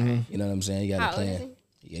 Okay. You know what I'm saying? He got How a old is plan.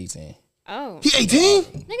 He 18, Oh. He 18?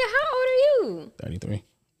 Nigga, how old are you? 33.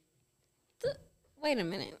 Wait a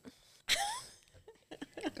minute.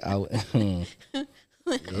 Oh,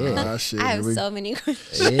 shit. I have Here we- so many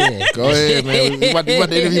questions. Yeah. Go ahead, man. You about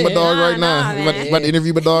to interview my dog right now. You about to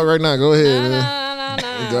interview my dog right now. Go ahead, man.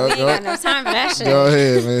 No. Go- We ain't go. got no time for that shit. Go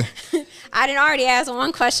ahead, man. I didn't already ask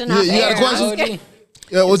one question. You off got a air. question?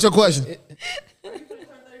 Yeah, what's your question?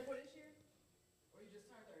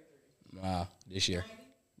 Nah, this year.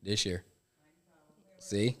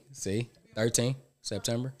 See, 13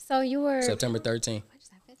 September. So you were September 13.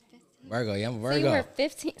 Virgo, yeah, I'm a So you Virgo. were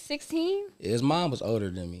 15, 16? His mom was older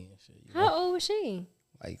than me and shit. You know? How old was she?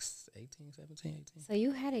 Like 18, 17, 18. So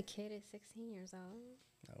you had a kid at 16 years old.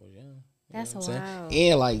 I was young. That's You know what I'm wild.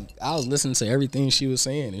 saying? And like I was listening to everything she was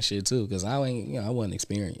saying and shit too, because I wasn't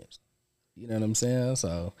experienced. You know what I'm saying?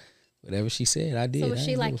 So whatever she said, I did. So was I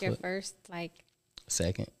she ain't like give a your fuck. first, like,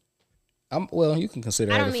 Second? Well, you can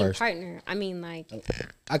consider I her don't the mean first. partner. I mean like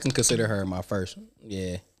I can consider her my first.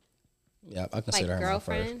 Yeah. Yeah, I consider her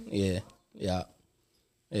girlfriend? my first. Yeah. Yeah.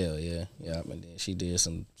 Hell yeah. Yeah. And then she did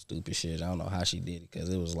some stupid shit. I don't know how she did it because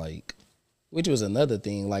it was like, which was another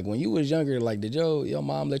thing. Like when you was younger, like did your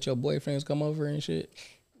mom let your boyfriends come over and shit?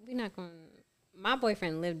 we're not going. My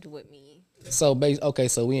boyfriend lived with me. So okay,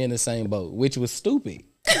 so we in the same boat, which was stupid.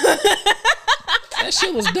 That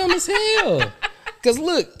shit was dumb as hell. Cause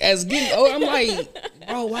look, as getting old, I'm like,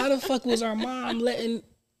 bro, why the fuck was our mom letting?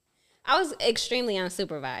 I was extremely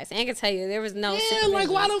unsupervised. And I can tell you, there was no Yeah, supervision. like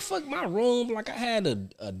why the fuck my room? Like I had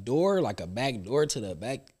a door, like a back door to the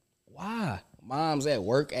back. Why? Mom's at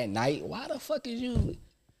work at night. Why the fuck is you?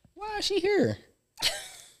 Why is she here?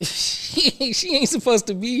 she ain't supposed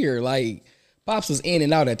to be here. Like Pops was in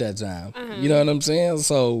and out at that time. You know what I'm saying?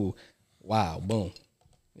 So wow, boom.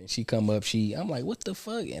 And she come up. I'm like, what the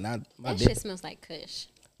fuck? And That shit smells like Kush.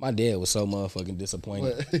 my dad was so motherfucking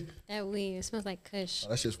disappointed. That weed, it smells like Kush.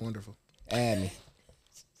 That's just wonderful. Add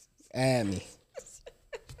me.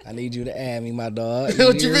 I need you to add me, my dog.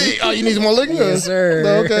 What you mean? Oh, you need some more liquor? Yes, sir.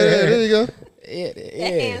 No, okay, there you go. Yeah, That yeah.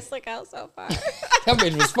 hand slick out so far. That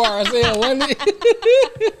bitch was far as hell, wasn't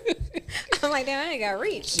it? I'm like, damn, I ain't got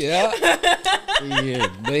reach. Yeah. Yeah.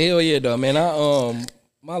 But hell yeah though, man.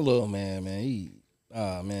 My little man,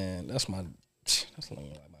 that's like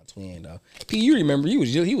my twin though. P, you remember he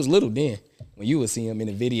was little then when you would see him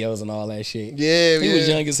in the videos and all that shit. Yeah, He was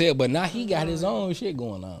young as hell, but now he got his own shit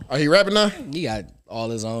going on. Are he rapping now? He got all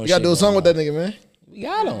his own We shit. gotta do a song with that nigga, man. We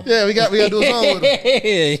got him. Yeah, we gotta do a song with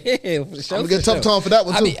him. Yeah, for sure. I'm gonna get Tough Tone for that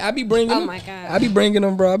one too. I be bringing Oh him. my God. I be bringing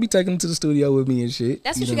him, bro. I be taking him to the studio with me and shit.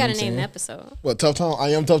 That's what you know gotta I'm name the saying? episode. What, Tough Tone? I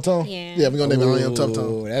am Tough Tone? Yeah. Yeah, we're gonna name it I am Tough Tone.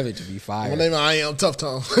 Ooh, that bitch would be I'm fire. gonna name it I am Tough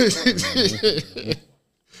Tone.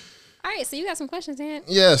 All right, so you got some questions, Ant?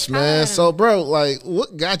 Yes, Holla man. at him. So, bro, like,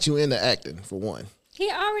 what got you into acting, for one? He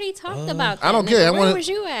already talked about that. I don't nigga. care. I Where wanna- was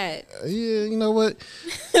you at? Yeah, you know what?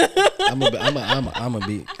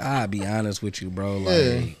 I'll be honest with you, bro.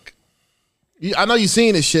 Like, I know you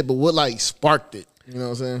seen this shit, but what, like, sparked it? You know what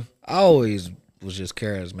I'm saying? I always was just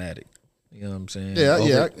charismatic. You know what I'm saying? Yeah,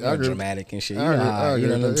 yeah, I agree. Dramatic and shit. I agree, You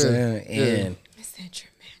know what I'm yeah, saying? yeah. And I said dramatic.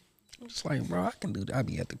 I'm just like, bro, I can do that. I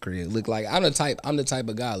be at the crib. Look, like I'm the type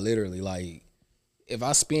of guy. Literally, like, if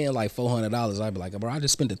I spend like $400, I'd be like, bro, I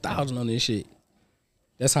just spent $1,000 on this shit.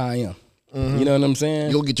 That's how I am. You know what I'm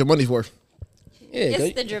saying? You'll get your money's worth. Yeah,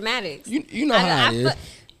 It's the dramatics. you know how it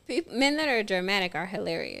is. Men that are dramatic are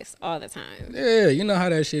hilarious all the time. Yeah, you know how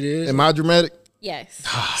that shit is. Am I dramatic? Yes,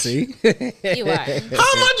 See? you are. How am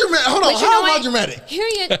I dramatic? Hold on, But you how know am I what? dramatic?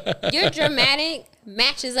 Here, your dramatic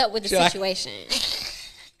matches up with the Should I- situation.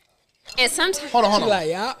 And sometimes, Hold on, hold She on. like,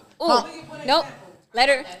 yeah. ooh, nope. Let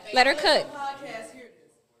her cook. Podcast, hear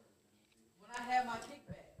this. When I had my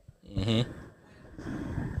kickback.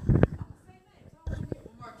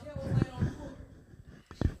 When Markel was laying on the floor.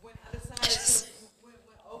 When I decided when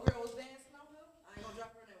old girl was dancing on him, I ain't gonna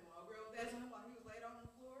drop her name. When old girl was dancing on him while he was laid on the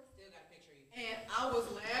floor, still got a picture of you. And I was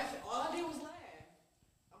laughing. All I did was laugh.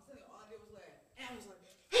 I'm telling you, all I did was laugh. And I was like,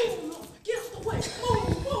 oh no, get out the way.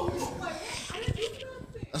 Move. Like, I didn't do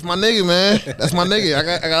nothing. That's my nigga, man. That's my nigga.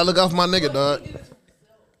 I gotta look out for my nigga, dog.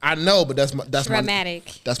 I know, but that's my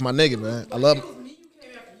Dramatic. that's my nigga, man. I love him. It was me, you came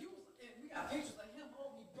after you, and we got pictures of him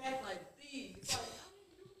holding me back like these. It's like,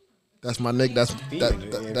 That's my nigga.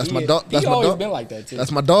 That's my dog. That's He my always dog. been like that too.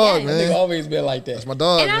 That's my dog, Yeah. Nigga man. always been like that. That's my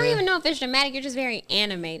dog, And I don't man. even know if it's dramatic. You're just very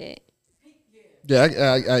animated.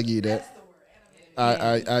 Yeah, I give you that.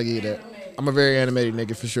 I give you that. I'm a very animated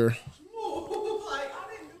nigga for sure. like, I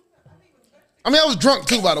didn't do I mean, I was drunk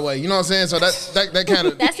too, by the way. You know what I'm saying? So that kind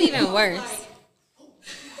of That's even worse.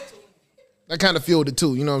 that kind of fueled it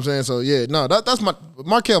too. You know what I'm saying? So yeah, no, that's my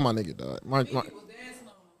Markel, my nigga, dog.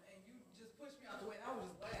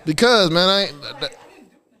 Because man, I ain't.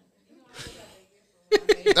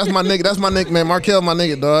 That's my nigga. That's my nigga, man. Markel, my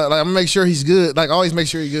nigga, dog. Like I'm make sure he's good. Like always make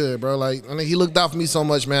sure he's good, bro. Like I mean, he looked out for me so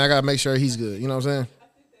much, man. I gotta make sure he's good. You know what I'm saying?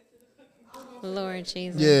 Lord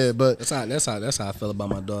Jesus. Yeah, but That's how I feel about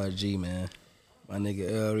my dog G, man. My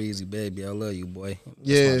nigga L Reezy, baby, I love you, boy. That's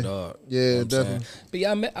yeah, my dog. yeah, You know what I'm definitely. saying? But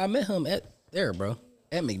yeah, I met him there, bro,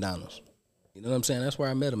 at McDonald's. You know what I'm saying? That's where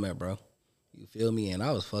I met him at, bro. You feel me? And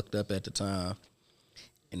I was fucked up at the time.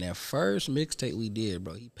 And that first mixtape we did,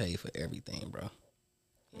 bro, he paid for everything, bro.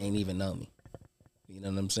 He ain't even know me. You know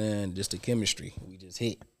what I'm saying? Just the chemistry. We just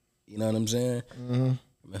hit. You know what I'm saying? Mm-hmm.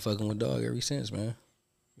 I've been fucking with dog ever since, man.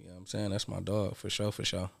 You know what I'm saying? That's my dog, for sure, for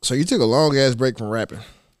sure. So you took a long ass break from rapping.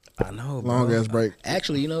 I know, bro. Long ass break.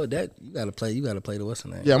 Actually, you know that you gotta play the what's the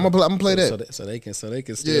name? Yeah, I'm gonna play that. So they can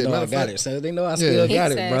still know matter I of got fact- it. So they know I still He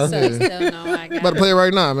got said, it, bro. so you still know I got About to it. play it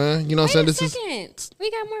right now, man. You know what I'm Wait saying? a second.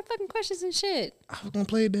 We got more fucking questions and shit. I was gonna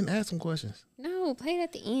play it, then ask some questions. No, play it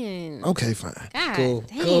at the end. Okay, fine. God Cool,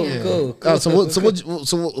 damn. cool.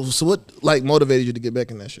 So what like motivated you to get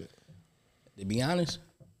back in that shit? To be honest,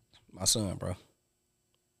 my son, bro.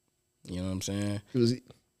 You know what I'm saying?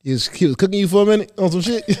 He was cooking you for a minute on some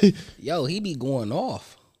shit. Yo, he be going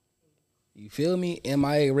off. You feel me?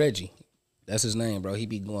 MIA Reggie. That's his name, bro. He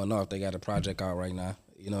be going off. They got a project out right now.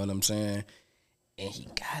 You know what I'm saying? And he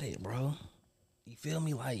got it, bro. You feel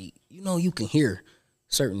me? Like, you know, you can hear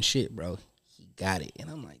certain shit, bro. He got it. And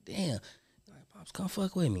I'm like, damn. Like, Pops, come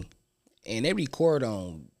fuck with me. And they record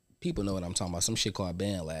on, people know what I'm talking about, some shit called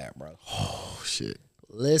Band Lab, bro. Oh shit.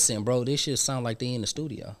 Listen, bro, this shit sound like they in the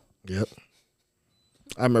studio. Yep.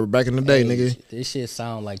 I remember back in the day, nigga. This shit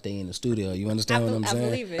sound like they in the studio. You understand what I'm I saying?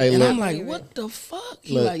 believe it. Hey, And look. I'm like, what the fuck?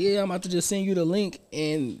 He Look. like, yeah, I'm about to just send you the link.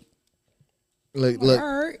 And Look,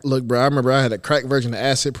 Alright. look, bro. I remember I had a crack version of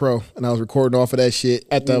Acid Pro, and I was recording off of that shit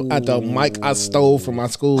at the mic I stole from my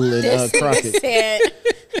school in Crockett. Said,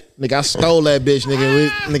 Nigga, I stole that bitch, nigga.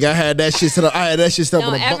 Nigga, I had that shit I had that shit set up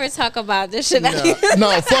on don't a ever talk about this shit. No,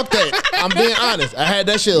 fuck that. I'm being honest. I had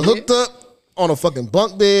that shit hooked up on a fucking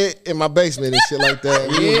bunk bed in my basement and shit like that.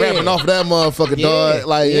 We was Yeah. rapping off of that motherfucker, dog.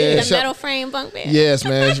 Like, yeah. The metal frame bunk bed. Yes,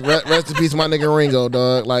 man. Rest in peace, my nigga Ringo,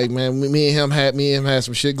 dog. Like, man, me and him had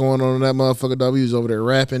some shit going on in that motherfucker, dog. We was over there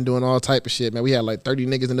rapping, doing all type of shit, man. We had like 30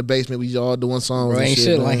 niggas in the basement. We was all doing songs. bro, and ain't shit,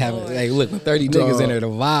 shit man. like having, like, look, with 30 niggas in there, the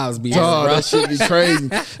vibes be Dog, bro. that shit be crazy.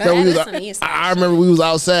 Bro, That is some East Coast I remember we was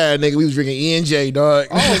outside, nigga. We was drinking E&J, dog.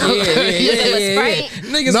 Oh, yeah. Sprite?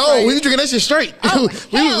 Niggas No, Sprite. we was drinking that shit straight. we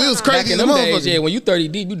was Back crazy in as a them days, motherfucker. yeah, when you 30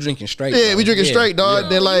 deep, you drinking straight. Yeah, bro. we drinking straight, dog.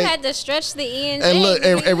 Then You like, had to stretch the E and and look,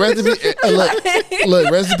 and rest in peace,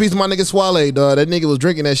 look, rest in peace, to my nigga Swale, dog. That nigga was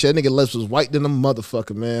drinking that shit. That nigga lips was white than a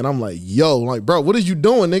motherfucker, man. I'm like, yo, like, bro, what is you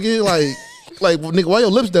doing, nigga? Like, nigga, why your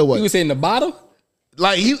lips that You way? was in the bottle?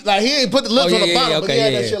 Like he ain't put the lips Oh, on the yeah, bottom, yeah, but he okay,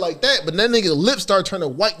 had yeah. that shit like that. But that nigga lips started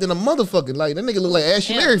turning white than a motherfucker. Like that nigga look like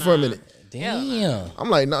Ashley Larry for a minute. Damn. I'm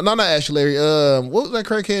like, no, not Ashley Larry. What was that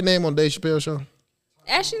crackhead name on Dave Chappelle show?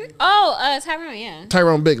 Tyrone, yeah.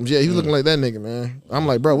 Tyrone Biggums. Yeah, he was looking like that nigga, man. I'm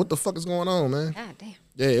like, bro, what the fuck is going on, man? God damn.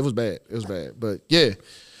 Yeah, it was bad. It was bad. But yeah.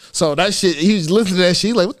 So that shit, he was listening to that shit.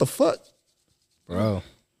 He like, what the fuck? Bro,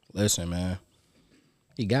 listen, man.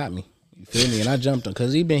 He got me. You feel me? And I jumped on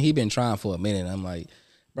because he been trying for a minute. I'm like,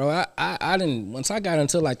 bro, I didn't, once I got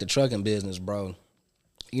into like the trucking business, bro,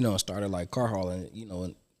 you know, and started like car hauling, you know,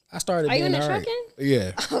 and I started Are you being in the alright. trucking?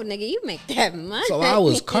 Yeah. Oh, nigga, you make that money. So I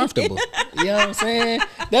was comfortable. You know what I'm saying?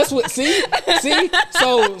 That's what, see?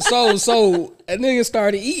 So a nigga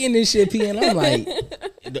started eating this shit, P, and I'm like,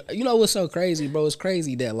 you know what's so crazy, bro? It's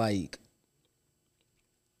crazy that like,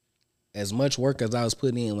 as much work as I was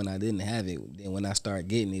putting in when I didn't have it, then when I started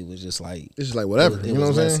getting it, it was just like, It's just like whatever. It you know was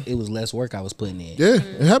what I'm less, saying? It was less work I was putting in. Yeah,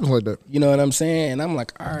 it happens like that. You know what I'm saying? And I'm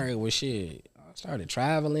like, all right, well, shit. I started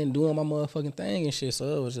traveling, doing my motherfucking thing and shit.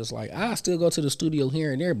 So it was just like, I still go to the studio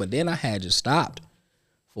here and there, but then I had just stopped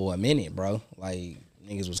for a minute, bro. Like,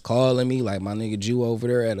 niggas was calling me, like my nigga Jew over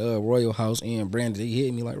there at Royal House in Brandon. He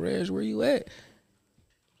hit me like, Reg, where you at?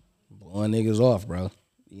 Blowing niggas off, bro.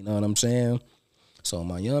 You know what I'm saying? So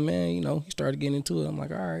my young man, you know, he started getting into it. I'm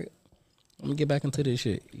like, all right, let me get back into this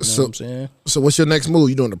shit. You know what I'm saying? So what's your next move?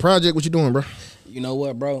 You doing the project? What you doing, bro? You know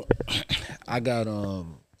what, bro? I got a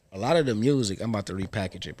lot of the music. I'm about to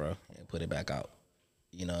repackage it, bro, and put it back out.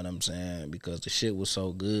 You know what I'm saying? Because the shit was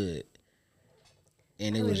so good,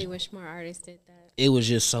 and I it really was wish more artists did that. it was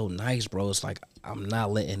just so nice, bro. It's like I'm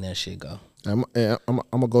not letting that shit go. I'm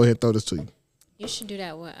gonna go ahead and throw this to you. You should do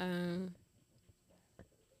that with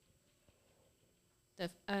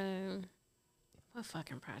What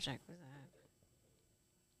fucking project was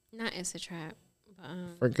that? Not It's a Trap, but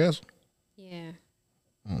Frank Castle. yeah.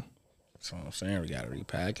 So I'm saying we gotta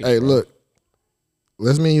repackage. Hey, bro. look.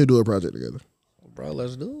 Let's me and you do a project together. Bro,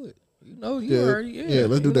 let's do it. You know, you already. Yeah,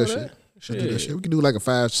 let's do you that know shit. Let's do that shit. We can do like a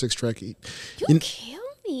 5-6 track each. You kill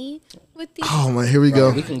me with these. Oh man, here we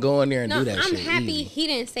Bro, go. we can go in there and No, do that I'm shit. happy easy. he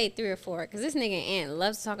didn't say 3 or 4 because this nigga Ant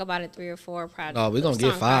loves to talk about a 3 or 4 project. No, we gonna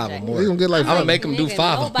get song 5 or project. more. We gonna get like I'm gonna five. make them do Nigga,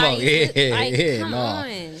 5 or more. nobody- Yeah, like, yeah, come no. on.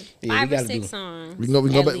 Yeah, 5 we or gotta 6 do- songs. We can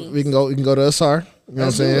go at back. least. We can go to Asar. You know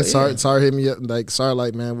Let's what I'm do saying? it, Sar hit me up like Sar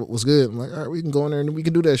like, man, what's good? I'm like, all right, we can go in there and we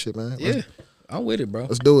can do that shit, man. Yeah, I'm with it, bro.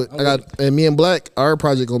 Let's do it. I'm I got with and me and Black, our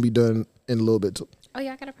project gonna be done in a little bit too. Oh,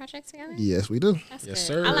 y'all got a project together? Yes, we do. That's Yes,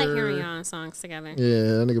 good. I like sir. hearing y'all songs together. Yeah,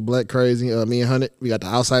 that nigga Black crazy. Me and Hunnit, we got the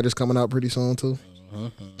Outsiders coming out pretty soon too.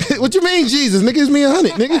 Mm-hmm. What you mean, Jesus, nigga? It's me and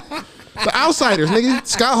Hunnit, nigga. The Outsiders, nigga.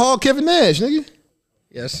 Scott Hall, Kevin Nash, nigga.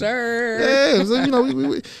 Yes, sir. Yeah, so, you know,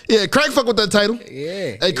 we yeah. Crack fuck with that title.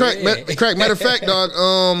 Yeah. Hey, Crack. yeah. Crack. Matter of fact, dog.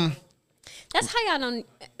 That's how y'all don't.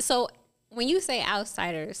 So when you say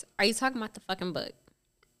Outsiders, are you talking about the fucking book?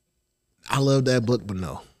 I love that book, but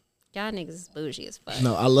no. Y'all niggas is bougie as fuck.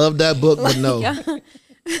 No, I love that book, but no. Y'all-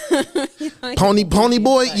 Pony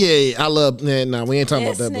Boy, yeah, I love. Nah, we ain't talking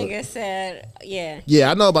This about that book. nigga said, yeah.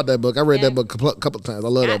 Yeah, I know about that book. I read Yeah. that book a couple of times. I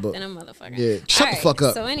love that book. Acting a motherfucker. Yeah, shut the All fuck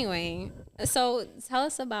up. So anyway, so tell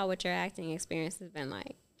us about what your acting experience has been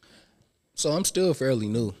like. So I'm still fairly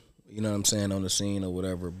new, you know what I'm saying, on the scene or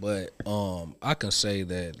whatever. But I can say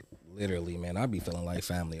that literally, man, I be feeling like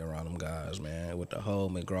family around them guys, man. With the whole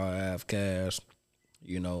McGraw Ave cast,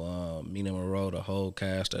 you know, Mina Monroe, the whole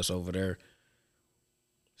cast that's over there.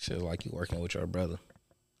 Shit, like you working with your brother,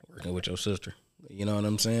 working with your sister. You know what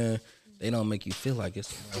I'm saying? They don't make you feel like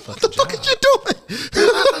it's a motherfucking job. What you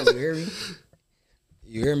doing? You hear me?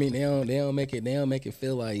 You hear me? They don't make it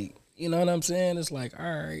feel like, you know what I'm saying? It's like, all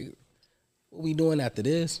right, what we doing after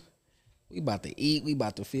this? We about to eat, we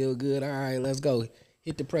about to feel good. All right, let's go.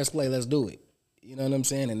 Hit the press play, let's do it. You know what I'm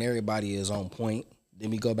saying? And everybody is on point. Then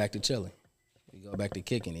we go back to chilling. We go back to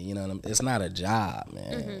kicking it. You know what I'm It's not a job,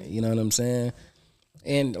 man. You know what I'm saying?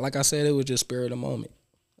 And like I said, it was just spur of the moment.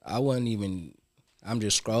 I'm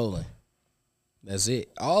just scrolling. That's it.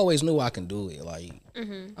 I always knew I can do it. Like,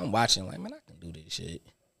 I'm watching, like, man, I can do this shit.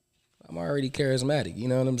 I'm already charismatic. You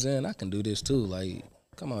know what I'm saying? I can do this too. Like,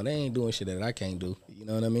 come on, they ain't doing shit that I can't do. You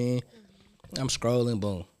know what I mean? I'm scrolling,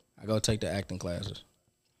 boom. I go take the acting classes.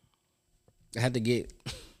 I had to get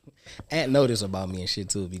Aunt notice about me and shit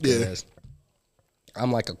too because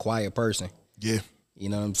I'm like a quiet person. Yeah. You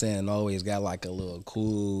know what I'm saying? Always got like a little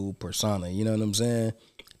cool persona. You know what I'm saying?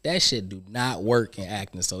 That shit do not work in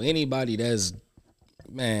acting. So anybody that's,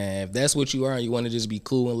 man, if that's what you are and you want to just be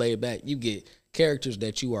cool and laid back, you get characters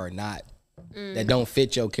that you are not, that don't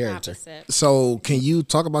fit your character. Opposite. So, can you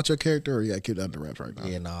talk about your character, or you got to keep that under wraps right now?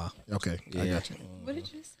 Yeah, nah. Okay, I Yeah. got you. What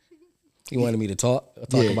did you say? You wanted me to talk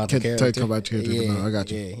about the character? Talk about your character. No, I got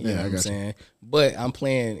you. Yeah, Yeah, know I what I'm got you. saying? But I'm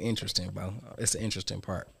playing interesting, bro. It's an interesting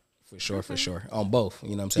part. For sure. On both.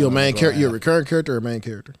 You know what I'm saying? You're a main character. You're a You're recurring character or a main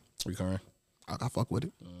character? recurring. I fuck with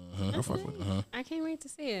it. I fuck with it. I can't wait to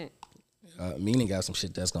see it. Meaning got some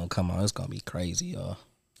shit that's gonna come on. It's gonna be crazy, y'all.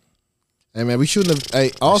 Hey man, we shouldn't have.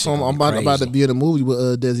 Hey, also shit I'm gonna be about to crazy. be in a movie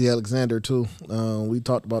with Desi Alexander too. We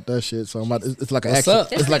talked about that shit, so I'm about. It's like an What's action.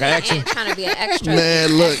 up? It's like an nigga action. ain't trying to be an extra. Man,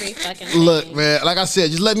 in look, every fucking look, thing. man. Like I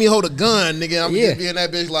said, just let me hold a gun, nigga. I'm Yeah. just being that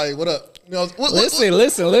bitch. Like, what up? You know, what, Listen.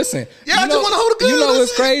 Yeah, I just wanna hold a gun, You know that's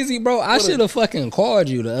what's it. crazy, bro? I should have fucking called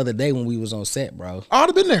you the other day when we was on set, bro. I would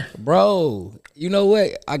have been there. Bro, you know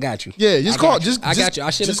what? I got you. Yeah, just I call. got you. Just I got you. I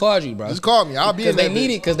should have just- called you, bro. Just call me. I'll be in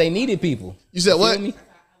Because there. they needed people. You said what? Feel me?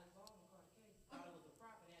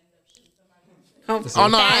 Oh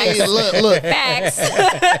no, I ain't. Look. Facts.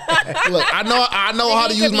 Look, I know how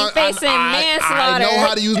to Nigga use could my. be facing I manslaughter. know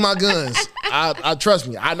how to use my guns. I trust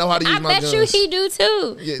me. I know how to use I my bet guns. you he do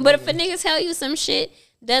too. Yeah, but if a nigga tell you some shit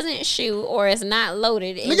doesn't shoot or is not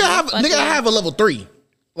loaded, and Nigga, you I have a level 3.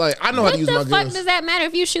 Like I know how What to use the my fuck guns. does that matter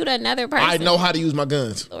if you shoot another person? I know how to use my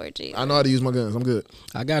guns. Lord Jesus. I know how to use my guns. I'm good.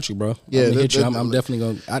 I got you, bro. Yeah, I'm gonna hit you. that- I'm definitely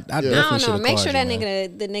gonna. I I definitely don't should know. have Make called sure you, that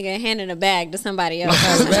man. the nigga handed a bag to somebody else.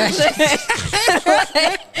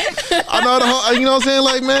 I know the whole. You know what I'm saying?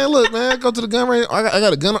 Like man, look, man, go to the gun range. I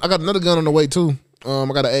got a gun. I got another gun on the way too. I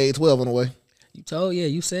got an AA-12 on the way.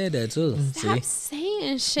 You said that too. Stop See?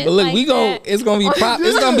 saying shit. But look, like we gon' that. it's gonna be prop.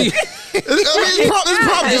 It's gonna be. It's prop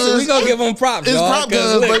Listen, guns. we gonna give them props. It's y'all, prop 'cause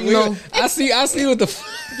guns, look, but, you know. I see what the.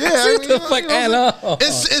 Yeah, I see what the fuck you know, and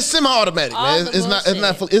It's semi-automatic, All man. the It's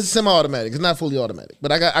not bullshit. it's semi-automatic. It's not fully automatic.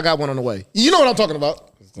 But I got one on the way. You know what I'm talking about?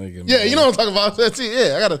 Yeah, you know what I'm talking about. That's it.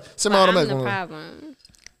 Yeah, I got a I'm semi-automatic the one. problem.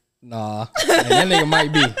 Nah, that nigga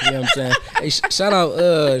might be. You know what I'm saying? Hey, shout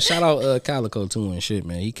out Calico too and shit,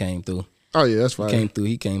 man. He came through. Oh yeah, that's fine.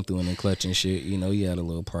 He came through and then clutch and shit. You know, he had a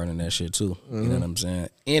little part in that shit too. You know what I'm saying?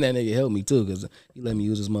 And that nigga helped me too because he let me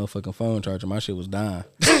use his motherfucking phone charger. My shit was dying.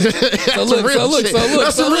 So look,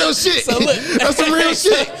 That's some real shit. So look, that's some real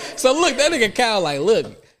shit. So look, that nigga Cal like, look,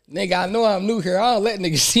 nigga, I know I'm new here. I don't let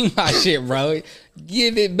niggas see my shit, bro.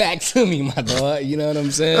 Give it back to me, my dog. You know what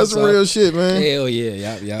I'm saying? That's some real shit, man. Hell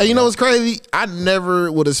yeah, yeah. And you know what's crazy? I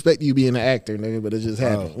never would expect you being an actor, nigga, but it just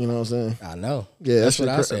happened. You know what I'm saying? I know. Yeah, that's what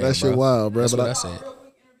I said. That shit wild, bro. That's but what I said.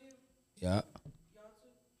 Yeah.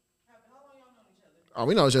 Oh,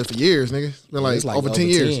 we know each other for years, nigga. It's been like over 10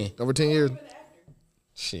 years. Over 10 years.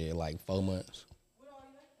 Shit, like 4 months.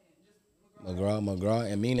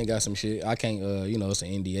 McGraw, and Mina got some shit. I can't, you know, it's an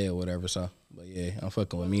NDA or whatever. So, but yeah, I'm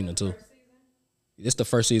fucking with Mina too. This the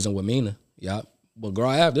first season with Mina. Yup.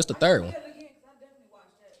 McGraw Ave, this the third one.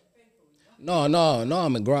 No,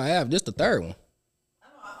 I'm McGraw Ave. This the third one.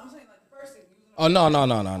 Oh no.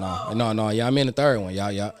 Yeah, I'm in the third one.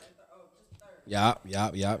 Yup. Yeah,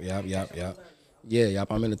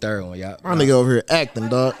 I'm in the third one. Yeah. My nigga over here acting,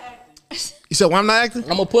 dog. You said, why I'm not acting? I'm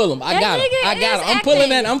gonna pull him. I got him. I'm pulling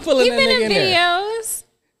that nigga in there.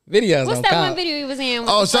 Videos. What's that one video he was in?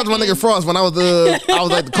 Oh, shout out to my nigga Frost when I was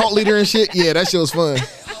like the cult leader and shit. Yeah, that shit was fun.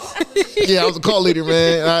 Yeah, I was a cult leader,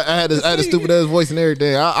 man. I had a stupid ass voice and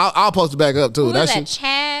everything. I'll post it back up too. Who was that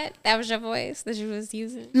Chad? That was your voice that you was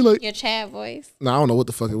using. Your Chad voice. No, I don't know what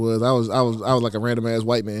the fuck it was. I was like a random ass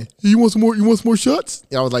white man. You want some more shots?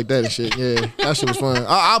 Yeah, I was like that and shit. Yeah, that shit was fun.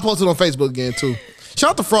 I'll post it on Facebook again too. Shout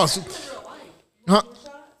out to Frost. Huh?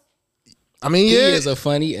 I mean, yeah, he is a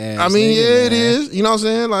funny ass. I mean, nigga, yeah, man. it is. You know what I'm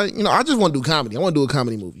saying? Like, you know, I just want to do comedy. I want to do a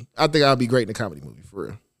comedy movie. I think I'll be great in a comedy movie for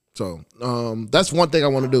real. So, that's one thing I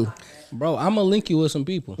want to do. Bro, I'm gonna link you with some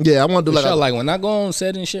people. Yeah, I want to do like when I go on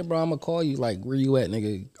set and shit, bro, I'm gonna call you like, where you at,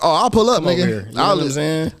 nigga? Oh, I'll pull up, Come nigga. over here. You know what I'm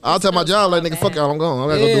saying? I'll tell my job like, nigga, fuck y'all, I'm going. I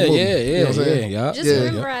gotta go do a movie. Yeah, you know what I'm saying? yeah. Just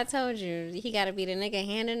remember I told you, he got to be the nigga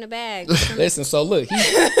hand in the bag. Listen, so look, So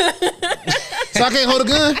I can't hold a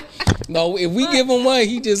gun? no, if we give him one,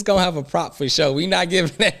 he just gonna have a prop for sure. We not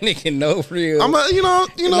giving that nigga no real. I'm a, you know.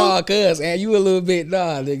 Nah, cuz, and you a little bit,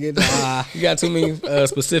 nigga. Nah, you got too many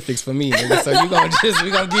specifics for me, nigga. So we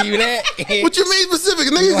gonna give you that. What you mean specific,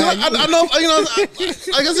 nigga? I know, you know,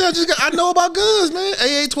 like I said, I know about guns, man.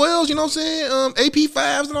 AA-12s, you know what I'm saying?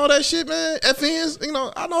 AP-5s and all that shit, man. FNs, you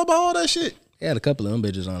know, I know about all that shit. They had a couple of them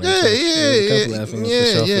bitches on there. Yeah, A couple of FNs for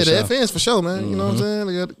sure. The FNs for sure, man. You know what I'm saying?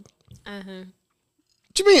 What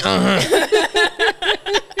you mean,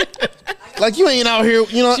 Like you ain't out here,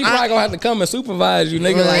 you know. She probably gonna have to come and supervise you,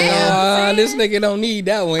 nigga. Like, this nigga don't need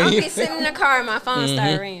that one. I'll be sitting in the car and my phone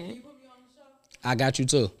start ringing. I got you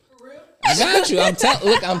too. I got you. I'm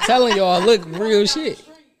telling y'all, look, real shit.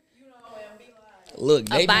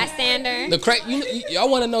 Look, A bystander.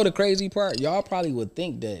 Y'all want to know the crazy part? Y'all probably would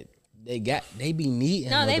think that they be needing.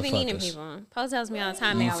 No, they be needing people. Poe tells me all the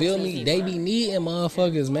time. You feel me? They be needing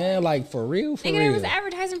motherfuckers, man. Like for real. They was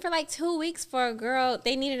advertising for like 2 weeks for a girl.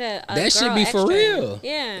 They needed a that girl should be extra. for real.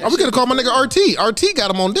 Yeah. Oh, we could have called my nigga RT. RT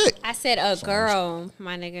got him on deck. I said a girl,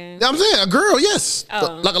 my nigga. Yeah, I'm saying a girl, yes.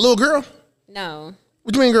 Oh. Like a little girl. No.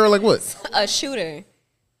 What you mean, girl? Like what? A shooter.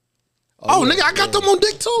 Oh, nigga, I got them on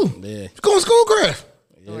deck too. Yeah. Going Schoolcraft.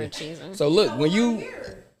 Lord Jesus. So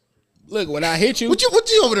when I hit you, What you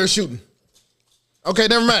over there shooting? Okay,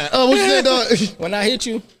 never mind. What you saying, dog? when I hit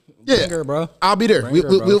you, Yeah, bring her, bro. I'll be there. Bring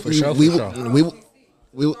her, bro, for sure.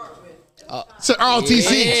 So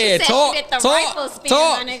ROTC. Yeah, talk.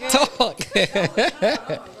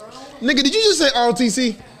 Nigga, did you just say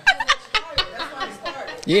ROTC?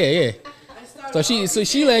 Yeah. So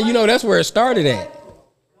she letting you know that's where it started at.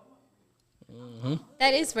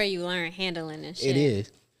 That is where you learn handling and shit. It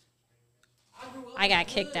is. I got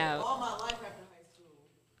kicked out.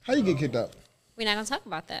 How you get kicked out? We're not gonna talk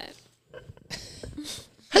about that.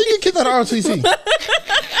 How you get kicked out of ROTC?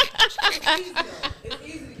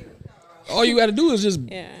 All you got to do is just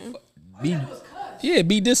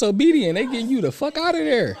be disobedient. They getting you the fuck out of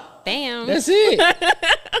there. Bam. That's it.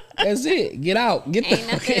 That's it. Get out. Get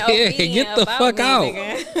the fuck out.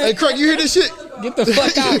 Hey, Craig, you hear this shit? Get the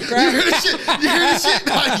fuck out, Craig. You hear this shit?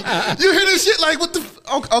 You hear this shit? Like what the?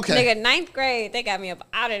 Okay. Nigga, 9th grade, they got me up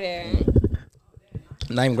out of there.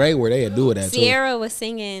 9th grade, where they do it at? Sierra was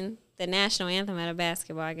singing the national anthem at a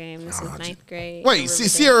basketball game. This was 9th grade. Wait,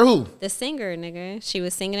 Sierra who? The singer, nigga. She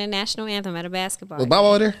was singing the national anthem at a basketball Was game. Bob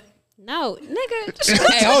over there? No,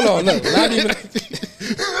 nigga. Hey, hold on. Look, not even.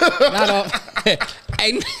 Not off. Hey,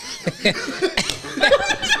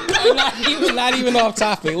 not even off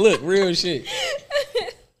topic. Look, real shit.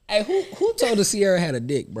 Hey, who told us Sierra had a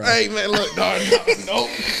dick, bro? Hey man, look, dog. Nope.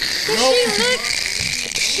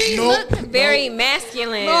 She looked very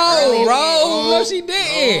masculine. No, bro. No, she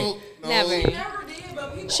didn't. Never.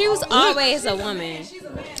 She was always a woman.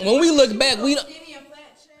 When we look back, we don't.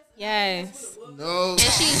 Yes. No. And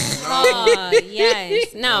she's tall.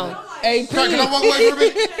 Yes. No. Hey, Crack, can I walk away for a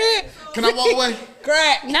minute? Can I walk away?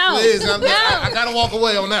 Crack. No. Please, No. I gotta walk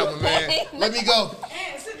away on that one, man. Let me go.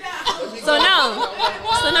 So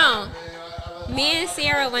no. Me and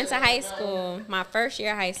Sierra went to high school. My first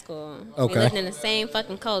year of high school. Okay. We lived in the same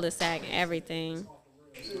fucking cul-de-sac and everything.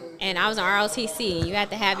 And I was on ROTC. And you had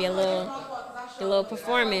to have your little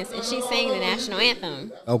performance, and she sang the national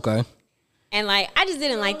anthem. Okay. And like, I just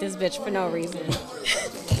didn't like this bitch for no reason.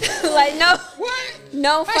 Like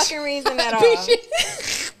no fucking reason at all.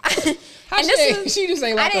 She just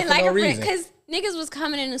ain't like her for no reason. Because niggas was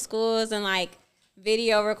coming into schools and like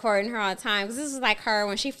video recording her all the time. Because this was like her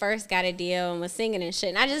when she first got a deal and was singing and shit.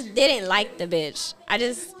 And I just didn't like the bitch. I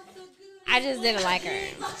just didn't like her.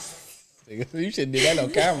 You should have did that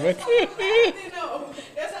on camera.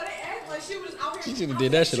 That's how they act. Like she was out here. You should have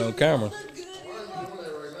did that shit on camera.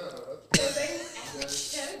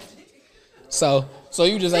 So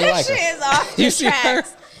you just ain't like her. That shit is off You the see her?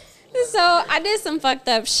 tracks. So I did some fucked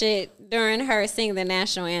up shit during her singing the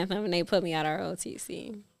national anthem, and they put me out of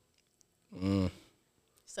ROTC.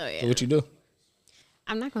 So yeah. So what you do?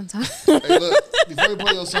 I'm not gonna talk. Hey, look, before you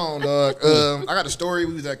play your song, dog, I got a story.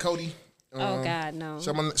 We was at Cody. Oh God, no.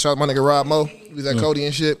 Shout out my nigga Rob Mo. We was at Cody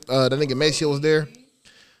and shit. That nigga Maceo was there.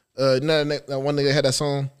 That one nigga had that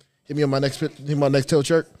song. Hit me on my next tail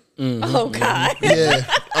chirp. Oh God. Yeah.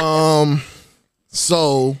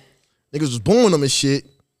 So niggas was booing him and shit.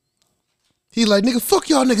 He's like, nigga, fuck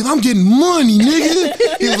y'all niggas. I'm getting money,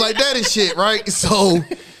 nigga. He was like that and shit, right? So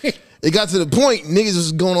it got to the point, niggas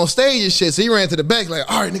was going on stage and shit. So he ran to the back like,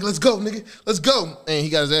 all right, nigga, let's go, nigga. Let's go. And he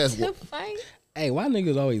got his ass whooped. Hey, why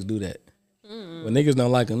niggas always do that? When niggas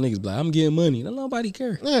don't like them, niggas be like, I'm getting money. Don't nobody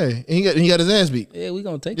care. Yeah, and he got his ass beat. Yeah, we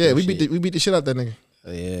gonna take Yeah, that we shit. beat the shit out that nigga.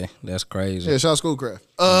 Yeah, that's crazy. Yeah, shout out Schoolcraft.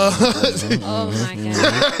 Oh my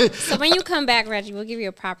God. So when you come back, Reggie, we'll give you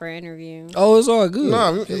a proper interview. Oh, it's all good.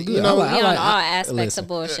 Nah, It's good. you know, We on all aspects of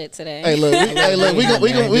bullshit today. Hey, look, we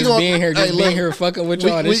gonna being here fucking with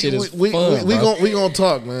y'all. This shit is fun. We gonna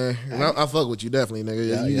talk, man. And I fuck with you definitely,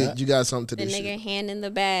 nigga. You got something to The this nigga shit. handing the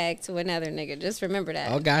bag to another nigga. Just remember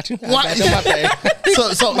that. I got you. What?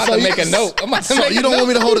 I'm about to make a note. So you don't want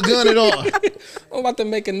me to hold a gun at all? I'm about to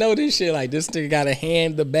make a note of this shit. Like, this nigga gotta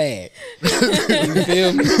hand the bag. You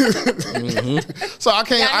feel me? So I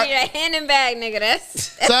can't. I need a handing bag, nigga.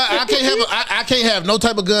 That's So I can't have no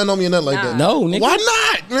type of gun on me or nothing like that. No, nigga. Why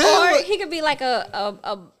not, man? or he could be like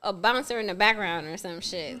a bouncer in the background or some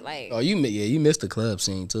shit. Like, Oh, you missed the club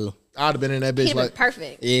scene too. I'd have been in that he bitch was like.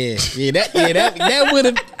 perfect.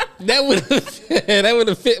 That would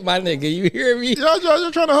have fit my nigga. You hear me? Y'all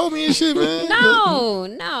trying to hold me and shit, man.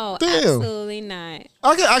 No, Damn. absolutely not.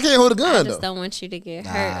 I can't hold a gun I though. just don't want you to get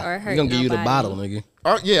hurt or hurt. We gonna give you the nobody. bottle, nigga.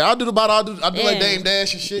 Yeah, I'll do the bottle. I'll do like Yeah. Dame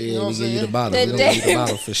Dash and shit. You know Yeah, what we I'm give you saying? the bottle. The We gonna give you the damn-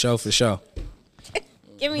 bottle for sure.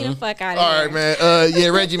 Get me the fuck out of All here. right, man. Yeah,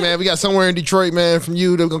 Reggie, man. We got somewhere in Detroit, man, from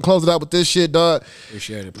you. They're gonna close it out with this shit, dog.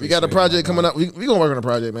 Appreciate it. We got a project coming up. We gonna work on a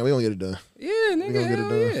project, man. We gonna get it done. Yeah, nigga. gonna get it Hell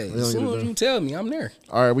done. yeah. We gonna As get soon it as done. you tell me, I'm there.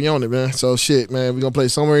 All right, we on it, man. So shit, man. We gonna play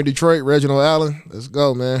somewhere in Detroit. Reginald Allen. Let's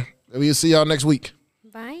go, man. We'll see y'all next week.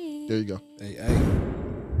 Bye. There you go. Hey.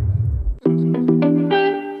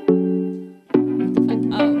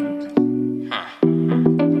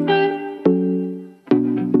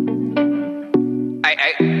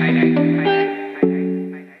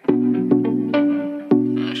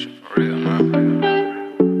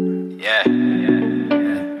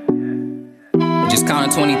 Just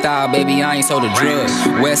counting 20,000, baby, I ain't sold a drug.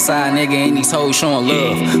 West side nigga and these hoes showing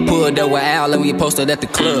love. Pulled up with Al and we posted at the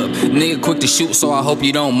club. Nigga quick to shoot, so I hope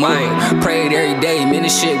you don't mug. Prayed every day, man,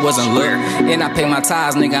 this shit wasn't luck. And I pay my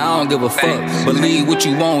tithes, nigga, I don't give a fuck. Believe what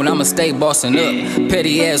you want, I'ma stay bossing up.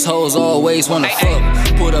 Petty ass hoes always wanna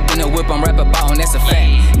fuck. Put up in the whip, I'm rap about, and that's a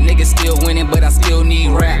fact. Niggas still winning, but I still need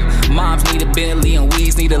rap. Moms need a Bentley and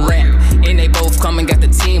weeds need a lap. And they both come and got the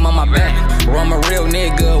team on my back. Or I'm a real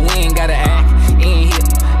nigga, we ain't gotta act. In here,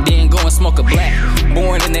 then go and smoke a black.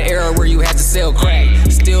 Born in the era where you had to sell crack.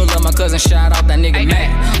 Still love my cousin, shout out that nigga Mac.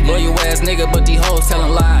 Loyal ass nigga, but these hoes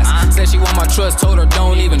telling lies. Said she want my trust, told her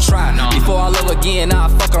don't even try. Before I love again, I'll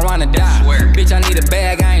fuck around and die. Bitch, I need a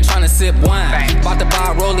bag, I ain't tryna sip wine. Bout to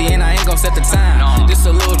buy a rollie and I ain't gon' set the time. This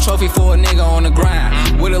a little trophy for a nigga on the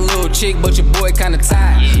grind. With a little chick, but your boy kinda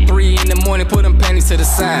tired. 3 in the morning, put them panties to the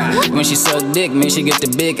side. When she suck dick, man, she get the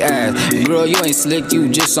big ass. Girl, you ain't slick, you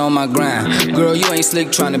just on my grind. Girl, you ain't slick,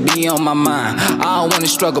 tryna be on my mind. I don't wanna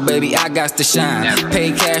struggle, baby, I got to shine.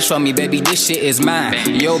 Pay cash for me, baby, this shit is mine.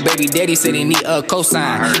 Yo, baby daddy said he need a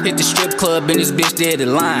cosign. Hit the strip club and this bitch did the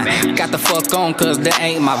line. Got the fuck on, cause that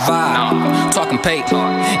ain't my vibe. Talking paper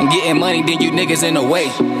and getting money, then you niggas in the way.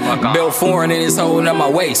 Built foreign and it's holding up my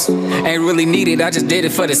waist. Ain't really needed, I just did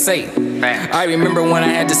it for the sake. I remember when I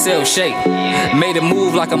had to sell shake. Made a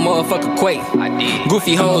move like a motherfucker quake.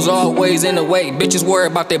 Goofy hoes always in the way. Bitches worry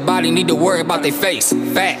about their body, need to worry about their face.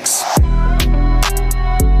 Facts.